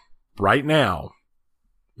 Today, right now,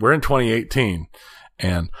 we're in 2018,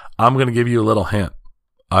 and I'm going to give you a little hint.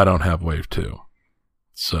 I don't have Wave 2.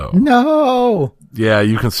 So. No! Yeah,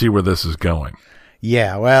 you can see where this is going.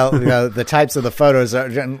 Yeah, well, the types of the photos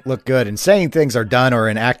don't look good, and saying things are done or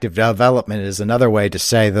in active development is another way to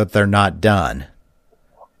say that they're not done.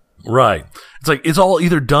 Right. It's like it's all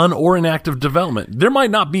either done or in active development. There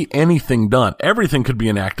might not be anything done. Everything could be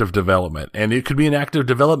in active development, and it could be in active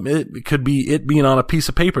development. It could be it being on a piece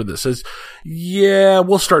of paper that says, yeah,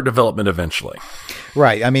 we'll start development eventually.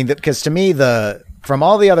 Right. I mean, because to me, from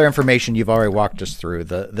all the other information you've already walked us through,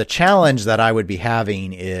 the challenge that I would be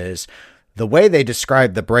having is the way they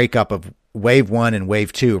described the breakup of Wave 1 and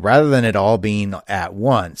Wave 2, rather than it all being at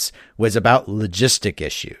once, was about logistic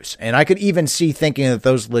issues. And I could even see thinking that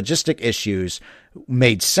those logistic issues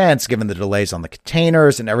made sense given the delays on the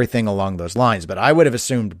containers and everything along those lines. But I would have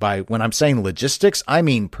assumed when I'm saying logistics, I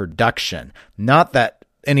mean production, not that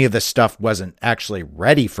any of this stuff wasn't actually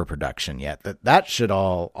ready for production yet. That should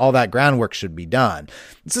all that groundwork should be done.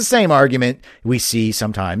 It's the same argument we see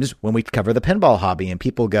sometimes when we cover the pinball hobby and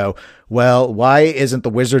people go, well, why isn't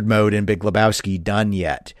the wizard mode in Big Lebowski done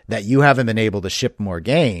yet? That you haven't been able to ship more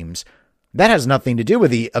games. That has nothing to do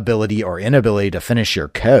with the ability or inability to finish your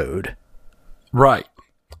code. Right.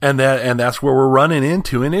 And that's where we're running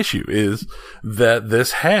into an issue, is that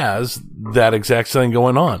this has that exact thing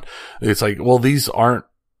going on. It's like, well, these aren't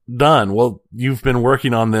done. Well, you've been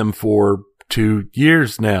working on them for 2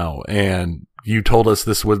 years now, and you told us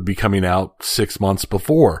this would be coming out 6 months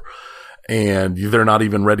before, and they're not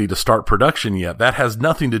even ready to start production yet. That has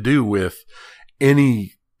nothing to do with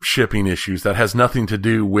any shipping issues. That has nothing to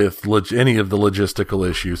do with any of the logistical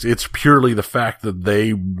issues. It's purely the fact that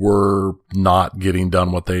they were not getting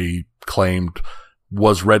done what they claimed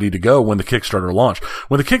was ready to go when the Kickstarter launched.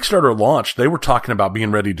 When the Kickstarter launched, they were talking about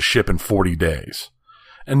being ready to ship in 40 days.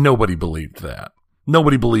 And nobody believed that.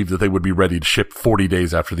 Nobody believed that they would be ready to ship 40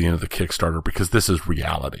 days after the end of the Kickstarter, because this is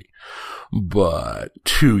reality. But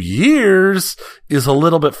 2 years is a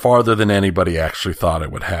little bit farther than anybody actually thought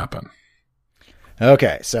it would happen.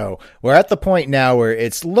 Okay, so we're at the point now where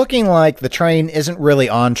it's looking like the train isn't really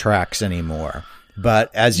on tracks anymore.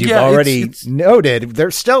 But as you've already noted,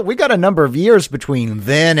 we got a number of years between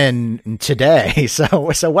then and today.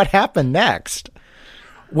 So what happened next?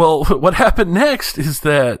 Well, what happened next is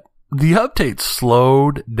that the update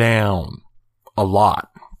slowed down a lot.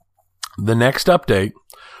 The next update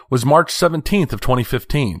was March 17th of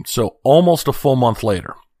 2015, so almost a full month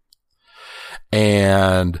later.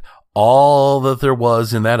 And all that there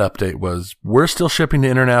was in that update was, we're still shipping to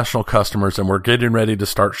international customers, and we're getting ready to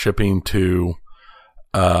start shipping to,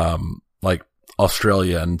 like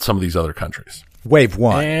Australia and some of these other countries. Wave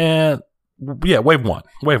 1. And yeah, Wave 1.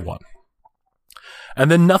 And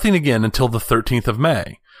then nothing again until the 13th of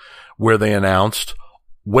May, where they announced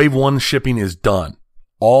Wave 1 shipping is done.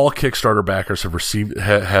 All Kickstarter backers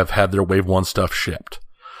have had their Wave 1 stuff shipped.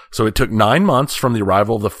 So it took 9 months from the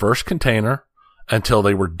arrival of the first container until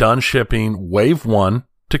they were done shipping Wave 1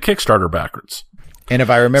 to Kickstarter backers. And if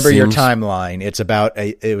I remember your timeline,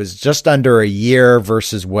 it was just under a year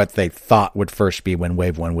versus what they thought would first be when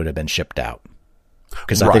Wave 1 would have been shipped out.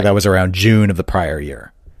 Because I think that was around June of the prior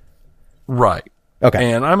year. Right.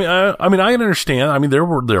 Okay. And I understand. I mean, there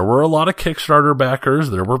were a lot of Kickstarter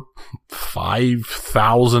backers. There were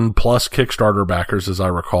 5,000 plus Kickstarter backers, as I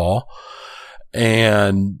recall.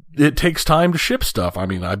 And it takes time to ship stuff. I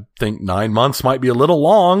mean, I think 9 months might be a little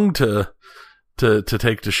long to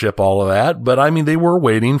take to ship all of that. But I mean, they were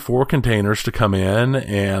waiting for containers to come in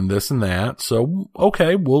and this and that. So,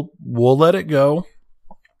 okay, we'll let it go.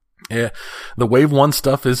 Yeah. The Wave 1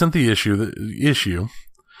 stuff isn't the issue.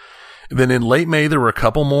 Then in late May, there were a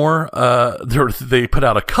couple more. They put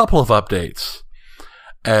out a couple of updates.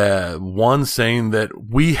 One saying that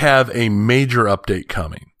we have a major update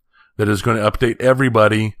coming that is going to update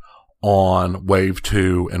everybody on Wave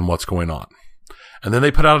 2 and what's going on. And then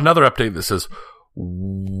they put out another update that says,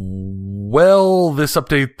 well, this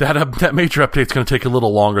update, that major update is going to take a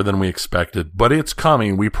little longer than we expected, but it's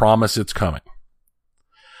coming. We promise it's coming.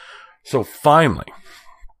 So finally,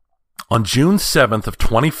 on June 7th of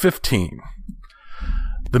 2015,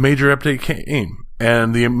 the major update came,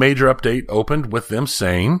 and the major update opened with them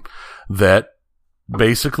saying that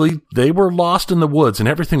basically they were lost in the woods and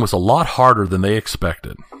everything was a lot harder than they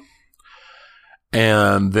expected.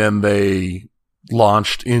 And then they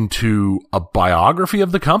launched into a biography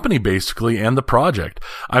of the company, basically, and the project.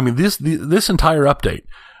 I mean, this entire update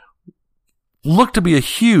looked to be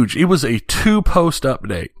it was a 2-post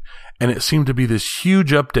update. And it seemed to be this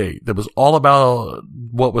huge update that was all about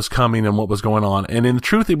what was coming and what was going on. And in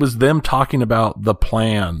truth, it was them talking about the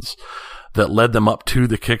plans that led them up to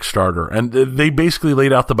the Kickstarter. And they basically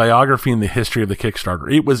laid out the biography and the history of the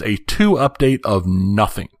Kickstarter. It was a 2 update of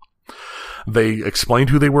nothing. They explained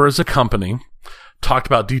who they were as a company, talked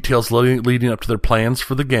about details leading up to their plans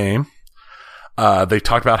for the game. They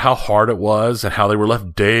talked about how hard it was and how they were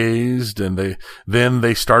left dazed. And then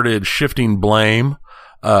they started shifting blame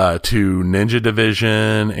to Ninja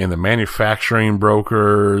Division and the manufacturing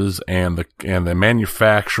brokers and the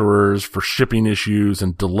manufacturers for shipping issues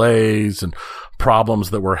and delays and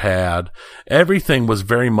problems that were had. Everything was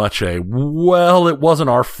very much it wasn't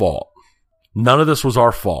our fault. None of this was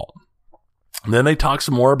our fault. And then they talked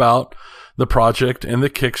some more about the project and the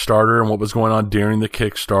Kickstarter and what was going on during the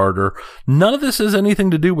Kickstarter. None of this has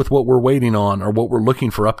anything to do with what we're waiting on or what we're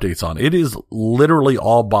looking for updates on. It is literally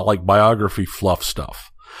all biography fluff stuff.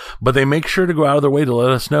 But they make sure to go out of their way to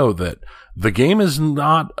let us know that the game is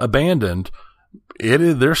not abandoned.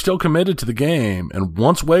 They're still committed to the game. And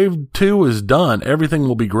once Wave 2 is done, everything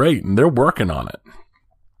will be great. And they're working on it.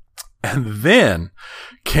 And then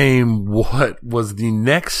came what was the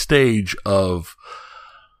next stage of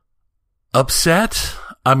upset.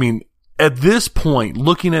 I mean, at this point,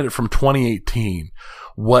 looking at it from 2018,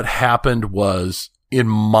 what happened was, in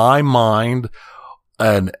my mind,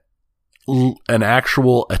 an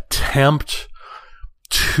actual attempt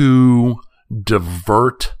to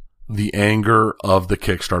divert the anger of the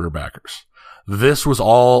Kickstarter backers. This was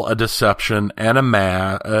all a deception and a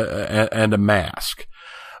mask.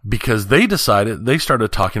 Because they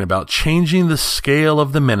started talking about changing the scale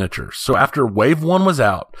of the miniatures. So after Wave 1 was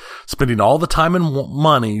out, spending all the time and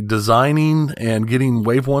money designing and getting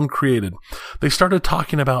Wave 1 created, they started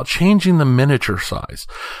talking about changing the miniature size.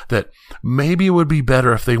 That maybe it would be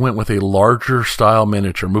better if they went with a larger style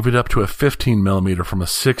miniature, move it up to a 15 millimeter from a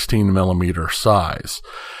 16 millimeter size.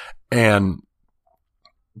 And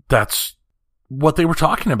that's what they were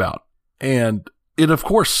talking about. And it, of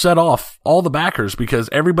course, set off all the backers because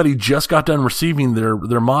everybody just got done receiving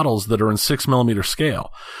their models that are in 6 millimeter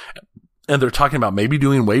scale. And they're talking about maybe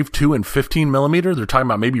doing Wave 2 in 15 millimeter. They're talking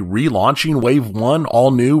about maybe relaunching Wave 1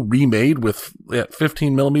 all new, remade with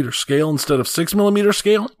 15 millimeter scale instead of 6 millimeter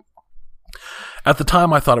scale. At the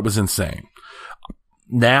time, I thought it was insane.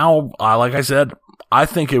 Now, like I said, I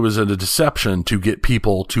think it was a deception to get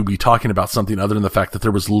people to be talking about something other than the fact that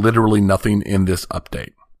there was literally nothing in this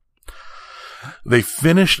update. They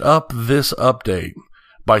finished up this update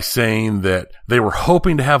by saying that they were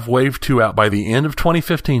hoping to have Wave 2 out by the end of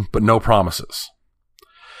 2015, but no promises.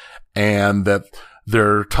 And that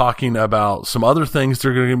they're talking about some other things that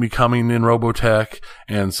are going to be coming in Robotech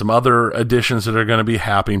and some other additions that are going to be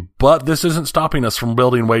happening. But this isn't stopping us from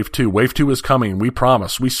building Wave 2. Wave 2 is coming. We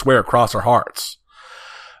promise. We swear, cross our hearts.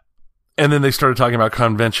 And then they started talking about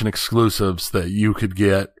convention exclusives that you could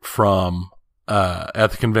get from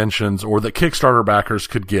at the conventions, or that Kickstarter backers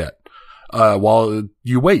could get while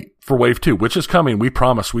you wait for Wave 2, which is coming. We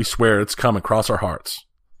promise, we swear it's coming. Cross our hearts.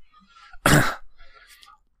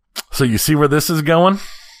 So you see where this is going?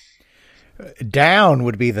 Down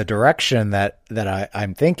would be the direction that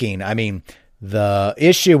I'm thinking. I mean, the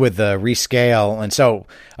issue with the rescale, and so,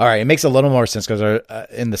 all right, it makes a little more sense because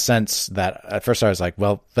in the sense that at first I was like,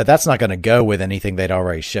 well, but that's not going to go with anything they'd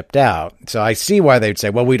already shipped out. So I see why they'd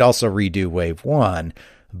say, well, we'd also redo Wave 1,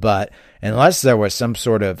 but unless there was some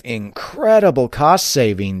sort of incredible cost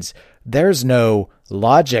savings, there's no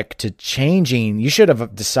logic to changing. You should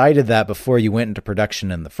have decided that before you went into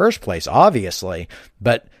production in the first place, obviously,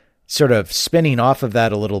 but sort of spinning off of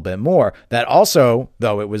that a little bit more. That also,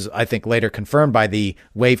 though it was, I think, later confirmed by the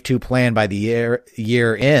Wave 2 plan by the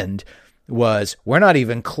year end, was we're not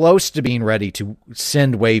even close to being ready to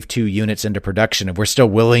send Wave 2 units into production, and we're still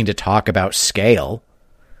willing to talk about scale.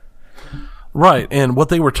 Right, and what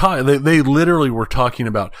they were they literally were talking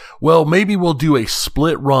about, well, maybe we'll do a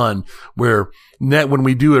split run where when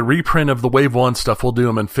we do a reprint of the Wave 1 stuff, we'll do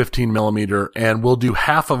them in 15 millimeter, and we'll do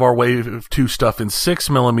half of our Wave 2 stuff in 6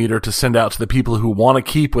 millimeter to send out to the people who want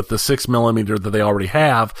to keep with the 6 millimeter that they already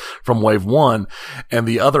have from Wave 1, and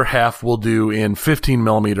the other half we'll do in 15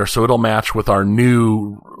 millimeter, so it'll match with our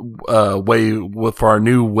new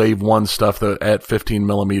Wave 1 stuff at 15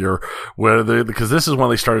 millimeter, because this is when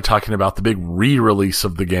they started talking about the big re-release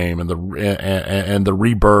of the game and the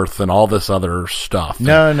rebirth and all this other stuff.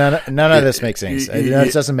 None of this makes sense.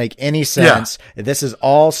 It doesn't make any sense. Yeah. This is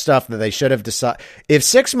all stuff that they should have decided. If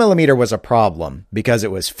 6mm was a problem because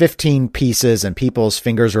it was 15 pieces and people's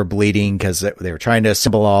fingers were bleeding because they were trying to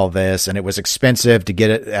assemble all this and it was expensive to get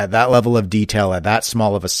it at that level of detail at that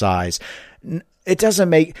small of a size, it doesn't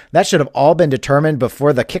make that should have all been determined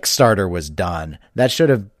before the Kickstarter was done. They should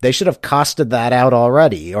have costed that out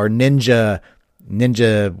already, or whatever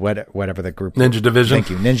the group. Ninja Division. Thank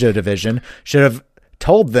you. Ninja Division should have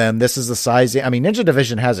told them this is the size. I mean, Ninja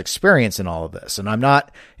Division has experience in all of this, and I'm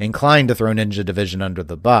not inclined to throw Ninja Division under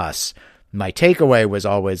the bus. My takeaway was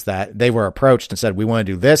always that they were approached and said, we want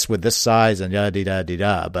to do this with this size and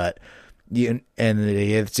da-da-da-da-da, but and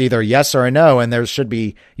it's either yes or a no, and you should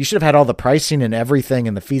have had all the pricing and everything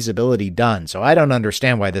and the feasibility done. So I don't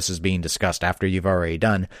understand why this is being discussed after you've already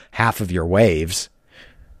done half of your waves.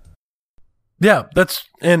 Yeah,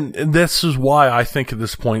 and this is why I think at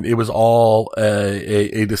this point it was all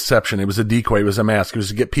a deception. It was a decoy. It was a mask. It was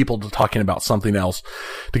to get people to talking about something else,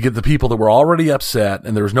 to get the people that were already upset,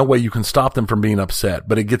 and there was no way you can stop them from being upset,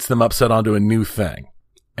 but it gets them upset onto a new thing.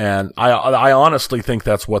 And I honestly think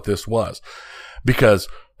that's what this was, because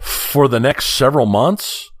for the next several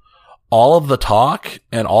months, all of the talk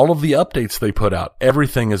and all of the updates they put out,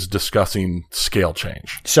 everything is discussing scale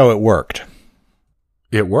change. So it worked.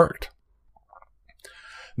 It worked.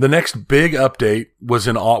 The next big update was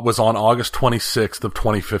on August 26th of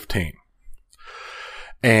 2015.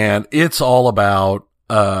 And it's all about,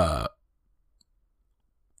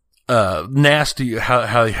 nasty,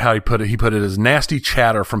 how he put it. He put it as nasty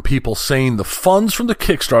chatter from people saying the funds from the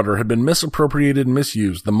Kickstarter had been misappropriated and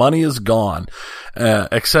misused. The money is gone,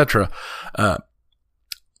 etc.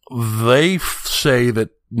 They say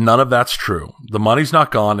that none of that's true. The money's not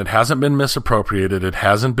gone. It hasn't been misappropriated. It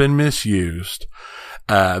hasn't been misused.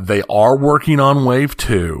 They are working on Wave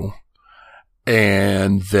 2,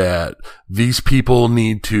 and that these people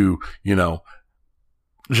need to,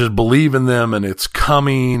 just believe in them, and it's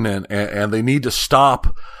coming, and they need to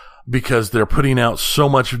stop because they're putting out so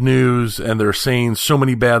much news and they're saying so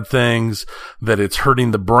many bad things that it's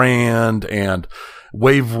hurting the brand. And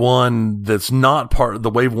Wave 1, that's not part of the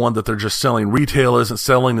Wave 1 that they're just selling, retail isn't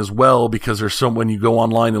selling as well because when you go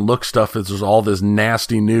online and look stuff, there's all this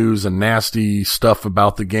nasty news and nasty stuff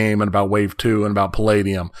about the game and about Wave 2 and about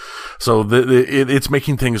Palladium. So it's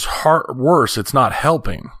making things worse. It's not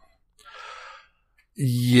helping.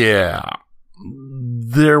 Yeah,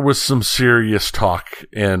 there was some serious talk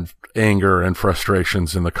and anger and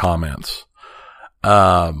frustrations in the comments.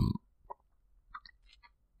 There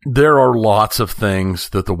are lots of things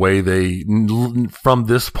that from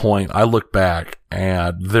this point, I look back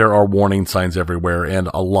and there are warning signs everywhere. And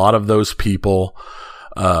a lot of those people,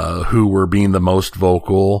 who were being the most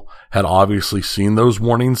vocal had obviously seen those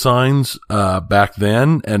warning signs, back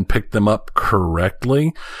then and picked them up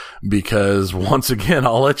correctly, because once again,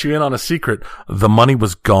 I'll let you in on a secret. The money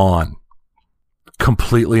was gone.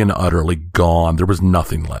 Completely and utterly gone. There was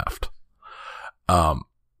nothing left.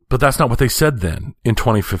 But that's not what they said then in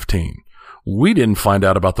 2015. We didn't find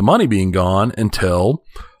out about the money being gone until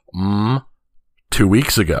 2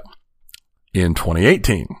 weeks ago in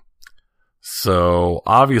 2018. So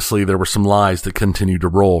obviously there were some lies that continued to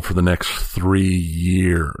roll for the next 3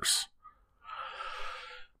 years.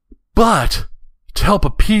 But to help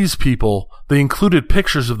appease people, they included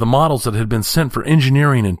pictures of the models that had been sent for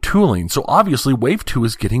engineering and tooling. So obviously Wave 2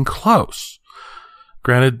 is getting close.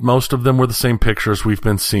 Granted, most of them were the same pictures we've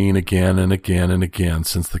been seeing again and again and again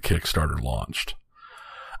since the Kickstarter launched.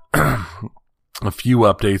 A few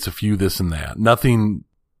updates, a few this and that. Nothing.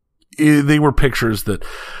 They were pictures that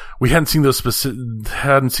we hadn't seen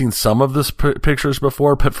some of this pictures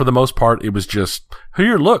before, but for the most part, it was just,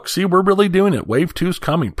 here, look, see, we're really doing it. Wave 2's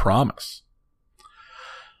coming, promise.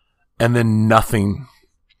 And then nothing.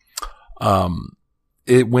 There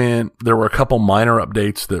were a couple minor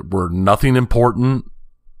updates that were nothing important.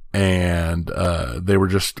 And, they were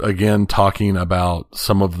just, again, talking about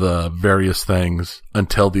some of the various things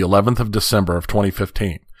until the 11th of December of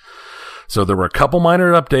 2015. So there were a couple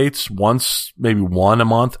minor updates, maybe one a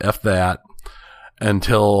month, if that,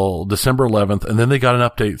 until December 11th. And then they got an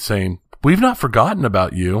update saying, we've not forgotten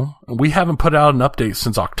about you. We haven't put out an update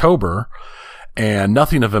since October and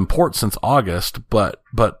nothing of import since August, but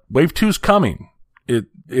Wave 2's coming.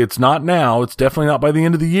 It's not now. It's definitely not by the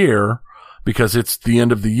end of the year because it's the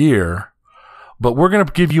end of the year. But we're going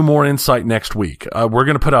to give you more insight next week. We're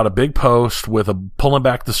going to put out a big post with pulling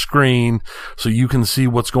back the screen so you can see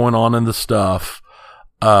what's going on in the stuff.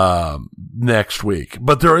 next week.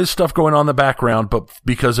 But there is stuff going on in the background, but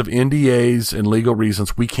because of NDAs and legal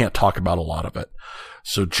reasons, we can't talk about a lot of it.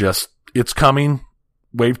 So it's coming.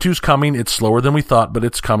 Wave 2's coming. It's slower than we thought, but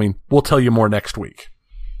it's coming. We'll tell you more next week.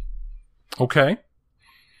 Okay?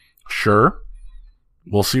 Sure.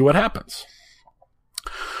 We'll see what happens.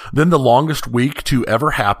 Then the longest week to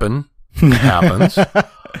ever happen happens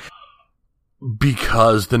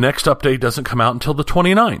because the next update doesn't come out until the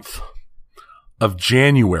 29th of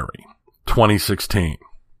January 2016.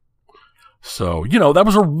 So, that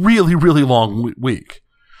was a really, really long week.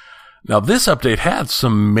 Now, this update had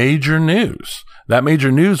some major news. That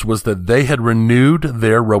major news was that they had renewed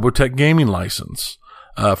their Robotech gaming license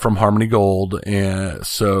from Harmony Gold, and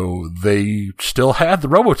so they still had the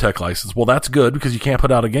Robotech license. Well, that's good because you can't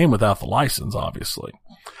put out a game without the license, obviously.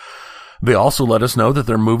 They also let us know that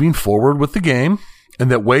they're moving forward with the game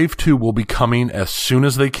and that Wave 2 will be coming as soon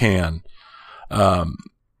as they can.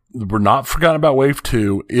 We're not forgotten about Wave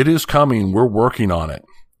 2. It is coming. We're working on it.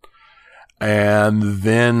 And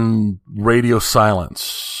then radio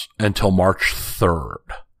silence until March 3rd.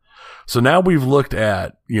 So now we've looked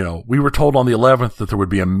at, we were told on the 11th that there would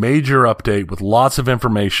be a major update with lots of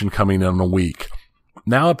information coming in a week.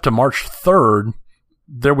 Now up to March 3rd,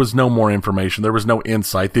 there was no more information. There was no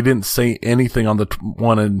insight. They didn't say anything on the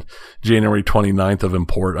one in January 29th of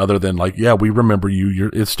import other than we remember you.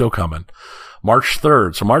 It's still coming. March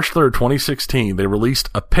 3rd. So March 3rd, 2016, they released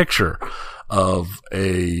a picture of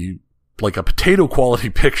a potato quality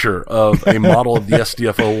picture of a model of the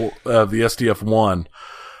SDF-1,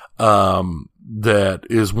 that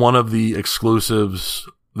is one of the exclusives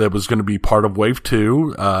that was going to be part of Wave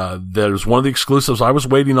 2. That was one of the exclusives I was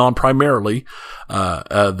waiting on primarily.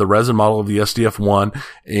 The resin model of the SDF-1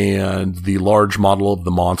 and the large model of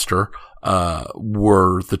the Monster,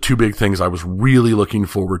 were the two big things I was really looking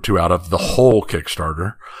forward to out of the whole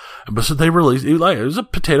Kickstarter. But so they released, it was a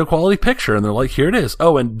potato quality picture, and they're like, here it is.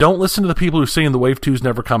 Oh, and don't listen to the people who are saying the Wave 2 is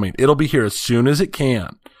never coming. It'll be here as soon as it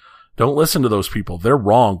can. Don't listen to those people. They're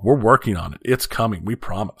wrong. We're working on it. It's coming. We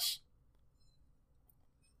promise.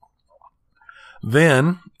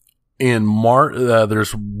 Then in March,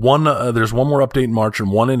 there's one more update in March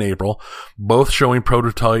and one in April, both showing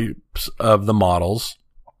prototypes of the models.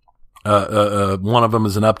 One of them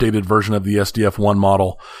is an updated version of the SDF-1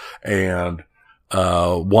 model, and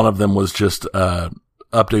one of them was just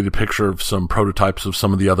updated picture of some prototypes of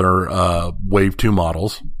some of the other Wave 2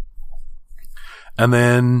 models. And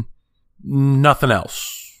then nothing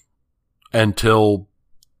else until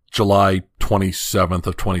July 27th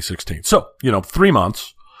of 2016. So, 3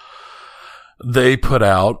 months. They put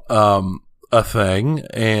out a thing,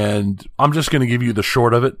 and I'm just going to give you the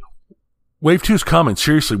short of it. Wave 2's coming.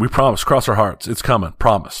 Seriously, we promise. Cross our hearts. It's coming.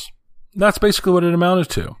 Promise. That's basically what it amounted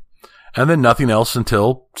to. And then nothing else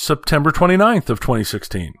until September 29th of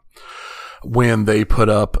 2016, when they put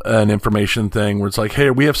up an information thing where it's like, hey,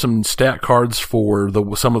 we have some stat cards for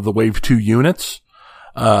some of the Wave 2 units.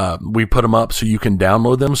 We put them up so you can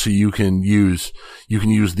download them, so you can use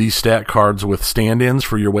these stat cards with stand-ins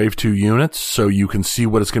for your Wave 2 units, so you can see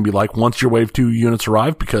what it's going to be like once your Wave 2 units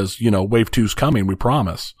arrive, because, Wave 2's coming, we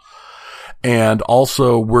promise. And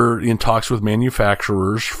also, we're in talks with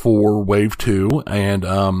manufacturers for Wave 2, and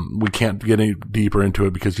we can't get any deeper into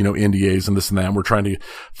it because, NDAs and this and that, and we're trying to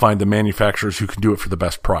find the manufacturers who can do it for the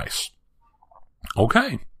best price.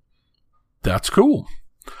 Okay. That's cool.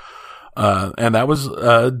 And that was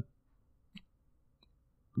that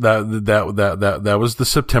was the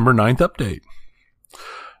September 9th update.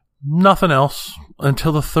 Nothing else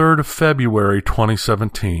until the 3rd of February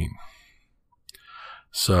 2017.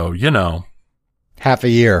 So, half a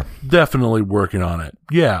year. Definitely working on it.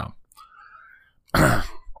 Yeah.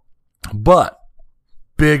 But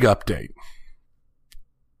big update.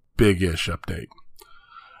 Big-ish update.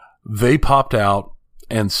 They popped out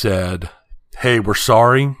and said, "Hey, we're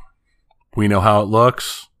sorry. We know how it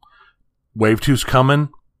looks. Wave 2's coming.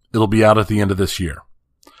 It'll be out at the end of this year.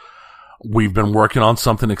 We've been working on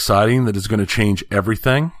something exciting that is going to change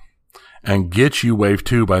everything and get you Wave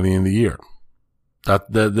 2 by the end of the year."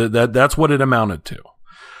 That's what it amounted to.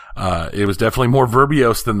 It was definitely more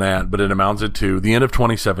verbose than that, but it amounted to the end of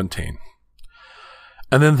 2017.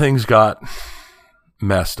 And then things got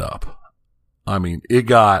messed up. I mean, it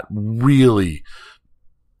got really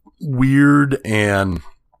weird, and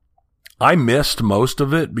I missed most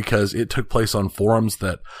of it because it took place on forums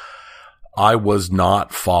that I was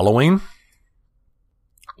not following.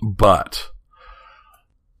 But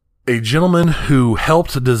a gentleman who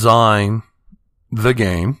helped design the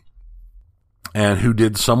game and who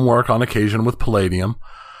did some work on occasion with Palladium,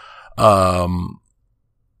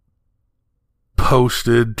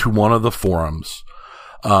 posted to one of the forums.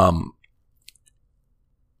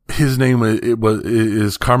 His name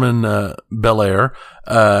is Carmen Belair,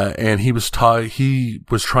 and he was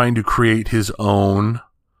trying to create his own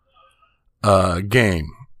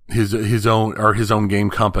game, his own game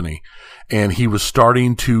company, and he was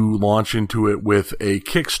starting to launch into it with a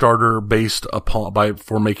Kickstarter based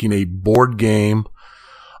for making a board game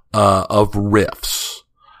of Rifts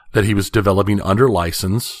that he was developing under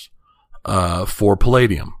license for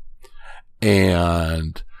Palladium,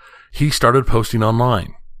 and he started posting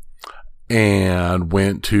online and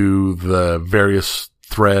went to the various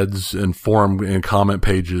threads and forum and comment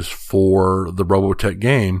pages for the Robotech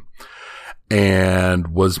game and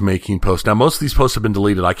was making posts. Now, most of these posts have been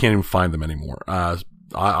deleted. I can't even find them anymore.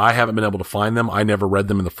 I haven't been able to find them. I never read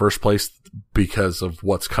them in the first place because of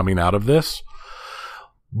what's coming out of this.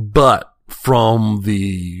 But from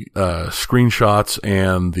the screenshots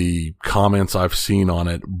and the comments I've seen on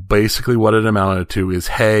it, basically what it amounted to is,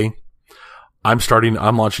 hey, I'm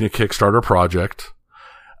launching a Kickstarter project.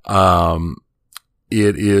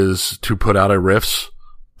 It is to put out a Rifts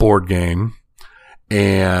board game.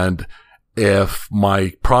 And if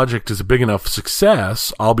my project is a big enough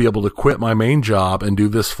success, I'll be able to quit my main job and do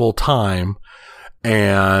this full time.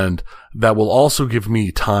 And that will also give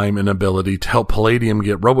me time and ability to help Palladium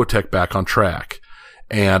get Robotech back on track.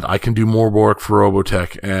 And I can do more work for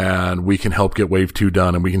Robotech, and we can help get Wave 2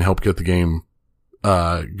 done, and we can help get the game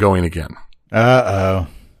going again. Uh-oh.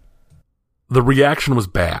 The reaction was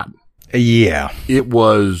bad. Yeah. It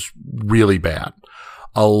was really bad.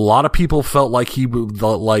 A lot of people felt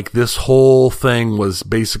like this whole thing was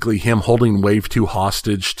basically him holding Wave 2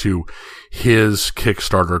 hostage to his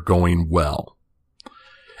Kickstarter going well.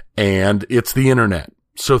 And it's the internet.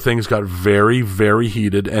 So things got very, very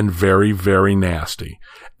heated and very, very nasty.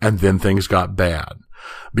 And then things got bad.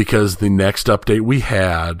 Because the next update we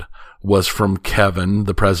had was from Kevin,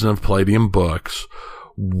 the president of Palladium Books,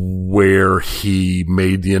 where he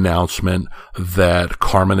made the announcement that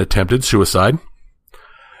Carmen attempted suicide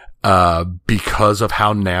because of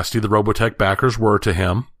how nasty the Robotech backers were to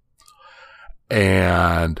him.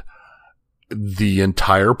 And the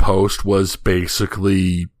entire post was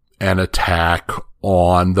basically an attack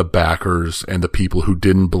on the backers and the people who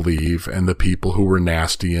didn't believe and the people who were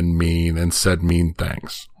nasty and mean and said mean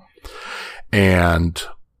things. And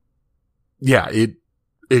yeah, it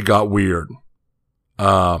got weird.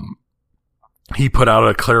 He put out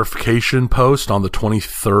a clarification post on the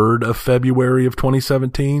 23rd of February of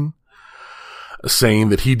 2017 saying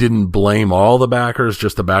that he didn't blame all the backers,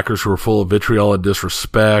 just the backers who were full of vitriol and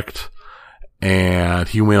disrespect. And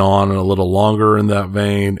he went on a little longer in that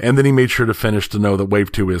vein. And then he made sure to finish to know that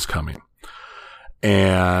Wave 2 is coming.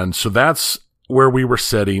 And so that's where we were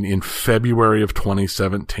sitting in February of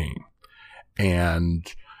 2017. And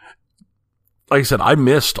like I said, I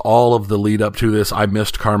missed all of the lead up to this. I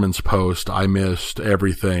missed Carmen's post. I missed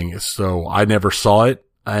everything. So I never saw it,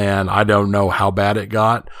 and I don't know how bad it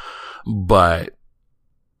got, but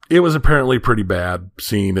it was apparently pretty bad,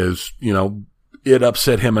 seeing as, it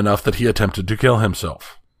upset him enough that he attempted to kill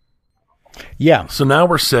himself. Yeah. So now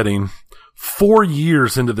we're sitting 4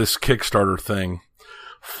 years into this Kickstarter thing,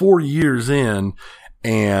 4 years in,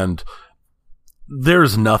 and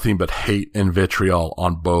there's nothing but hate and vitriol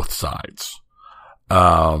on both sides.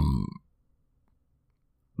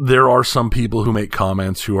 There are some people who make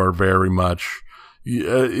comments who are very much,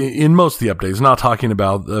 in most of the updates, not talking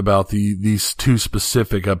about these two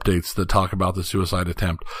specific updates that talk about the suicide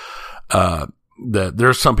attempt, that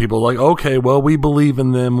there's some people like, okay, well, we believe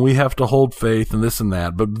in them, we have to hold faith and this and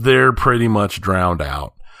that, but they're pretty much drowned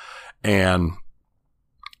out. And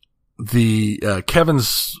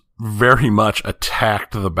Kevin's very much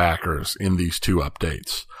attacked the backers in these two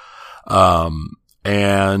updates.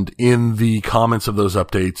 And in the comments of those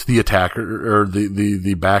updates, the attacker or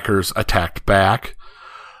the backers attacked back.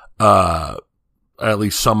 At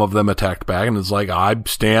least some of them attacked back, and it's like, I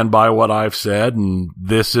stand by what I've said, and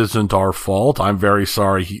this isn't our fault. I'm very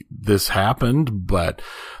sorry this happened, but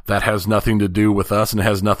that has nothing to do with us, and it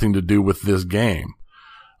has nothing to do with this game.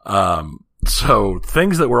 So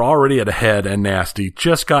things that were already at a head and nasty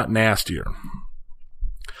just got nastier.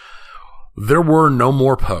 There were no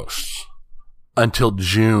more posts until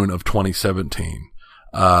June of 2017,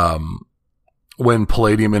 when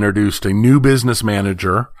Palladium introduced a new business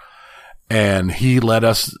manager, and he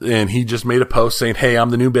just made a post saying, hey,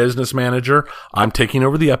 I'm the new business manager. I'm taking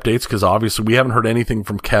over the updates, because obviously we haven't heard anything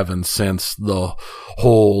from Kevin since the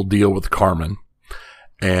whole deal with Carmen.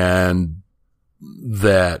 And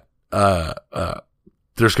that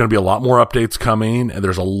there's going to be a lot more updates coming, and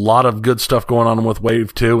there's a lot of good stuff going on with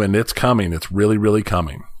Wave 2, and it's coming. It's really, really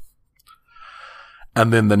coming.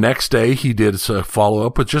 And then the next day, he did a follow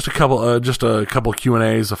up with just a couple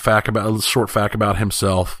Q&As, a short fact about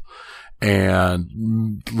himself,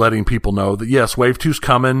 and letting people know that yes, Wave 2's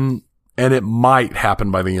coming, and it might happen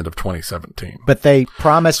by the end of 2017. But they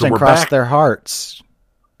promised and crossed their hearts.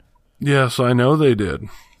 Yes, I know they did.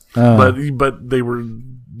 But they were,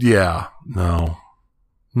 no.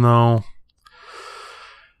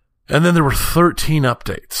 And then there were 13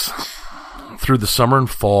 updates through the summer and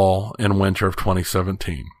fall and winter of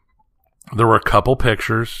 2017. There were a couple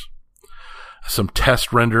pictures, some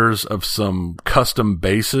test renders of some custom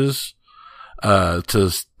bases,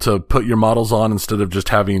 to put your models on instead of just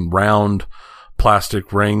having round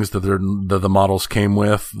plastic rings that the models came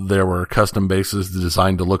with. There were custom bases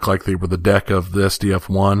designed to look like they were the deck of the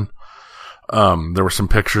SDF-1. There were some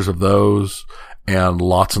pictures of those and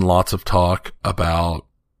lots of talk about,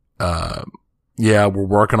 we're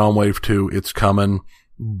working on Wave 2. It's coming,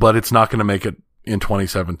 but it's not going to make it in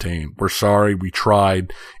 2017. We're sorry. We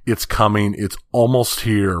tried. It's coming. It's almost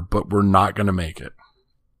here, but we're not going to make it.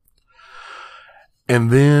 And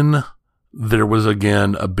then there was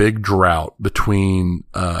again a big drought between,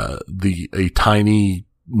 a tiny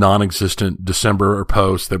non-existent December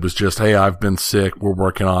post that was just, hey, I've been sick. We're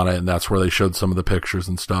working on it. And that's where they showed some of the pictures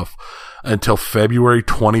and stuff until February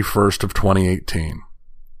 21st of 2018.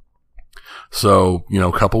 So,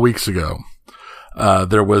 a couple weeks ago,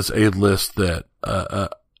 there was a list that,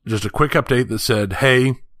 just a quick update that said,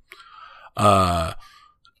 hey,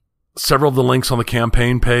 several of the links on the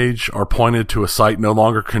campaign page are pointed to a site no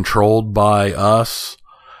longer controlled by us.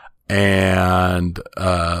 And,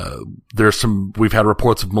 we've had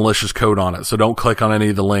reports of malicious code on it. So don't click on any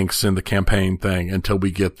of the links in the campaign thing until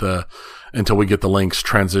we get the links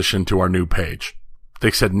transitioned to our new page.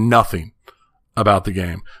 They said nothing about the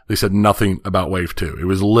game. They said nothing about Wave 2. It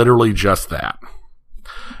was literally just that.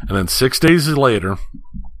 And then 6 days later,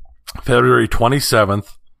 February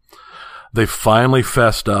 27th, they finally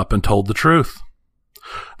fessed up and told the truth.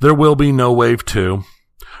 There will be no Wave 2.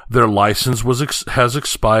 Their license has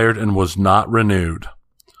expired and was not renewed.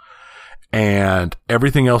 And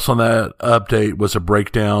everything else on that update was a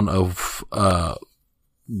breakdown of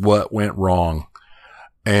what went wrong.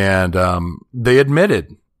 And they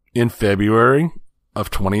admitted in February of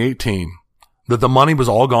 2018 that the money was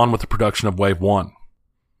all gone with the production of Wave 1.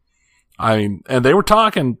 And they were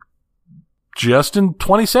talking just in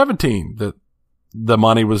 2017 that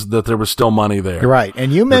there was still money there. Right.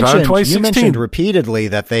 And you mentioned repeatedly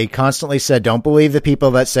that they constantly said, don't believe the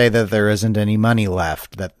people that say that there isn't any money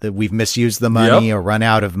left, that we've misused the money or run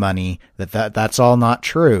out of money, that's all not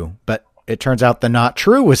true. But it turns out the not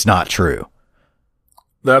true was not true.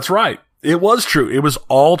 That's right. It was true. It was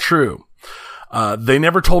all true. They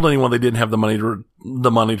never told anyone they didn't have the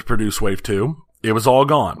money to produce Wave 2. It was all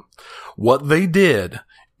gone. What they did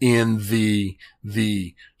in the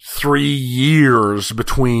 3 years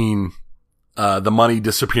between the money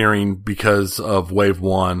disappearing because of Wave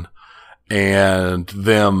 1 and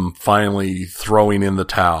them finally throwing in the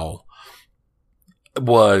towel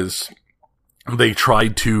was they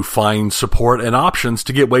tried to find support and options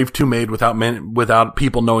to get Wave 2 made without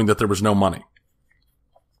people knowing that there was no money.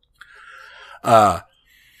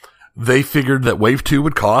 They figured that Wave 2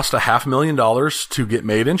 would cost $500,000 to get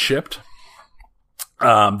made and shipped.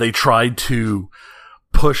 They tried to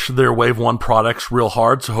push their Wave 1 products real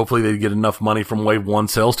hard, so hopefully they'd get enough money from Wave 1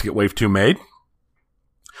 sales to get Wave 2 made.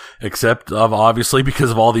 Except, obviously,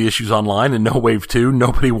 because of all the issues online and no Wave 2,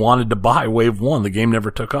 nobody wanted to buy Wave 1. The game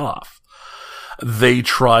never took off. They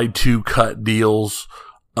tried to cut deals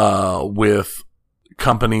with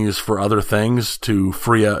companies for other things to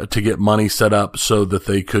get money set up so that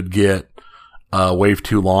they could get Wave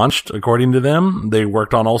 2 launched. According to them, they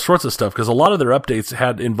worked on all sorts of stuff because a lot of their updates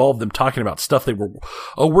had involved them talking about stuff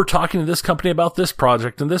we're talking to this company about this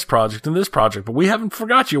project and this project and this project, but we haven't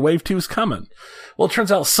forgot you. Wave 2 is coming. Well, it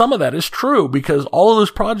turns out some of that is true because all of those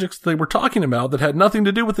projects they were talking about that had nothing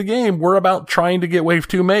to do with the game were about trying to get Wave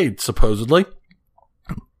 2 made, supposedly.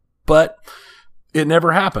 But it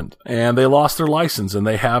never happened, and they lost their license, and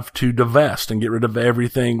they have to divest and get rid of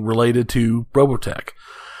everything related to Robotech.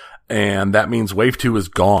 And that means Wave 2 is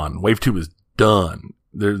gone. Wave 2 is done.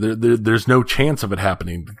 There's no chance of it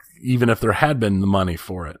happening, even if there had been the money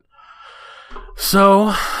for it.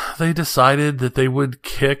 So they decided that they would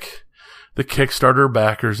kick the Kickstarter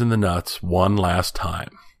backers in the nuts one last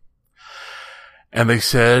time. And they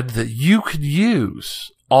said that you could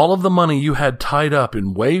use all of the money you had tied up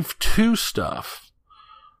in Wave 2 stuff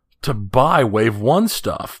to buy Wave 1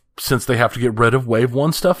 stuff since they have to get rid of Wave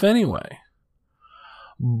 1 stuff anyway.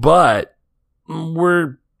 But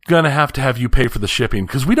we're going to have you pay for the shipping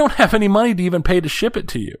because we don't have any money to even pay to ship it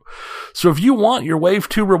to you. So if you want your Wave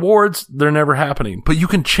 2 rewards, they're never happening. But you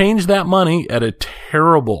can change that money at a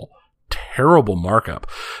terrible markup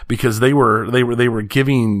because they were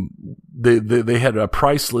giving, they had a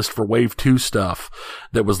price list for Wave 2 stuff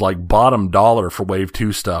that was like bottom dollar for Wave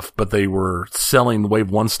 2 stuff, but they were selling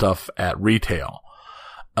Wave 1 stuff at retail.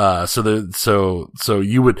 So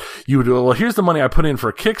you would, well, here's the money I put in for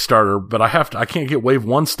a Kickstarter, but I can't get Wave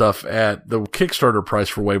 1 stuff at the Kickstarter price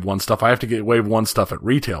for Wave 1 stuff. I have to get Wave 1 stuff at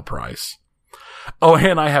retail price. Oh,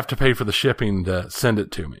 and I have to pay for the shipping to send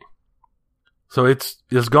it to me. So it's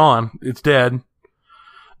gone. It's dead.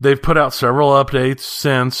 They've put out several updates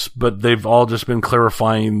since, but they've all just been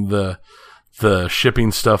clarifying the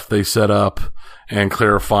shipping stuff they set up and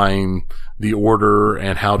clarifying the order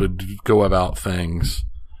and how to go about things.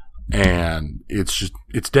 And it's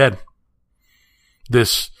dead.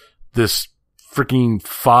 This freaking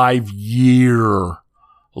 5-year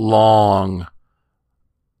long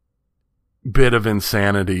bit of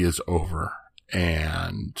insanity is over.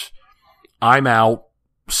 And I'm out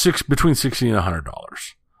between $60 and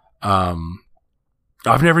 $100.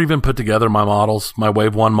 I've never even put together my models, my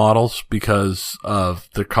Wave 1 models, because of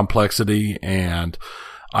the complexity, and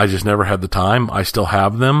I just never had the time. I still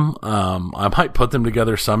have them. I might put them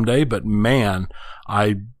together someday, but man,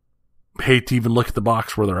 I hate to even look at the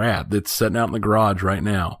box where they're at. It's sitting out in the garage right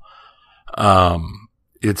now.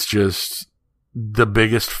 It's just the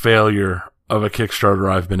biggest failure of a Kickstarter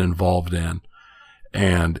I've been involved in.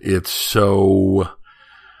 And it's so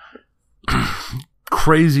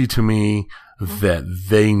crazy to me that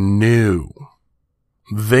they knew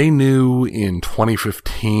in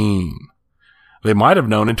 2015, they might have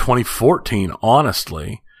known in 2014,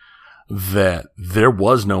 honestly, that there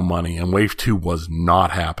was no money and Wave 2 was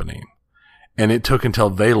not happening. And it took until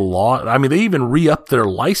they lost, I mean, they even re-upped their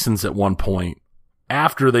license at one point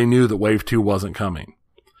after they knew that Wave 2 wasn't coming.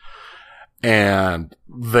 And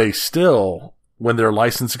they still, when their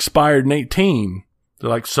license expired in 18, they're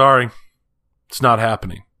like, sorry, it's not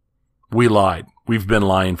happening. We lied. We've been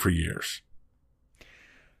lying for years.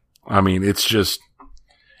 I mean,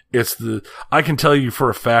 I can tell you for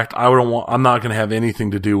a fact, I'm not going to have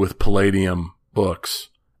anything to do with Palladium books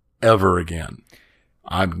ever again.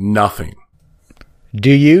 I'm nothing. Do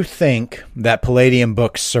you think that Palladium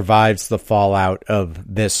Books survives the fallout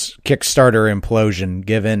of this Kickstarter implosion,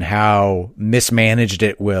 given how mismanaged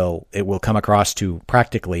it will come across to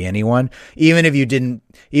practically anyone? Even if you didn't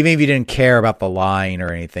care about the line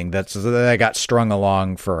or anything, that got strung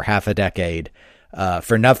along for half a decade,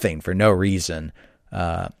 for nothing, for no reason,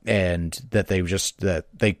 and that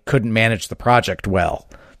they couldn't manage the project well.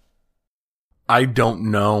 I don't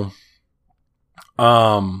know.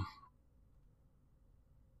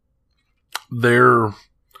 They're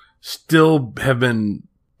still have been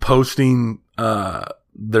posting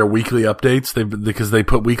their weekly updates because they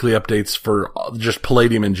put weekly updates for just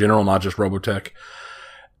Palladium in general, not just Robotech.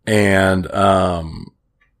 And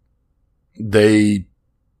they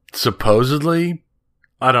supposedly,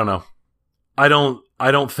 I don't know. I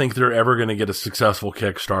don't think they're ever going to get a successful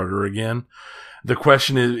Kickstarter again. The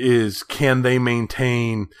question is can they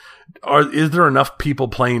maintain, is there enough people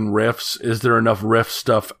playing Rifts? Is there enough Rift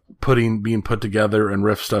stuff being put together and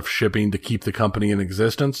Rift stuff shipping to keep the company in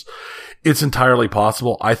existence? It's entirely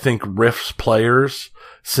possible. I think Rifts players,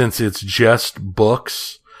 since it's just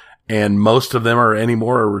books and most of them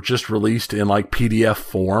are just released in like PDF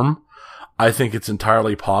form, I think it's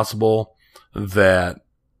entirely possible that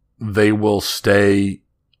they will stay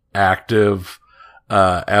active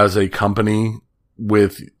as a company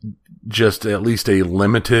with just at least a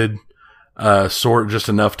limited just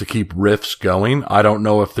enough to keep Rifts going. I don't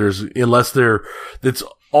know if it's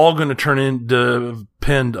all going to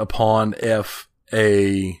depend upon if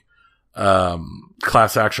a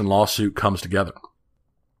class action lawsuit comes together.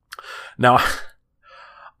 Now,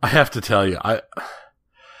 I have to tell you,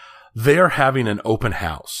 they are having an open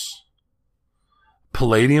house.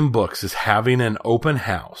 Palladium Books is having an open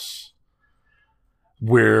house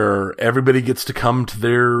where everybody gets to come to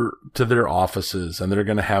their offices, and they're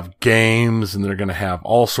going to have games, and they're going to have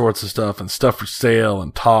all sorts of stuff and stuff for sale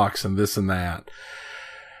and talks and this and that.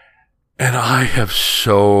 And I have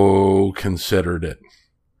so considered it.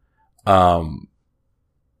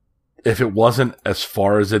 If it wasn't as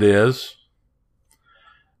far as it is,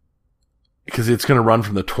 because it's going to run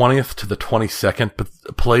from the 20th to the 22nd, but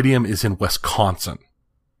Palladium is in Wisconsin.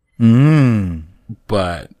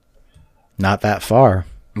 But not that far.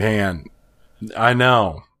 Man, I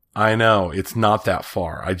know. I know it's not that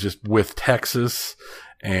far. With Texas,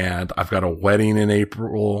 and I've got a wedding in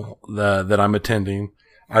April that I'm attending.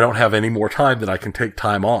 I don't have any more time that I can take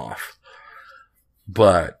time off,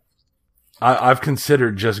 but I've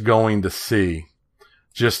considered just going to see,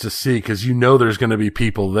 because there's going to be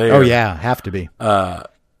people there. Oh yeah, have to be.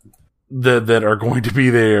 That are going to be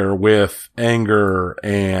there with anger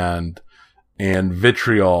and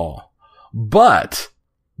vitriol, but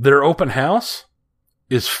their open house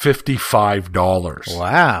is $55.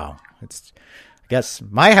 Wow. I guess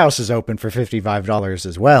my house is open for $55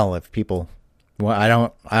 as well. If people, I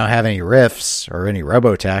don't have any riffs or any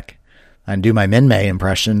Robotech. I can do my Minmay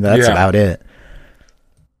impression. That's about it.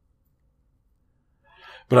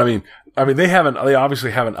 But I mean, they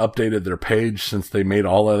obviously haven't updated their page since they made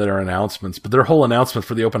all of their announcements, but their whole announcement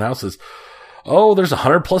for the open house is, there's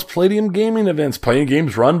 100 plus Palladium gaming events, playing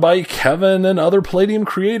games run by Kevin and other Palladium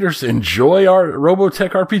creators. Enjoy our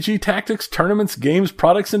Robotech RPG tactics, tournaments, games,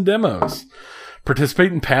 products, and demos.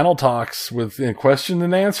 Participate in panel talks in question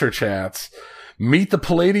and answer chats. Meet the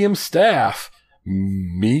Palladium staff.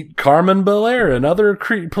 Meet Carmen Belair and other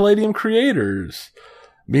Palladium creators.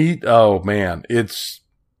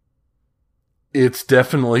 It's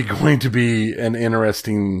definitely going to be an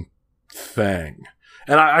interesting thing.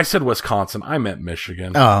 And I said Wisconsin. I meant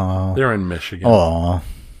Michigan. Oh. They're in Michigan. Oh.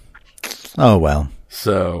 Oh, well.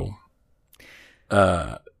 So,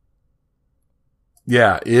 yeah,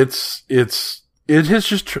 it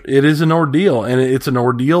is an ordeal. And it's an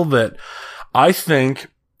ordeal that I think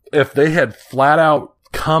if they had flat out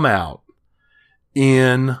come out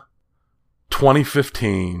in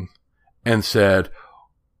 2015 and said,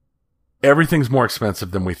 everything's more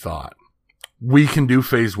expensive than we thought. We can do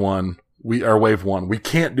phase one. Wave one. We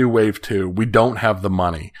can't do wave two. We don't have the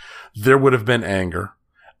money. There would have been anger,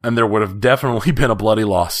 and there would have definitely been a bloody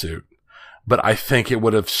lawsuit. But I think it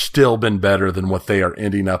would have still been better than what they are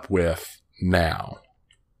ending up with now.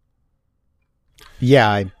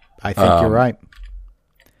 Yeah, I think you're right.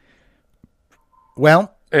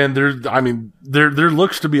 Well, and there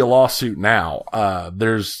looks to be a lawsuit now.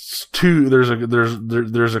 There's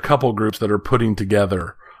a couple groups that are putting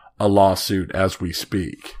together a lawsuit as we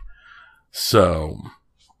speak. So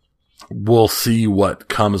we'll see what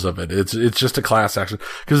comes of it. It's just a class action,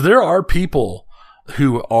 because there are people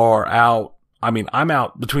who are out. I mean, I'm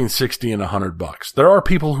out between $60 and $100. There are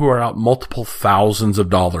people who are out multiple thousands of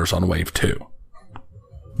dollars on wave 2.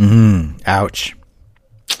 Ouch.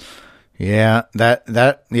 Yeah,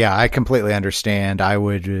 I completely understand. I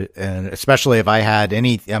would, and especially if I had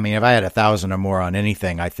if I had 1,000 or more on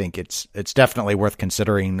anything, I think it's definitely worth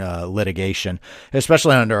considering litigation,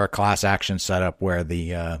 especially under a class action setup where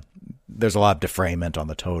there's a lot of defrayment on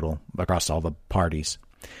the total across all the parties.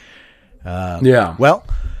 Yeah. Well,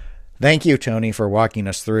 thank you, Tony, for walking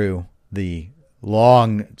us through the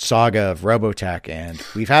long saga of Robotech, and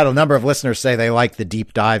we've had a number of listeners say they like the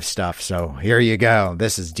deep dive stuff, so here you go.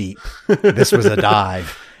 This is deep. This was a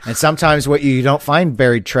dive. And sometimes you don't find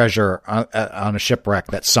buried treasure on a shipwreck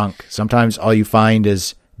that sunk. Sometimes all you find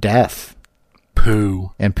is death. Poo.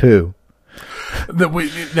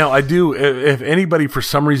 Now, I do, if anybody for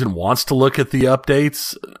some reason wants to look at the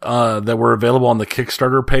updates that were available on the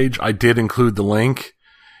Kickstarter page, I did include the link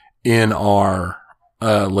in our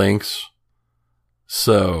links.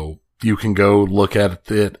 So you can go look at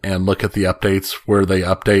it and look at the updates where they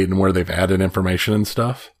update and where they've added information and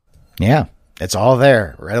stuff. Yeah, it's all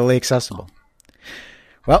there, readily accessible.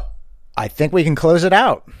 Well, I think we can close it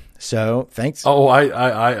out. So thanks. Oh,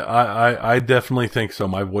 I definitely think so.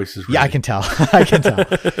 My voice is ready. Yeah, I can tell.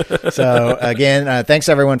 So again, thanks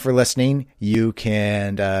everyone for listening. You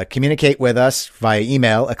can communicate with us via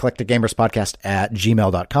email,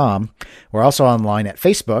 eclecticgamerspodcast@gmail.com. We're also online at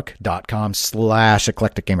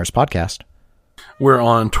facebook.com/eclecticgamerspodcast. We're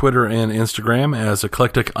on Twitter and Instagram as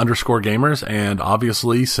eclectic_gamers. And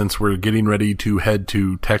obviously, since we're getting ready to head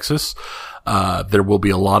to Texas, there will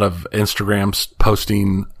be a lot of Instagrams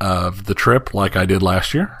posting of the trip like I did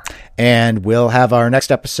last year. And we'll have our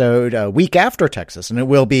next episode a week after Texas, and it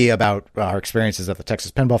will be about our experiences at the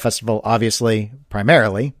Texas Pinball Festival, obviously,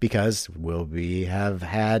 primarily, because have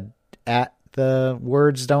had at the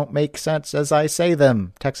words don't make sense as I say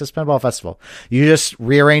them, Texas Pinball Festival. You just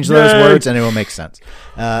rearrange those words and it will make sense.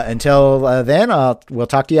 Until then, we'll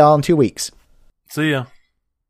talk to y'all in 2 weeks. See ya.